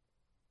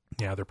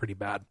 Yeah, they're pretty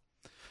bad.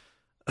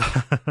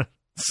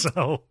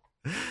 So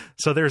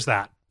there's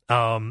that.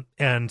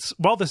 And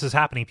while this is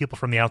happening, people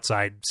from the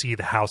outside see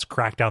the house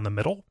crack down the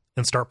middle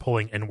and start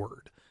pulling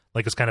inward,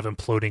 like it's kind of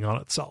imploding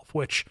on itself,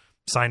 which,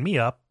 sign me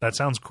up. That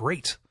sounds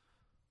great.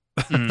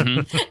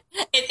 Mm-hmm.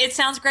 It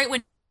sounds great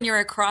when you're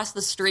across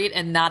the street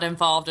and not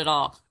involved at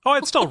all. Oh,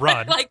 I'd still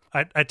run. Like,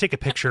 I'd take a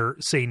picture,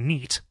 say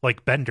neat,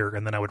 like Bender,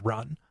 and then I would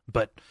run.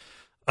 But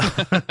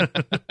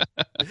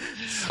I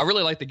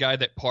really like the guy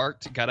that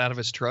parked, got out of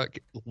his truck,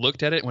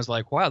 looked at it, and was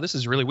like, "Wow, this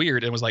is really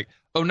weird." And was like,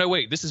 "Oh no,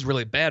 wait, this is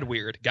really bad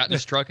weird." Got in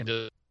his truck and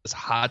just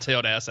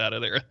hightailed ass out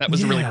of there. That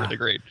was really, really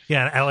great.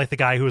 Yeah, and I like the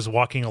guy who was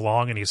walking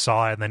along and he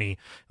saw it, and then he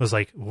was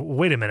like,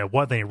 "Wait a minute,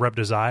 what?" Then he rubbed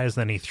his eyes,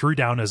 then he threw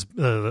down his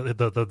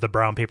the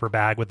brown paper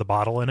bag with the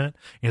bottle in it.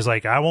 He's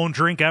like, "I won't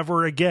drink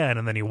ever again,"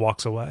 and then he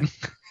walks away.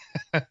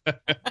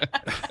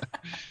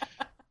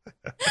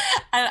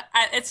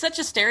 It's such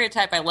a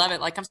stereotype. I love it.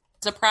 Like, I'm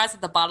surprised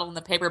that the bottle in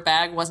the paper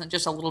bag wasn't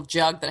just a little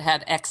jug that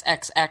had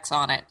XXX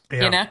on it.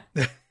 Yeah. You know?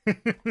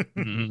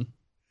 Mm-hmm.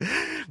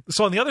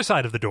 So on the other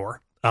side of the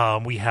door,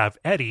 we have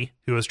Eddie,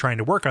 who is trying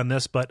to work on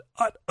this, but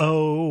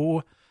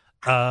the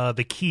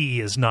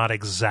key is not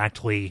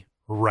exactly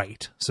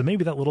right. So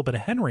maybe that little bit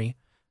of Henry,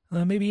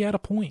 maybe he had a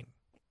point.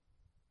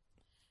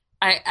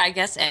 I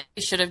guess Eddie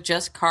should have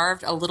just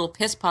carved a little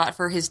piss pot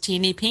for his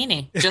teeny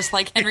peeny, just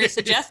like Henry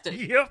suggested.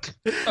 Yep.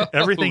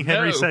 Everything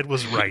Henry said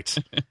was right.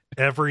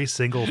 Every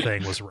single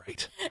thing was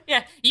right.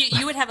 Yeah,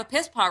 you would have a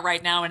piss pot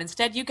right now, and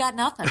instead you got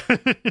nothing.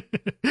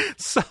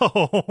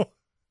 So,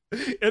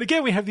 and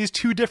again, we have these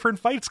two different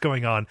fights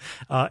going on.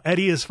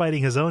 Eddie is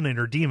fighting his own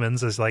inner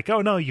demons. Is like,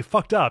 oh no, you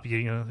fucked up.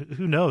 You know,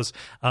 who knows?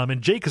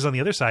 And Jake is on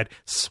the other side,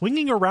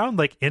 swinging around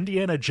like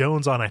Indiana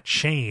Jones on a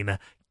chain,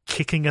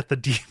 kicking at the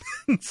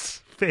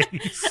demons.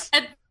 Face.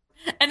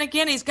 And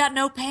again, he's got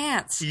no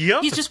pants.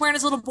 Yep. He's just wearing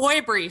his little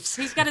boy briefs.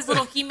 He's got his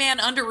little He-Man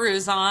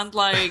underoos on,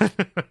 like.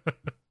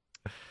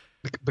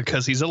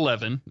 Because he's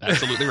 11.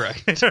 Absolutely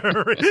right.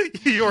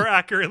 You're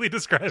accurately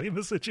describing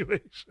the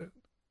situation.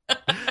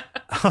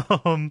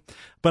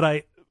 But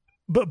I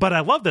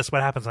love this.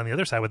 What happens on the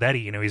other side with Eddie?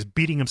 You know, he's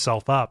beating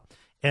himself up,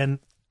 and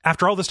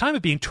after all this time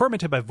of being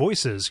tormented by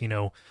voices, you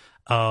know,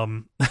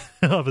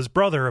 of his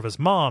brother, of his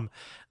mom,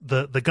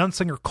 the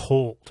gunslinger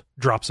cold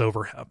drops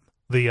over him.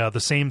 The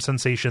same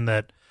sensation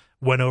that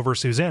went over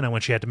Susanna when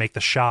she had to make the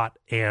shot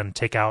and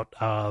take out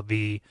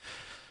the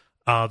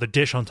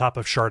dish on top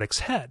of Shardick's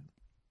head.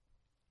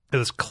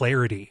 This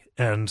clarity,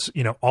 and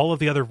you know, all of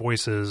the other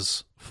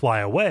voices fly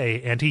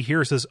away, and he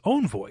hears his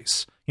own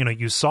voice. You know,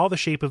 you saw the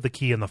shape of the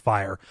key in the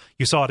fire,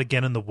 you saw it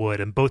again in the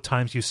wood, and both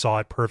times you saw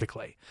it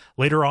perfectly.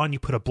 Later on, you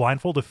put a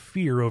blindfold of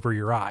fear over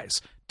your eyes.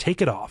 Take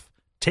it off,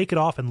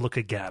 and look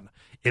again.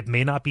 It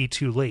may not be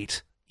too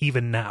late,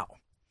 even now.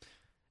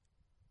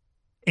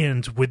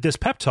 And with this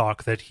pep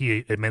talk that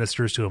he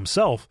administers to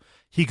himself,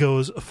 he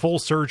goes full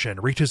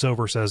surgeon, reaches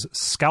over, says,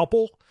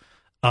 "Scalpel,"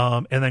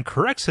 and then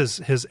corrects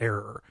his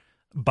error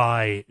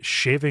by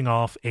shaving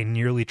off a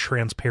nearly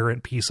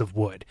transparent piece of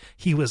wood.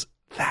 He was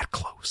that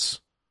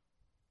close.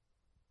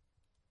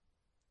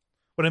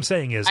 What I'm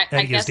saying is,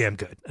 Eddie is damn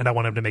good, and I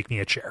want him to make me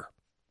a chair.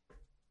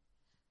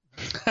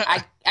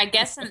 I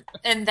guess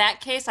in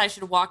that case, I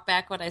should walk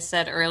back what I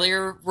said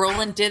earlier.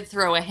 Roland did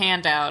throw a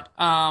handout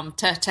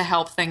to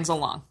help things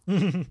along.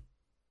 Here's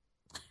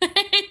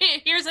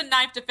a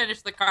knife to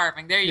finish the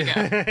carving. There you go.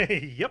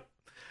 Yep.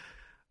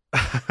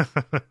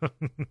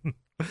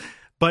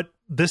 But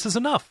this is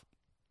enough.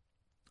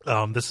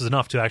 This is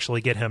enough to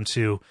actually get him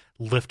to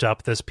lift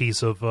up this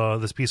piece of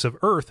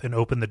earth and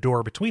open the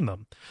door between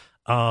them.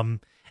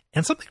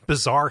 And something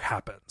bizarre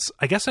happens.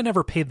 I guess I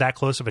never paid that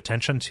close of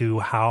attention to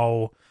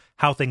how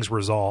things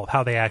resolve,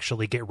 how they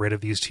actually get rid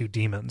of these two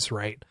demons,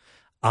 right?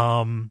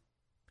 I'm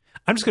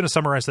just going to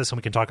summarize this and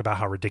we can talk about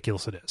how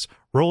ridiculous it is.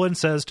 Roland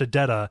says to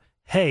Detta,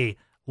 "Hey,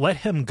 let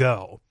him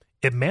go."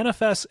 It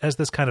manifests as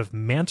this kind of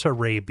manta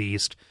ray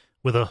beast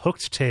with a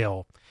hooked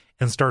tail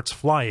and starts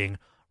flying.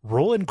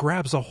 Roland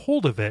grabs a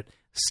hold of it,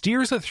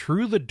 steers it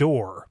through the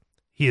door.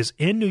 He is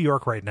in New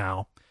York right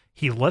now.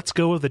 He lets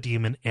go of the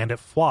demon and it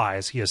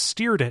flies. He has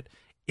steered it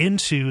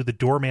into the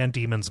doorman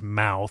demon's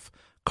mouth,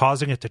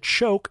 causing it to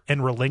choke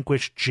and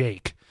relinquish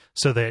Jake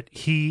so that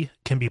he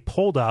can be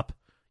pulled up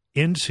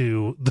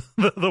into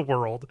the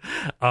world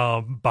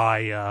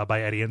by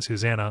Eddie and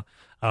Susanna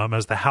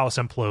as the house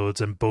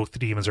implodes and both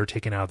demons are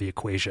taken out of the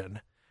equation.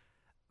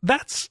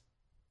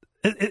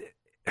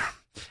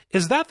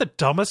 Is that the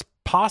dumbest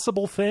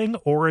possible thing,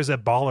 or is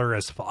it baller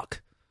as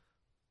fuck?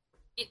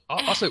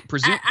 Also,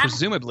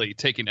 presumably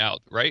taken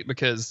out, right?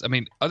 Because I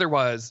mean,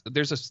 otherwise,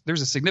 there's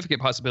a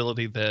significant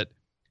possibility that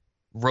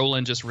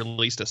Roland just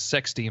released a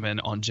sex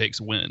demon on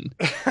Jake's win,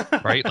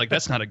 right? Like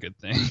that's not a good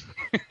thing.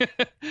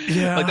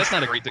 Yeah. Like that's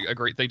not a great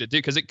thing to do,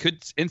 because it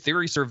could in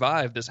theory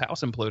survive this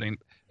house imploding.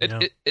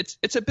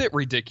 It's a bit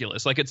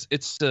ridiculous. Like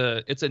it's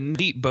a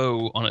neat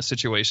bow on a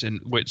situation,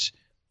 which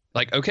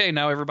like, okay,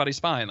 now everybody's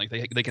fine. Like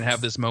they can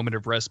have this moment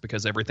of rest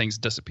because everything's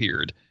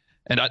disappeared.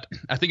 And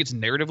I think it's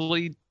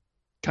narratively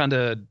kind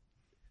of,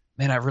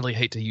 man, I really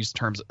hate to use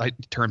terms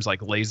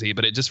like lazy,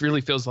 but it just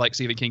really feels like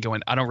Stephen King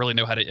going, I don't really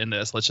know how to end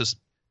this. Let's just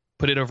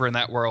put it over in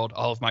that world.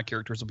 All of my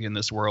characters will be in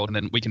this world, and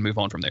then we can move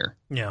on from there.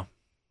 Yeah.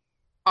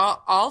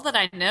 All that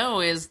I know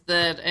is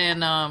that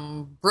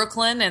in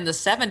Brooklyn in the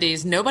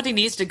 70s, nobody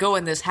needs to go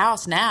in this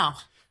house now.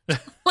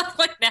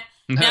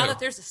 Now that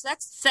there's a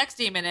sex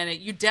demon in it,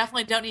 you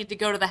definitely don't need to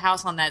go to the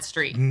house on that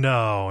street.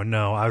 No,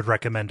 I would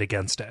recommend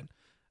against it.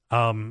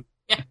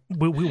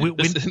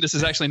 This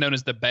is actually known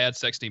as the bad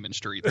sex demon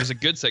street. There's a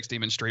good sex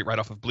demon street right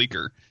off of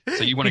Bleecker,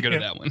 so you want to go to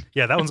that one.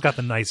 Yeah, that one's got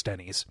the nice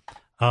Denny's.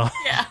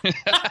 Yeah.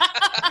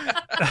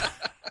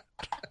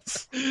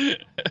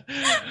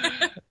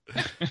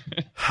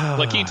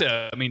 La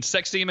Quinta, I mean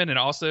sex demon, and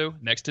also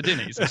next to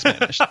Denny's in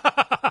Spanish.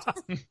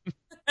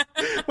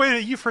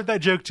 Wait, you've heard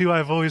that joke too?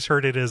 I've always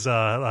heard it as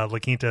La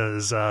Quinta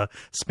is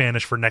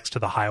Spanish for next to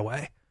the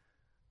highway.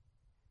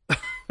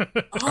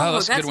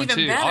 That's a good one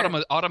too.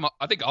 Better. Autumn,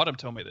 I think Autumn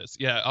told me this.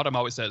 Yeah, Autumn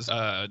always says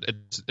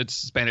it's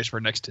Spanish for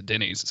next to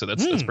Denny's, so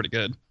that's pretty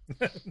good.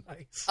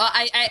 Nice.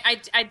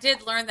 I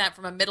did learn that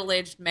from a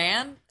middle-aged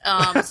man.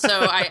 So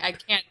I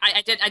can't.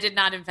 I did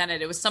not invent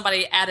it. It was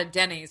somebody at a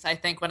Denny's, I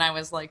think, when I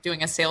was like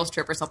doing a sales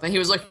trip or something. He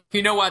was like,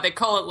 "You know why they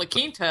call it La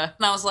Quinta?"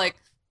 And I was like,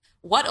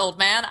 "What, old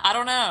man? I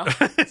don't know."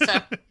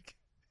 So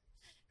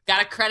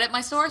gotta credit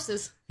my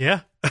sources.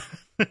 Yeah.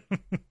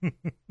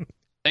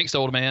 Thanks,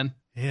 old man.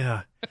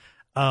 Yeah.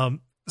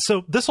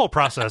 So this whole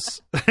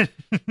process,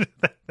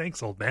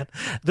 thanks, old man.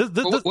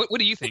 What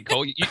do you think,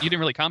 Cole? You didn't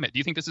really comment. Do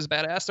you think this is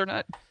badass or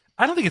not?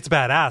 I don't think it's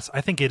badass. I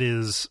think it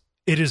is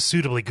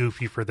suitably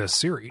goofy for this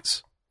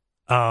series.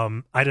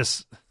 I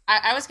was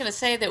going to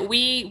say that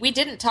we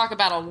didn't talk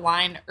about a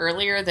line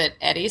earlier that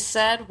Eddie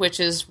said, which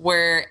is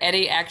where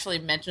Eddie actually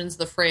mentions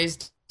the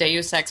phrase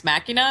Deus Ex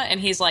Machina, and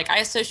he's like, I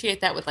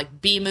associate that with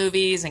like B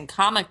movies and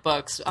comic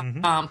books.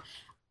 Mm-hmm.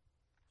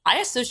 I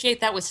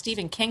associate that with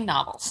Stephen King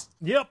novels.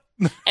 Yep.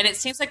 And it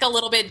seems like a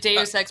little bit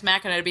Deus Ex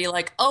Machina to be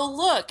like, oh,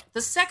 look,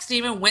 the sex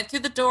demon went through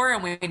the door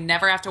and we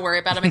never have to worry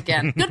about him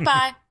again.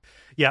 Goodbye.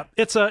 Yeah,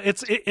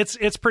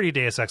 it's pretty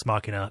Deus Ex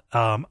Machina.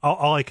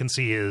 All I can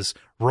see is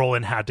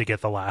Roland had to get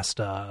the last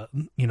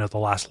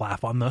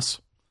laugh on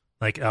this.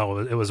 Like,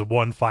 it was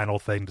one final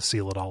thing to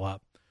seal it all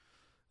up.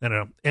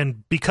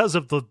 And because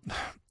of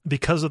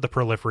the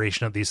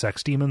proliferation of these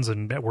sex demons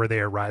and where they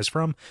arise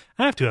from,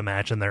 I have to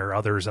imagine there are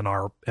others in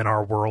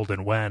our world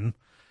and when.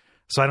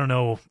 So I don't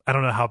know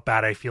how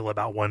bad I feel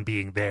about one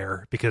being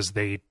there, because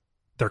they're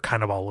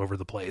kind of all over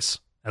the place,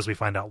 as we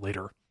find out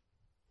later.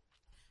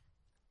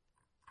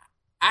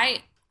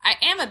 I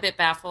am a bit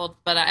baffled,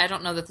 but I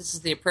don't know that this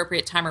is the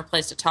appropriate time or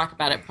place to talk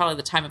about it. Probably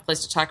the time and place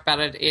to talk about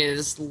it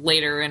is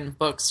later in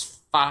books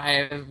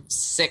 5,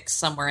 6,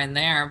 somewhere in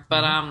there.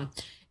 But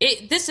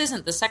this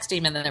isn't the sex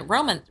demon that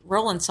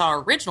Roland saw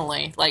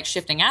originally, like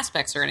shifting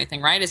aspects or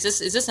anything, right? Is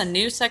this a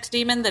new sex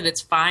demon that it's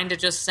fine to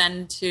just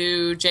send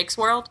to Jake's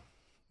world?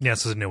 Yeah,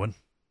 this is a new one.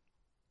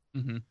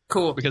 Mm-hmm.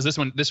 Cool. Because this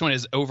one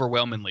is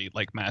overwhelmingly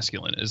like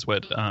masculine, is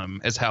what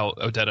is how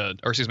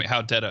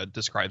how Detta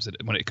describes it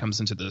when it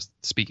comes into the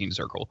speaking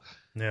circle.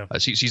 Yeah,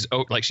 she's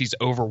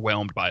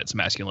overwhelmed by its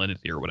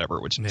masculinity or whatever,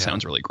 which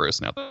sounds really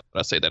gross now that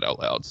I say that out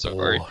loud. So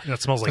sorry.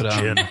 That smells like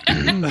gin.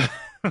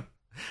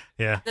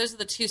 Yeah, those are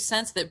the two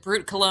scents that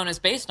Brute Cologne is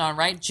based on,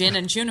 right? Gin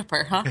and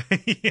juniper, huh?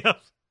 Yeah.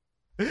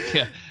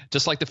 Yeah,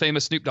 just like the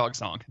famous Snoop Dogg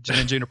song, Gin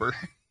and Juniper.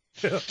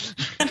 Yeah.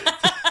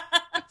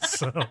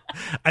 So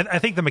I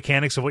think the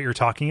mechanics of what you're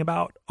talking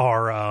about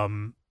are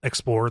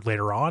explored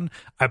later on.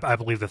 I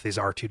believe that these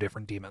are two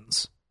different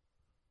demons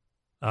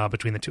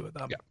between the two of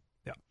them.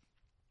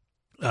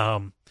 Yeah.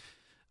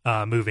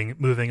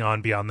 Moving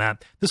on beyond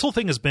that, this whole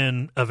thing has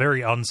been a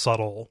very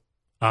unsubtle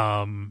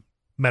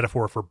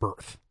metaphor for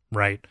birth,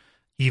 right?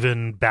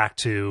 Even back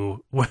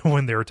to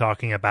when they were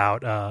talking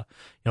about,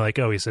 like,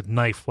 oh, he said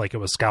knife like it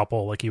was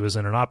scalpel, like he was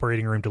in an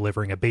operating room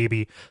delivering a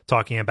baby,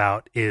 talking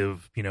about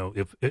if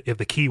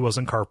the key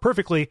wasn't carved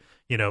perfectly,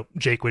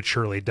 Jake would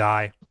surely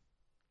die,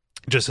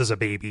 just as a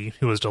baby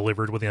who was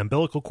delivered with the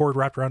umbilical cord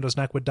wrapped around his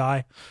neck would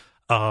die.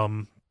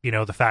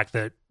 The fact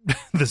that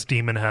this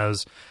demon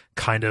has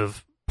kind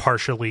of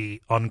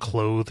partially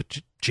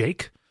unclothed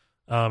Jake,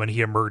 and he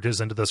emerges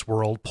into this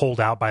world pulled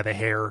out by the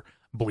hair,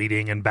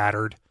 bleeding and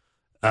battered,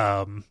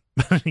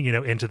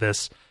 into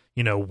this,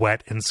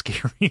 wet and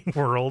scary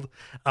world.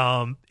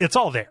 It's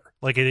all there.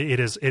 Like it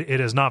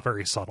is not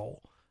very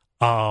subtle.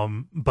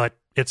 But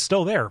it's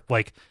still there.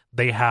 Like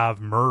they have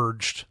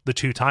merged the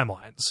two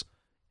timelines,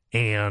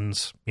 and,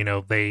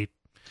 they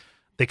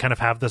kind of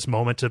have this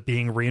moment of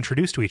being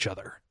reintroduced to each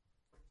other.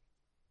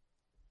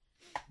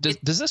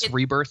 Does this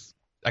rebirth,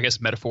 I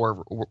guess,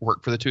 metaphor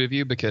work for the two of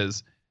you?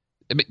 Because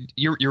I mean,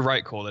 you're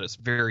right, Cole, that it's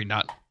very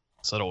not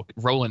subtle.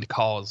 Roland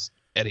calls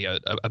Eddie a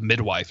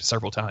midwife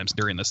several times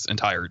during this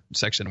entire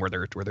section where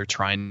they're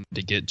trying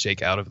to get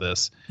Jake out of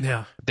this.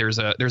 Yeah. There's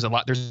a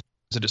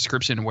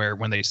description where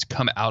when they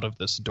come out of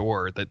this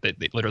door that they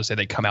literally say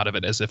they come out of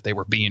it as if they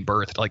were being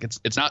birthed. Like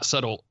it's not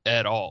subtle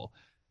at all,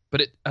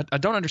 but I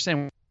don't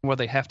understand why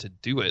they have to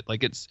do it.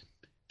 Like it's,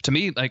 to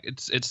me, like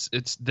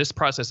it's this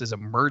process is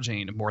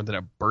emerging more than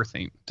a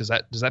birthing. Does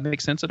that make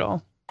sense at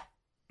all?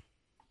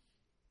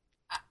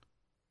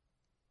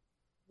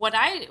 What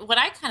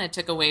I kind of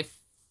took away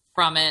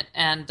from it,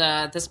 and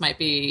this might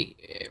be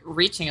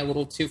reaching a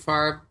little too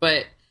far,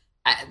 but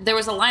there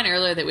was a line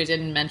earlier that we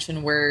didn't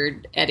mention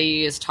where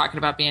Eddie is talking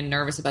about being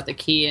nervous about the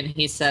key, and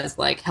he says,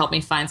 like, help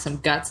me find some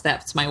guts.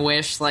 That's my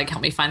wish. Like,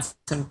 help me find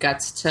some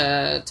guts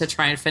to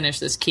try and finish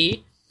this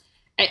key.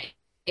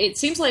 It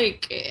seems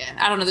like,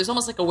 I don't know, there's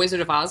almost like a Wizard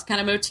of Oz kind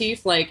of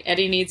motif. Like,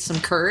 Eddie needs some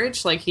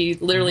courage. Like, he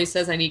literally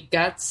says, I need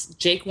guts.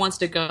 Jake wants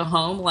to go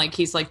home. Like,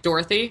 he's like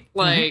Dorothy.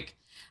 Like,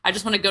 I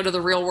just want to go to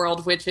the real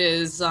world, which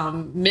is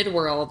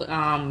Midworld.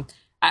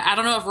 I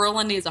don't know if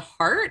Roland needs a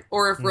heart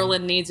or if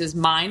Roland needs his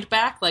mind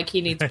back, like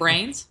he needs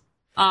brains.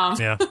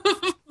 Yeah.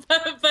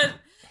 but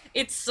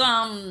it's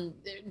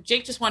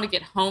Jake just wanted to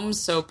get home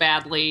so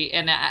badly,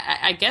 and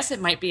I guess it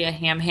might be a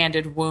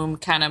ham-handed womb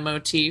kind of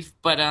motif,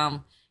 but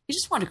he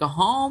just wanted to go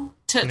home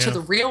to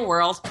the real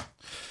world.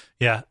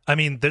 Yeah, I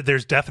mean,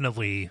 there's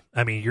definitely.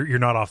 I mean, you're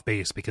not off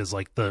base because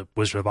like the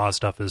Wizard of Oz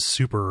stuff is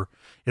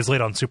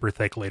laid on super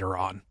thick later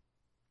on.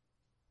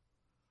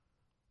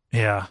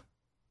 Yeah,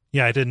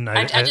 I didn't.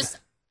 I just.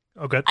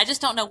 Oh, good. I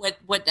just don't know what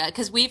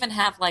because we even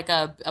have like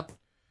a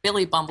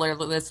Billy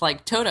Bumbler that's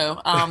like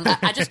Toto.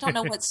 I just don't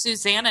know what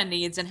Susanna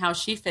needs and how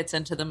she fits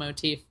into the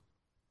motif.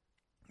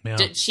 Yeah.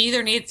 Does she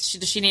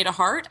need a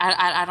heart?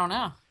 I don't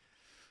know.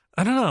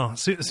 I don't know.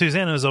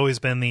 Susanna has always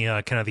been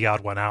the kind of the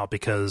odd one out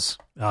because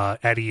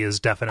Eddie is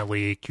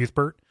definitely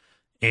Cuthbert,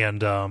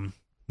 and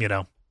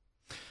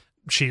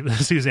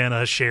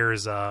Susanna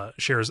shares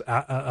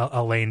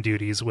Elaine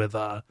duties with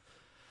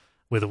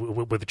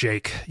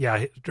Jake.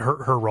 Yeah,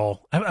 her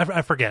role.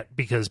 I forget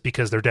because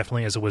there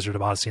definitely is a Wizard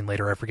of Oz scene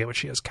later. I forget what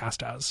she is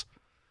cast as.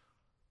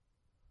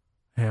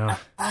 Yeah.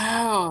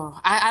 Oh,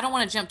 I don't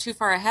want to jump too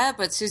far ahead,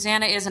 but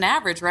Susanna is an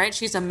average, right?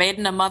 She's a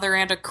maiden, a mother,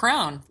 and a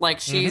crone. Like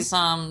she's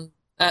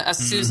a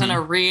Susan, a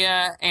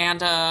Rhea,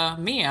 and a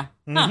Mia.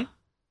 Huh.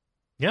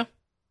 Yeah.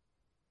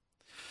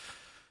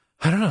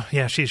 I don't know.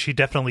 Yeah, she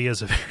definitely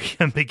is a very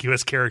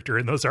ambiguous character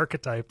in those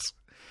archetypes.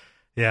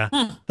 Yeah.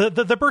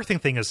 The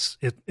birthing thing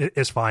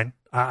is fine.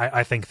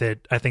 I think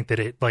that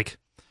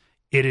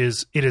it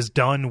is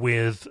done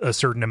with a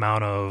certain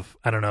amount of,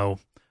 I don't know,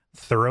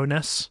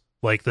 thoroughness.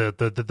 Like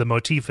the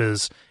motif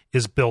is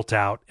built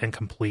out and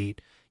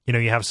complete.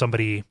 You have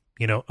somebody,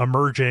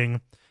 emerging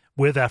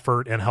with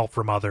effort and help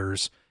from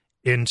others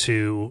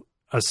into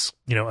a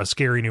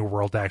scary new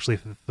world to actually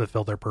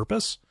fulfill their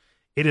purpose.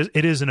 It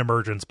is an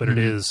emergence, but it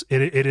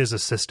is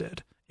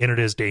assisted and it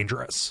is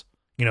dangerous.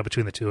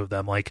 Between the two of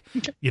them, like,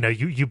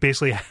 you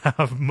basically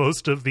have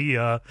most of the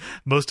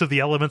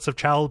elements of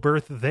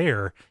childbirth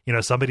there.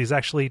 Somebody's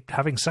actually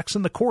having sex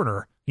in the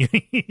corner.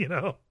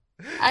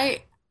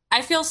 I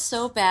feel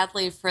so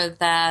badly for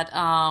that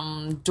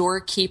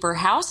doorkeeper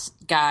house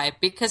guy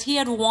because he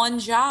had one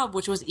job,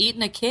 which was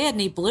eating a kid,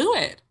 and he blew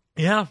it.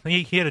 Yeah,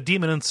 he had a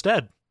demon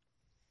instead.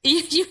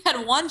 You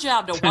had one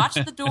job to watch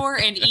the door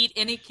and eat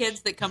any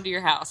kids that come to your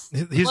house.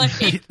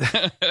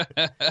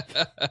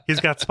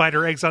 He's got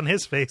spider eggs on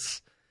his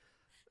face.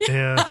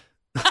 Yeah.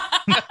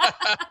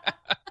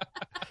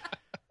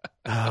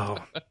 Oh.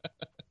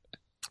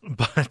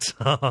 But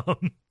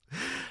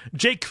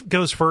Jake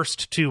goes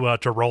first to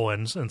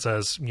Roland and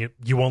says,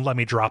 you won't let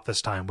me drop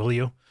this time, will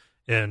you?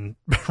 And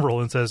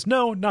Roland says,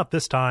 no, not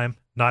this time,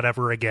 not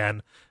ever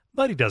again.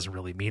 But he doesn't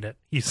really mean it.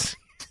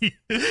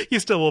 He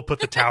still will put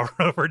the tower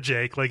over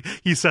Jake. Like,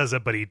 he says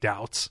it, but he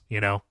doubts,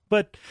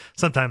 But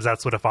sometimes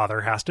that's what a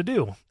father has to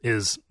do,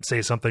 is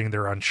say something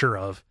they're unsure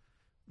of,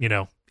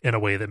 in a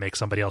way that makes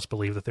somebody else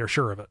believe that they're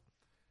sure of it.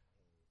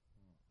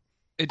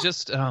 It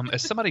just,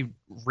 as somebody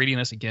reading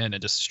this again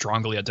and just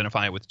strongly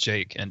identifying with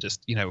Jake and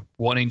just,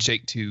 wanting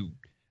Jake to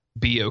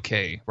be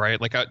okay,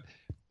 right? Like, I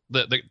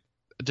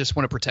just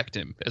want to protect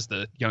him, as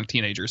the young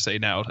teenagers say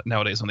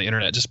nowadays on the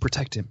internet. Just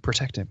protect him.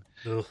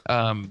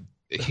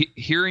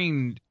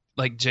 Hearing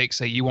like Jake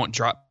say, "You won't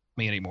drop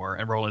me anymore,"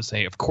 and Roland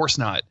saying, "Of course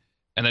not,"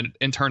 and then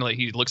internally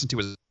he looks into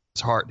his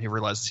heart and he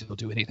realizes he'll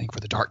do anything for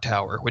the Dark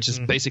Tower, which is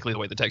basically the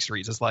way the text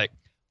reads. It's like,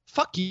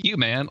 "Fuck you,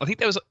 man." I think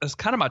that was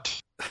kind of my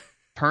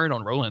turn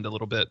on Roland a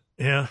little bit.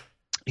 Yeah,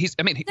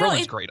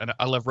 Roland's great.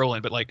 I love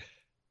Roland, but like,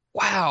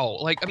 wow,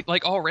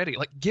 like already,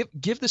 like give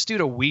this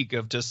dude a week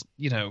of just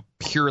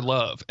pure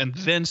love, and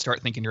then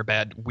start thinking your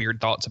bad, weird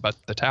thoughts about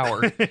the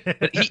tower.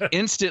 But he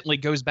instantly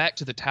goes back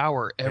to the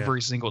tower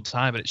every single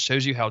time, and it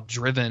shows you how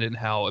driven and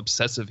how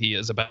obsessive he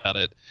is about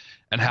it,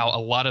 and how a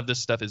lot of this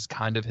stuff is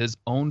kind of his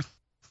own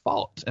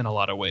fault in a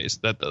lot of ways.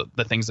 That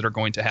the things that are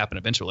going to happen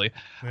eventually.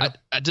 Yeah.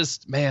 I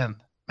just man.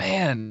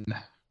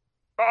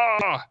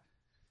 Oh,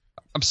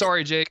 I'm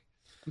sorry, Jake.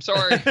 I'm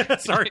sorry.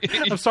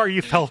 I'm sorry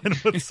you fell in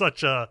with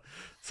such a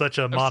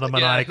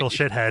monomaniacal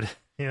shithead.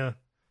 Yeah.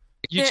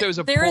 You chose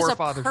a poor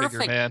father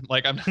figure, man.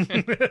 Like I'm.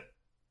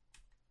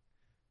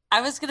 I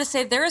was going to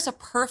say there is a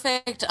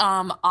perfect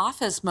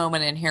Office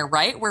moment in here,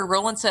 right? Where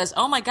Roland says,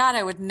 "Oh my God,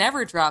 I would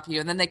never drop you,"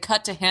 and then they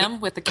cut to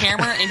him with the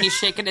camera and he's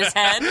shaking his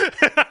head,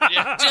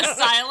 just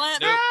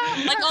silent,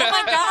 like, "Oh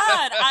my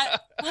God,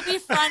 we'll be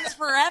friends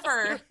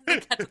forever."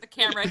 They cut to the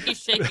camera and he's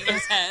shaking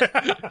his head.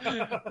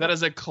 That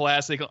is a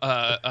classic. What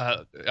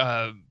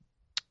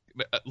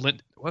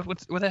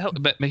the hell?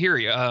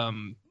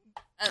 Mahiri.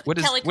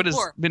 What is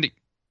Mindy?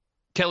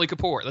 Kelly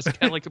Kapoor. That's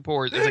Kelly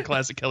Kapoor. It's a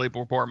classic Kelly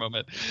Kapoor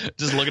moment.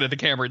 Just looking at the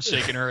camera and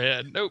shaking her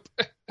head. Nope.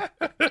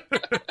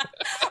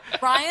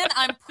 Ryan,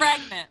 I'm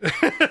pregnant.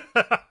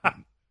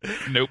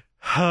 Nope.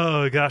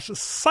 Oh gosh,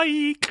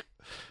 psych.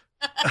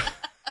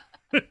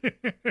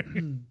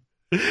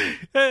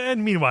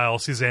 And meanwhile,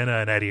 Susanna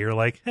and Eddie are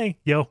like, "Hey,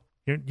 yo,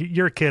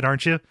 you're a kid,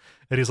 aren't you?"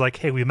 And he's like,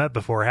 "Hey, we met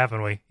before,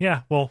 haven't we?"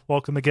 "Yeah, well,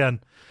 welcome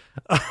again."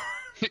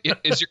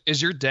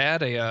 Is your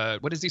dad a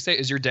what does he say?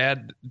 Does your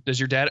dad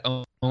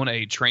own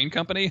a train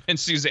company? And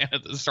Susanna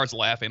starts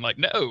laughing like,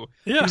 "No,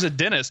 he's a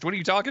dentist. What are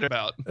you talking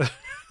about?"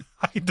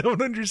 I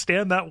don't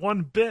understand that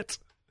one bit.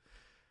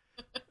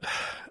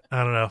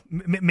 I don't know.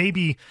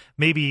 Maybe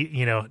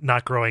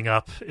not growing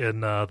up in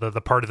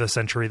the part of the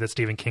century that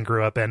Stephen King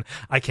grew up in,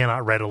 I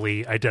cannot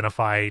readily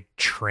identify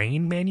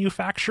train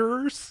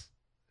manufacturers.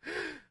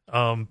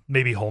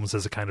 Maybe Holmes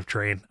is a kind of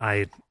train.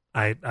 I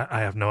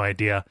have no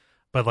idea.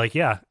 But like,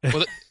 yeah.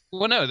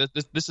 Well, no.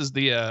 This is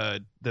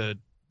the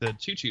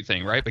choo-choo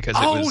thing, right? Because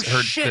it was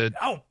her. Shit.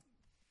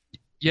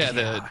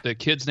 The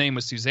kid's name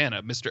was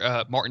Susanna.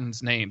 Mr.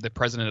 Martin's name, the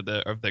president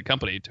of the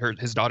company,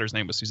 his daughter's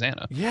name was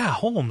Susanna. Yeah,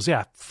 Holmes.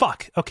 Yeah,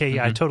 fuck. Okay,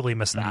 yeah, I totally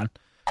missed that.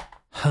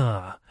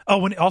 Huh. Oh,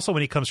 when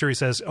he comes here, he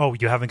says, "Oh,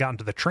 you haven't gotten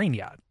to the train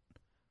yet."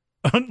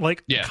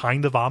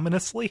 Kind of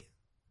ominously.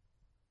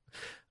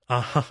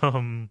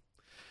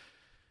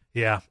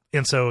 Yeah,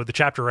 and so the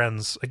chapter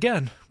ends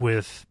again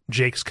with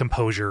Jake's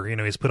composure.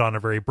 He's put on a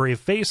very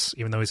brave face,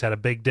 even though he's had a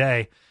big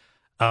day.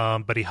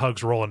 But he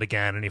hugs Roland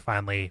again, and he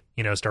finally,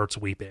 starts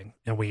weeping.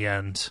 And we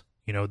end,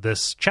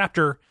 this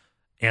chapter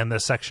and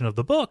this section of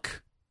the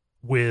book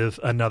with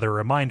another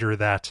reminder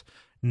that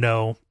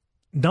no,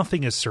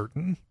 nothing is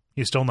certain.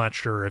 He's still not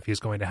sure if he's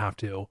going to have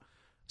to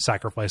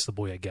sacrifice the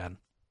boy again.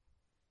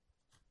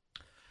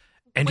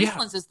 And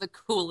Wastelands is the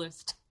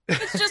coolest.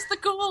 It's just the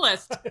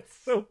coolest. It's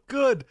so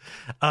good.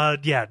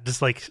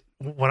 Just like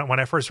when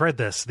I first read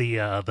this,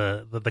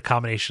 the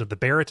combination of the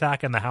bear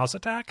attack and the house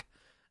attack,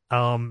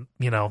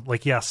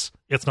 yes,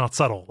 it's not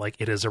subtle. Like,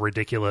 it is a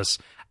ridiculous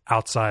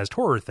outsized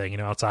horror thing.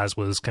 Outsized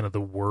was kind of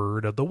the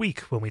word of the week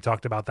when we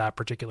talked about that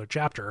particular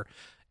chapter.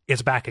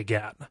 It's back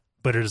again,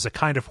 but it is a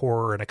kind of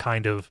horror and a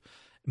kind of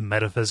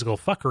metaphysical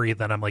fuckery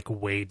that I'm like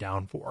way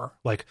down for.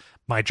 Like,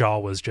 my jaw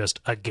was just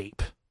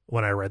agape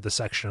when I read the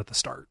section at the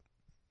start.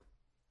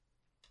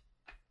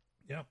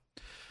 Yeah.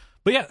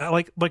 But yeah,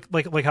 like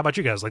how about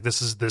you guys? Like, this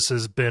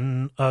has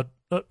been a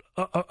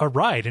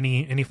ride.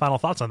 Any final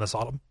thoughts on this,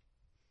 Autumn?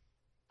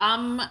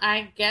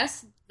 I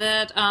guess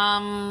that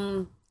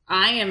I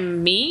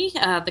am me.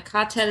 The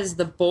quartet is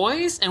the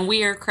boys, and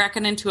we are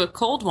cracking into a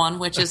cold one,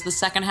 which is the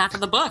second half of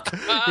the book.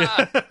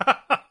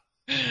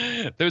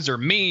 Those are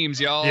memes,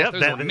 y'all. Yep,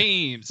 Those are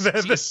memes.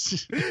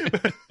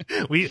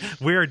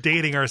 We are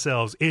dating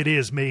ourselves. It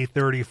is May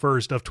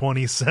 31st of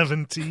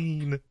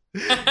 2017.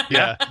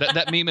 Yeah,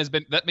 that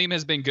meme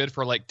has been good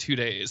for like 2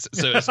 days,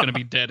 so it's going to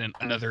be dead in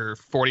another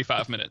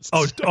 45 minutes.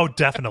 Oh,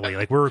 definitely.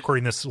 Like, we're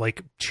recording this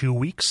like 2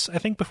 weeks, I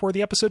think, before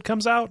the episode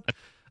comes out.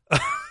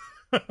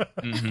 But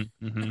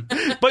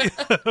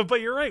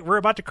you're right. We're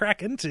about to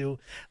crack into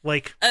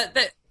like.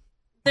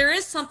 There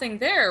is something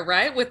there,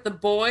 right? With the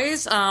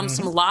boys, some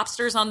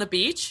lobsters on the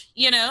beach,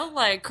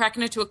 like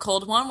cracking into a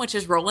cold one, which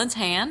is Roland's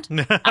hand.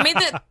 I mean,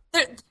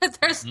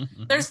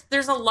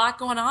 there's a lot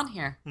going on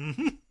here.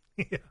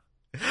 Yeah.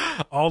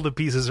 All the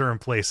pieces are in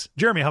place.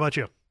 Jeremy, how about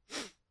you?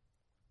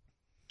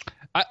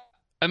 I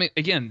mean,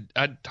 again,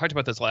 I talked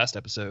about this last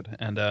episode,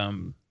 and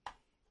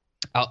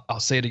I'll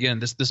say it again.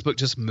 This book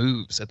just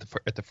moves at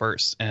the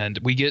first, and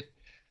we get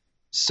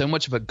so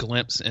much of a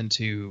glimpse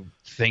into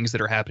things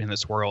that are happening in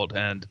this world,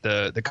 and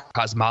the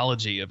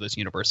cosmology of this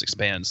universe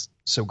expands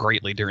so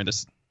greatly during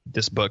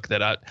this book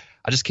that I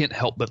just can't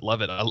help but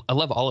love it. I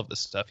love all of this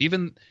stuff,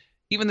 even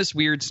this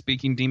weird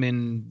speaking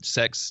demon,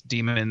 sex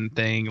demon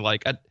thing.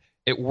 Like,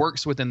 it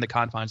works within the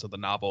confines of the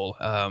novel,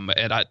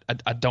 and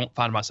I don't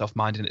find myself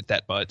minding it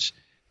that much.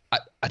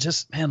 I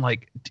just, man,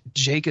 like,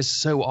 Jake is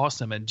so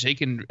awesome, and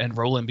Jake and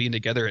Roland being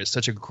together is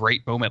such a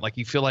great moment. Like,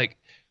 you feel like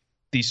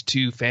these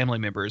two family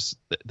members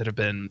that have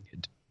been,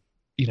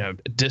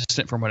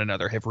 distant from one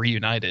another have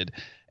reunited,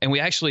 and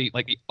we actually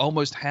like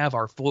almost have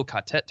our full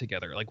quartet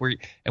together. Like, we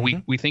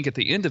think at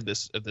the end of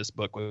this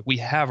book we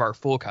have our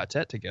full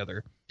quartet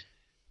together,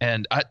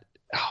 and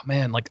oh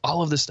man, like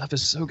all of this stuff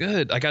is so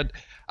good. Like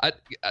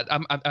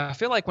I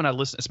feel like when I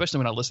listen, especially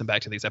when I listen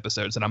back to these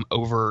episodes, and I'm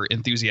over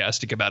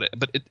enthusiastic about it.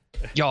 But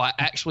y'all, I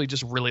actually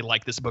just really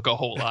like this book a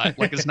whole lot.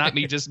 Like it's not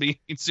me just being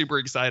super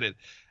excited.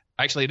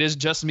 Actually, it is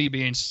just me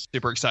being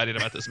super excited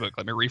about this book.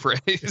 Let me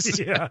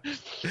rephrase. Yeah,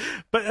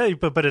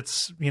 but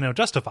it's, you know,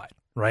 justified,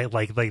 right?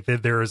 Like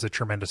there is a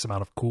tremendous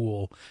amount of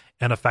cool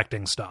and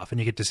affecting stuff, and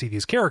you get to see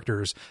these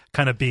characters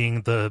kind of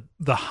being the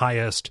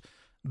highest,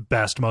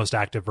 best, most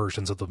active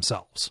versions of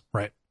themselves,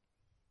 right?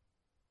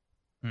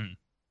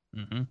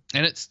 Mm-hmm.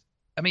 And it's,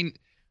 I mean,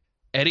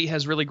 Eddie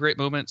has really great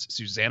moments.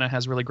 Susanna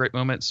has really great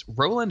moments.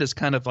 Roland is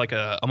kind of like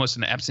almost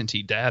an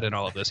absentee dad in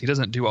all of this. He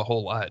doesn't do a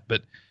whole lot,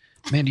 but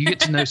man, you get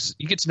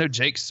to know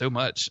Jake so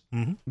much.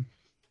 Mm-hmm.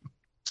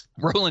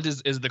 Roland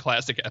is the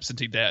classic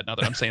absentee dad. Not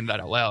that I'm saying that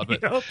out loud,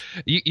 but yep.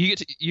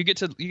 you get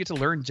to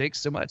learn Jake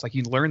so much. Like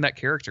you learn that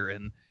character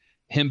and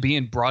him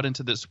being brought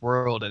into this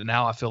world, and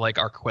now I feel like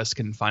our quest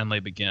can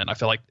finally begin. I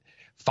feel like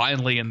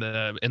finally in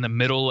the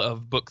middle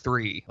of book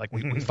 3, like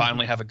we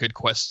finally have a good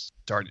quest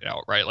started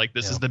out, right? Like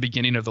this is the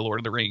beginning of the Lord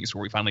of the Rings,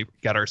 where we finally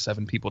got our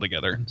 7 people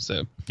together.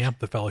 So yeah,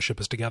 the Fellowship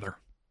is together.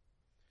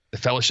 The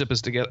Fellowship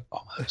is together.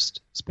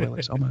 Almost.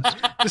 Spoilers. Almost.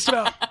 Just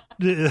about.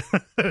 and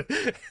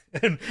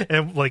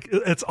like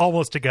it's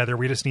almost together.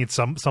 We just need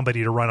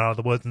somebody to run out of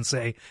the woods and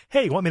say,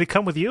 "Hey, you want me to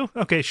come with you?"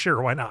 Okay,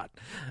 sure, why not?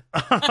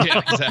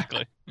 Yeah,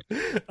 exactly.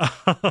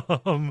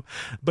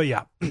 But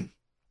yeah,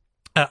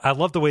 I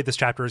love the way this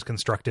chapter is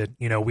constructed.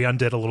 You know, we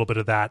undid a little bit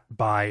of that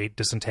by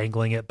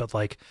disentangling it, but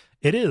like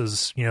it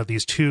is, you know,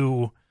 these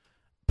 2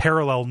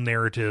 parallel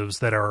narratives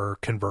that are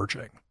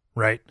converging,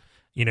 right?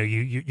 You know,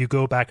 you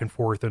go back and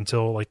forth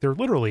until like they're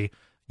literally,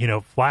 you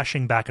know,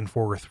 flashing back and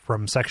forth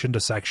from section to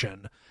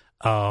section,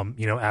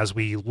 you know, as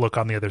we look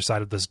on the other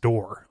side of this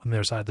door, on the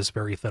other side of this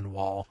very thin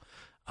wall.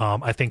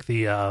 I think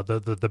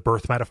the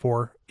birth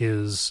metaphor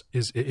is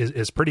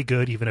pretty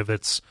good, even if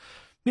it's,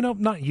 you know,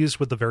 not used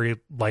with the very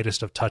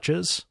lightest of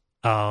touches.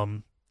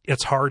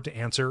 It's hard to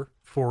answer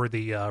for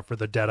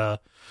the Detta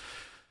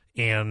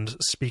and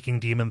speaking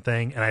demon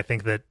thing, and I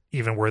think that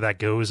even where that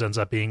goes ends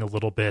up being a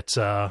little bit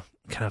kind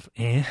of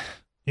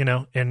you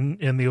know,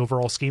 in the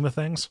overall scheme of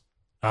things.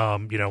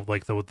 You know,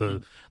 like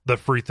the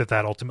fruit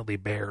that ultimately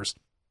bears.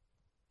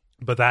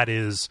 But that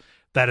is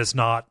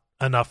not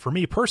enough for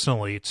me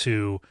personally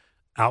to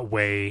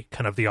outweigh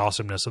kind of the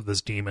awesomeness of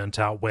this demon,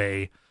 to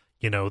outweigh,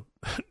 you know,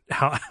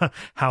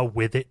 how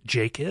with it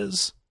Jake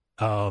is,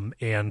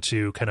 and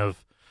to kind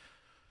of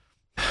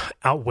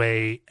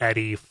outweigh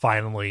Eddie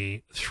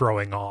finally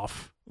throwing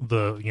off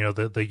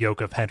the yoke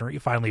of Henry,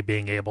 finally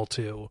being able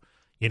to,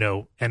 you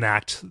know,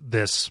 enact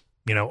this,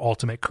 you know,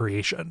 ultimate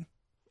creation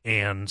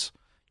and,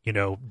 you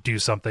know, do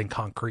something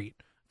concrete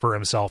for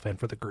himself and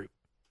for the group.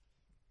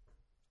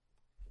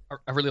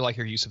 I really like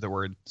your use of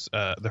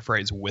the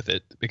phrase "with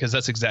it," because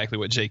that's exactly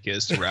what Jake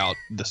is throughout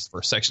this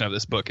first section of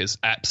this book, is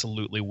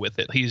absolutely with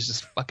it. He's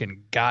just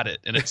fucking got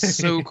it. And it's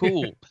so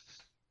cool.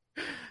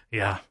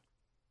 Yeah.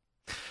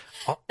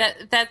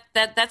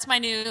 That's my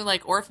new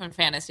like orphan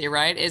fantasy,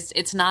 right?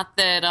 It's not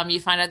that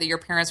you find out that your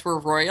parents were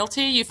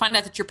royalty. You find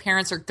out that your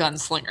parents are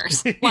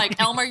gunslingers.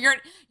 Like Elmer,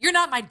 you're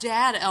not my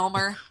dad,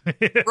 Elmer.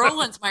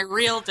 Roland's my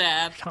real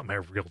dad. Not my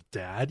real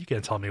dad. You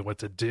can't tell me what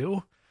to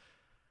do.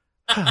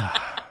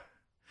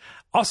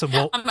 Awesome.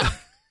 Well,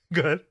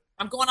 good.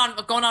 I'm going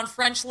on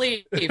French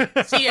leave.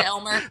 See ya,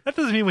 Elmer. That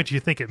doesn't mean what you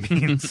think it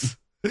means.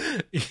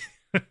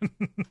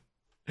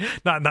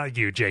 Not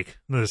you, Jake.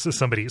 This is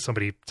somebody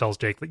tells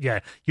Jake that, yeah,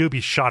 you'll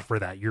be shot for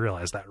that. You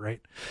realize that,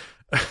 right?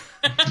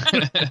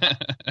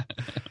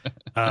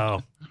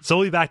 So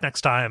we'll be back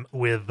next time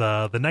with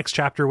the next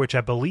chapter, which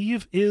I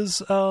believe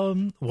is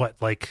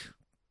like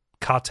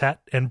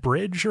Quartet and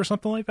Bridge or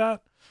something like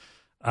that.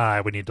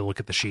 I would need to look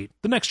at the sheet.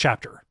 The next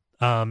chapter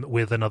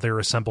with another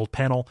assembled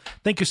panel.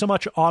 Thank you so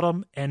much,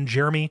 Autumn and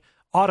Jeremy.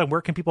 Autumn,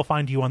 where can people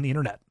find you on the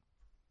internet?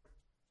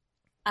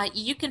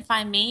 You can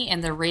find me in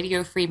the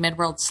Radio Free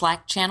Midworld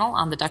Slack channel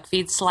on the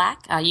Duckfeed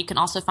Slack. You can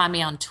also find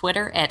me on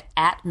Twitter at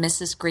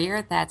Mrs.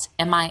 Greer. That's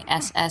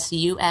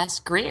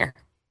MISSUS Greer.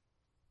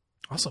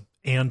 Awesome.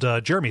 And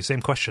Jeremy,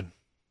 same question.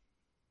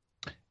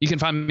 You can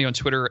find me on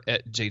Twitter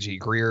at JG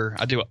Greer.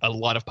 I do a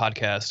lot of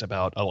podcasts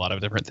about a lot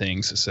of different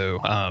things. So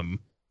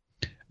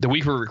the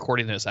week we're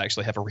recording this, I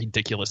actually have a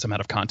ridiculous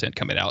amount of content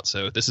coming out.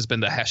 So this has been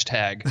the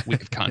hashtag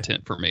week of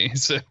content for me.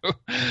 So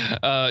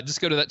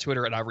just go to that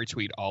Twitter and I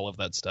retweet all of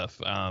that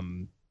stuff.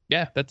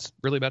 Yeah, that's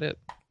really about it.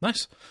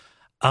 Nice.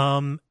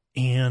 And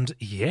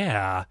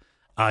yeah,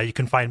 you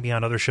can find me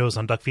on other shows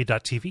on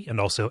duckfeed.tv and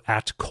also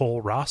at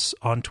Cole Ross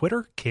on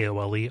Twitter,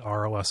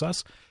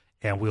 KOLEROSS.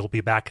 And we'll be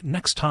back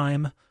next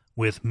time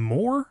with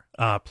more.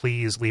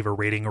 Please leave a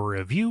rating or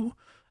review,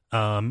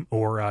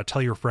 or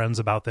tell your friends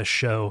about this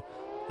show.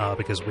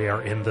 Because we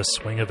are in the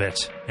swing of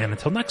it. And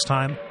until next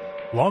time,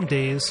 long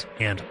days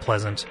and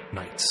pleasant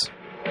nights.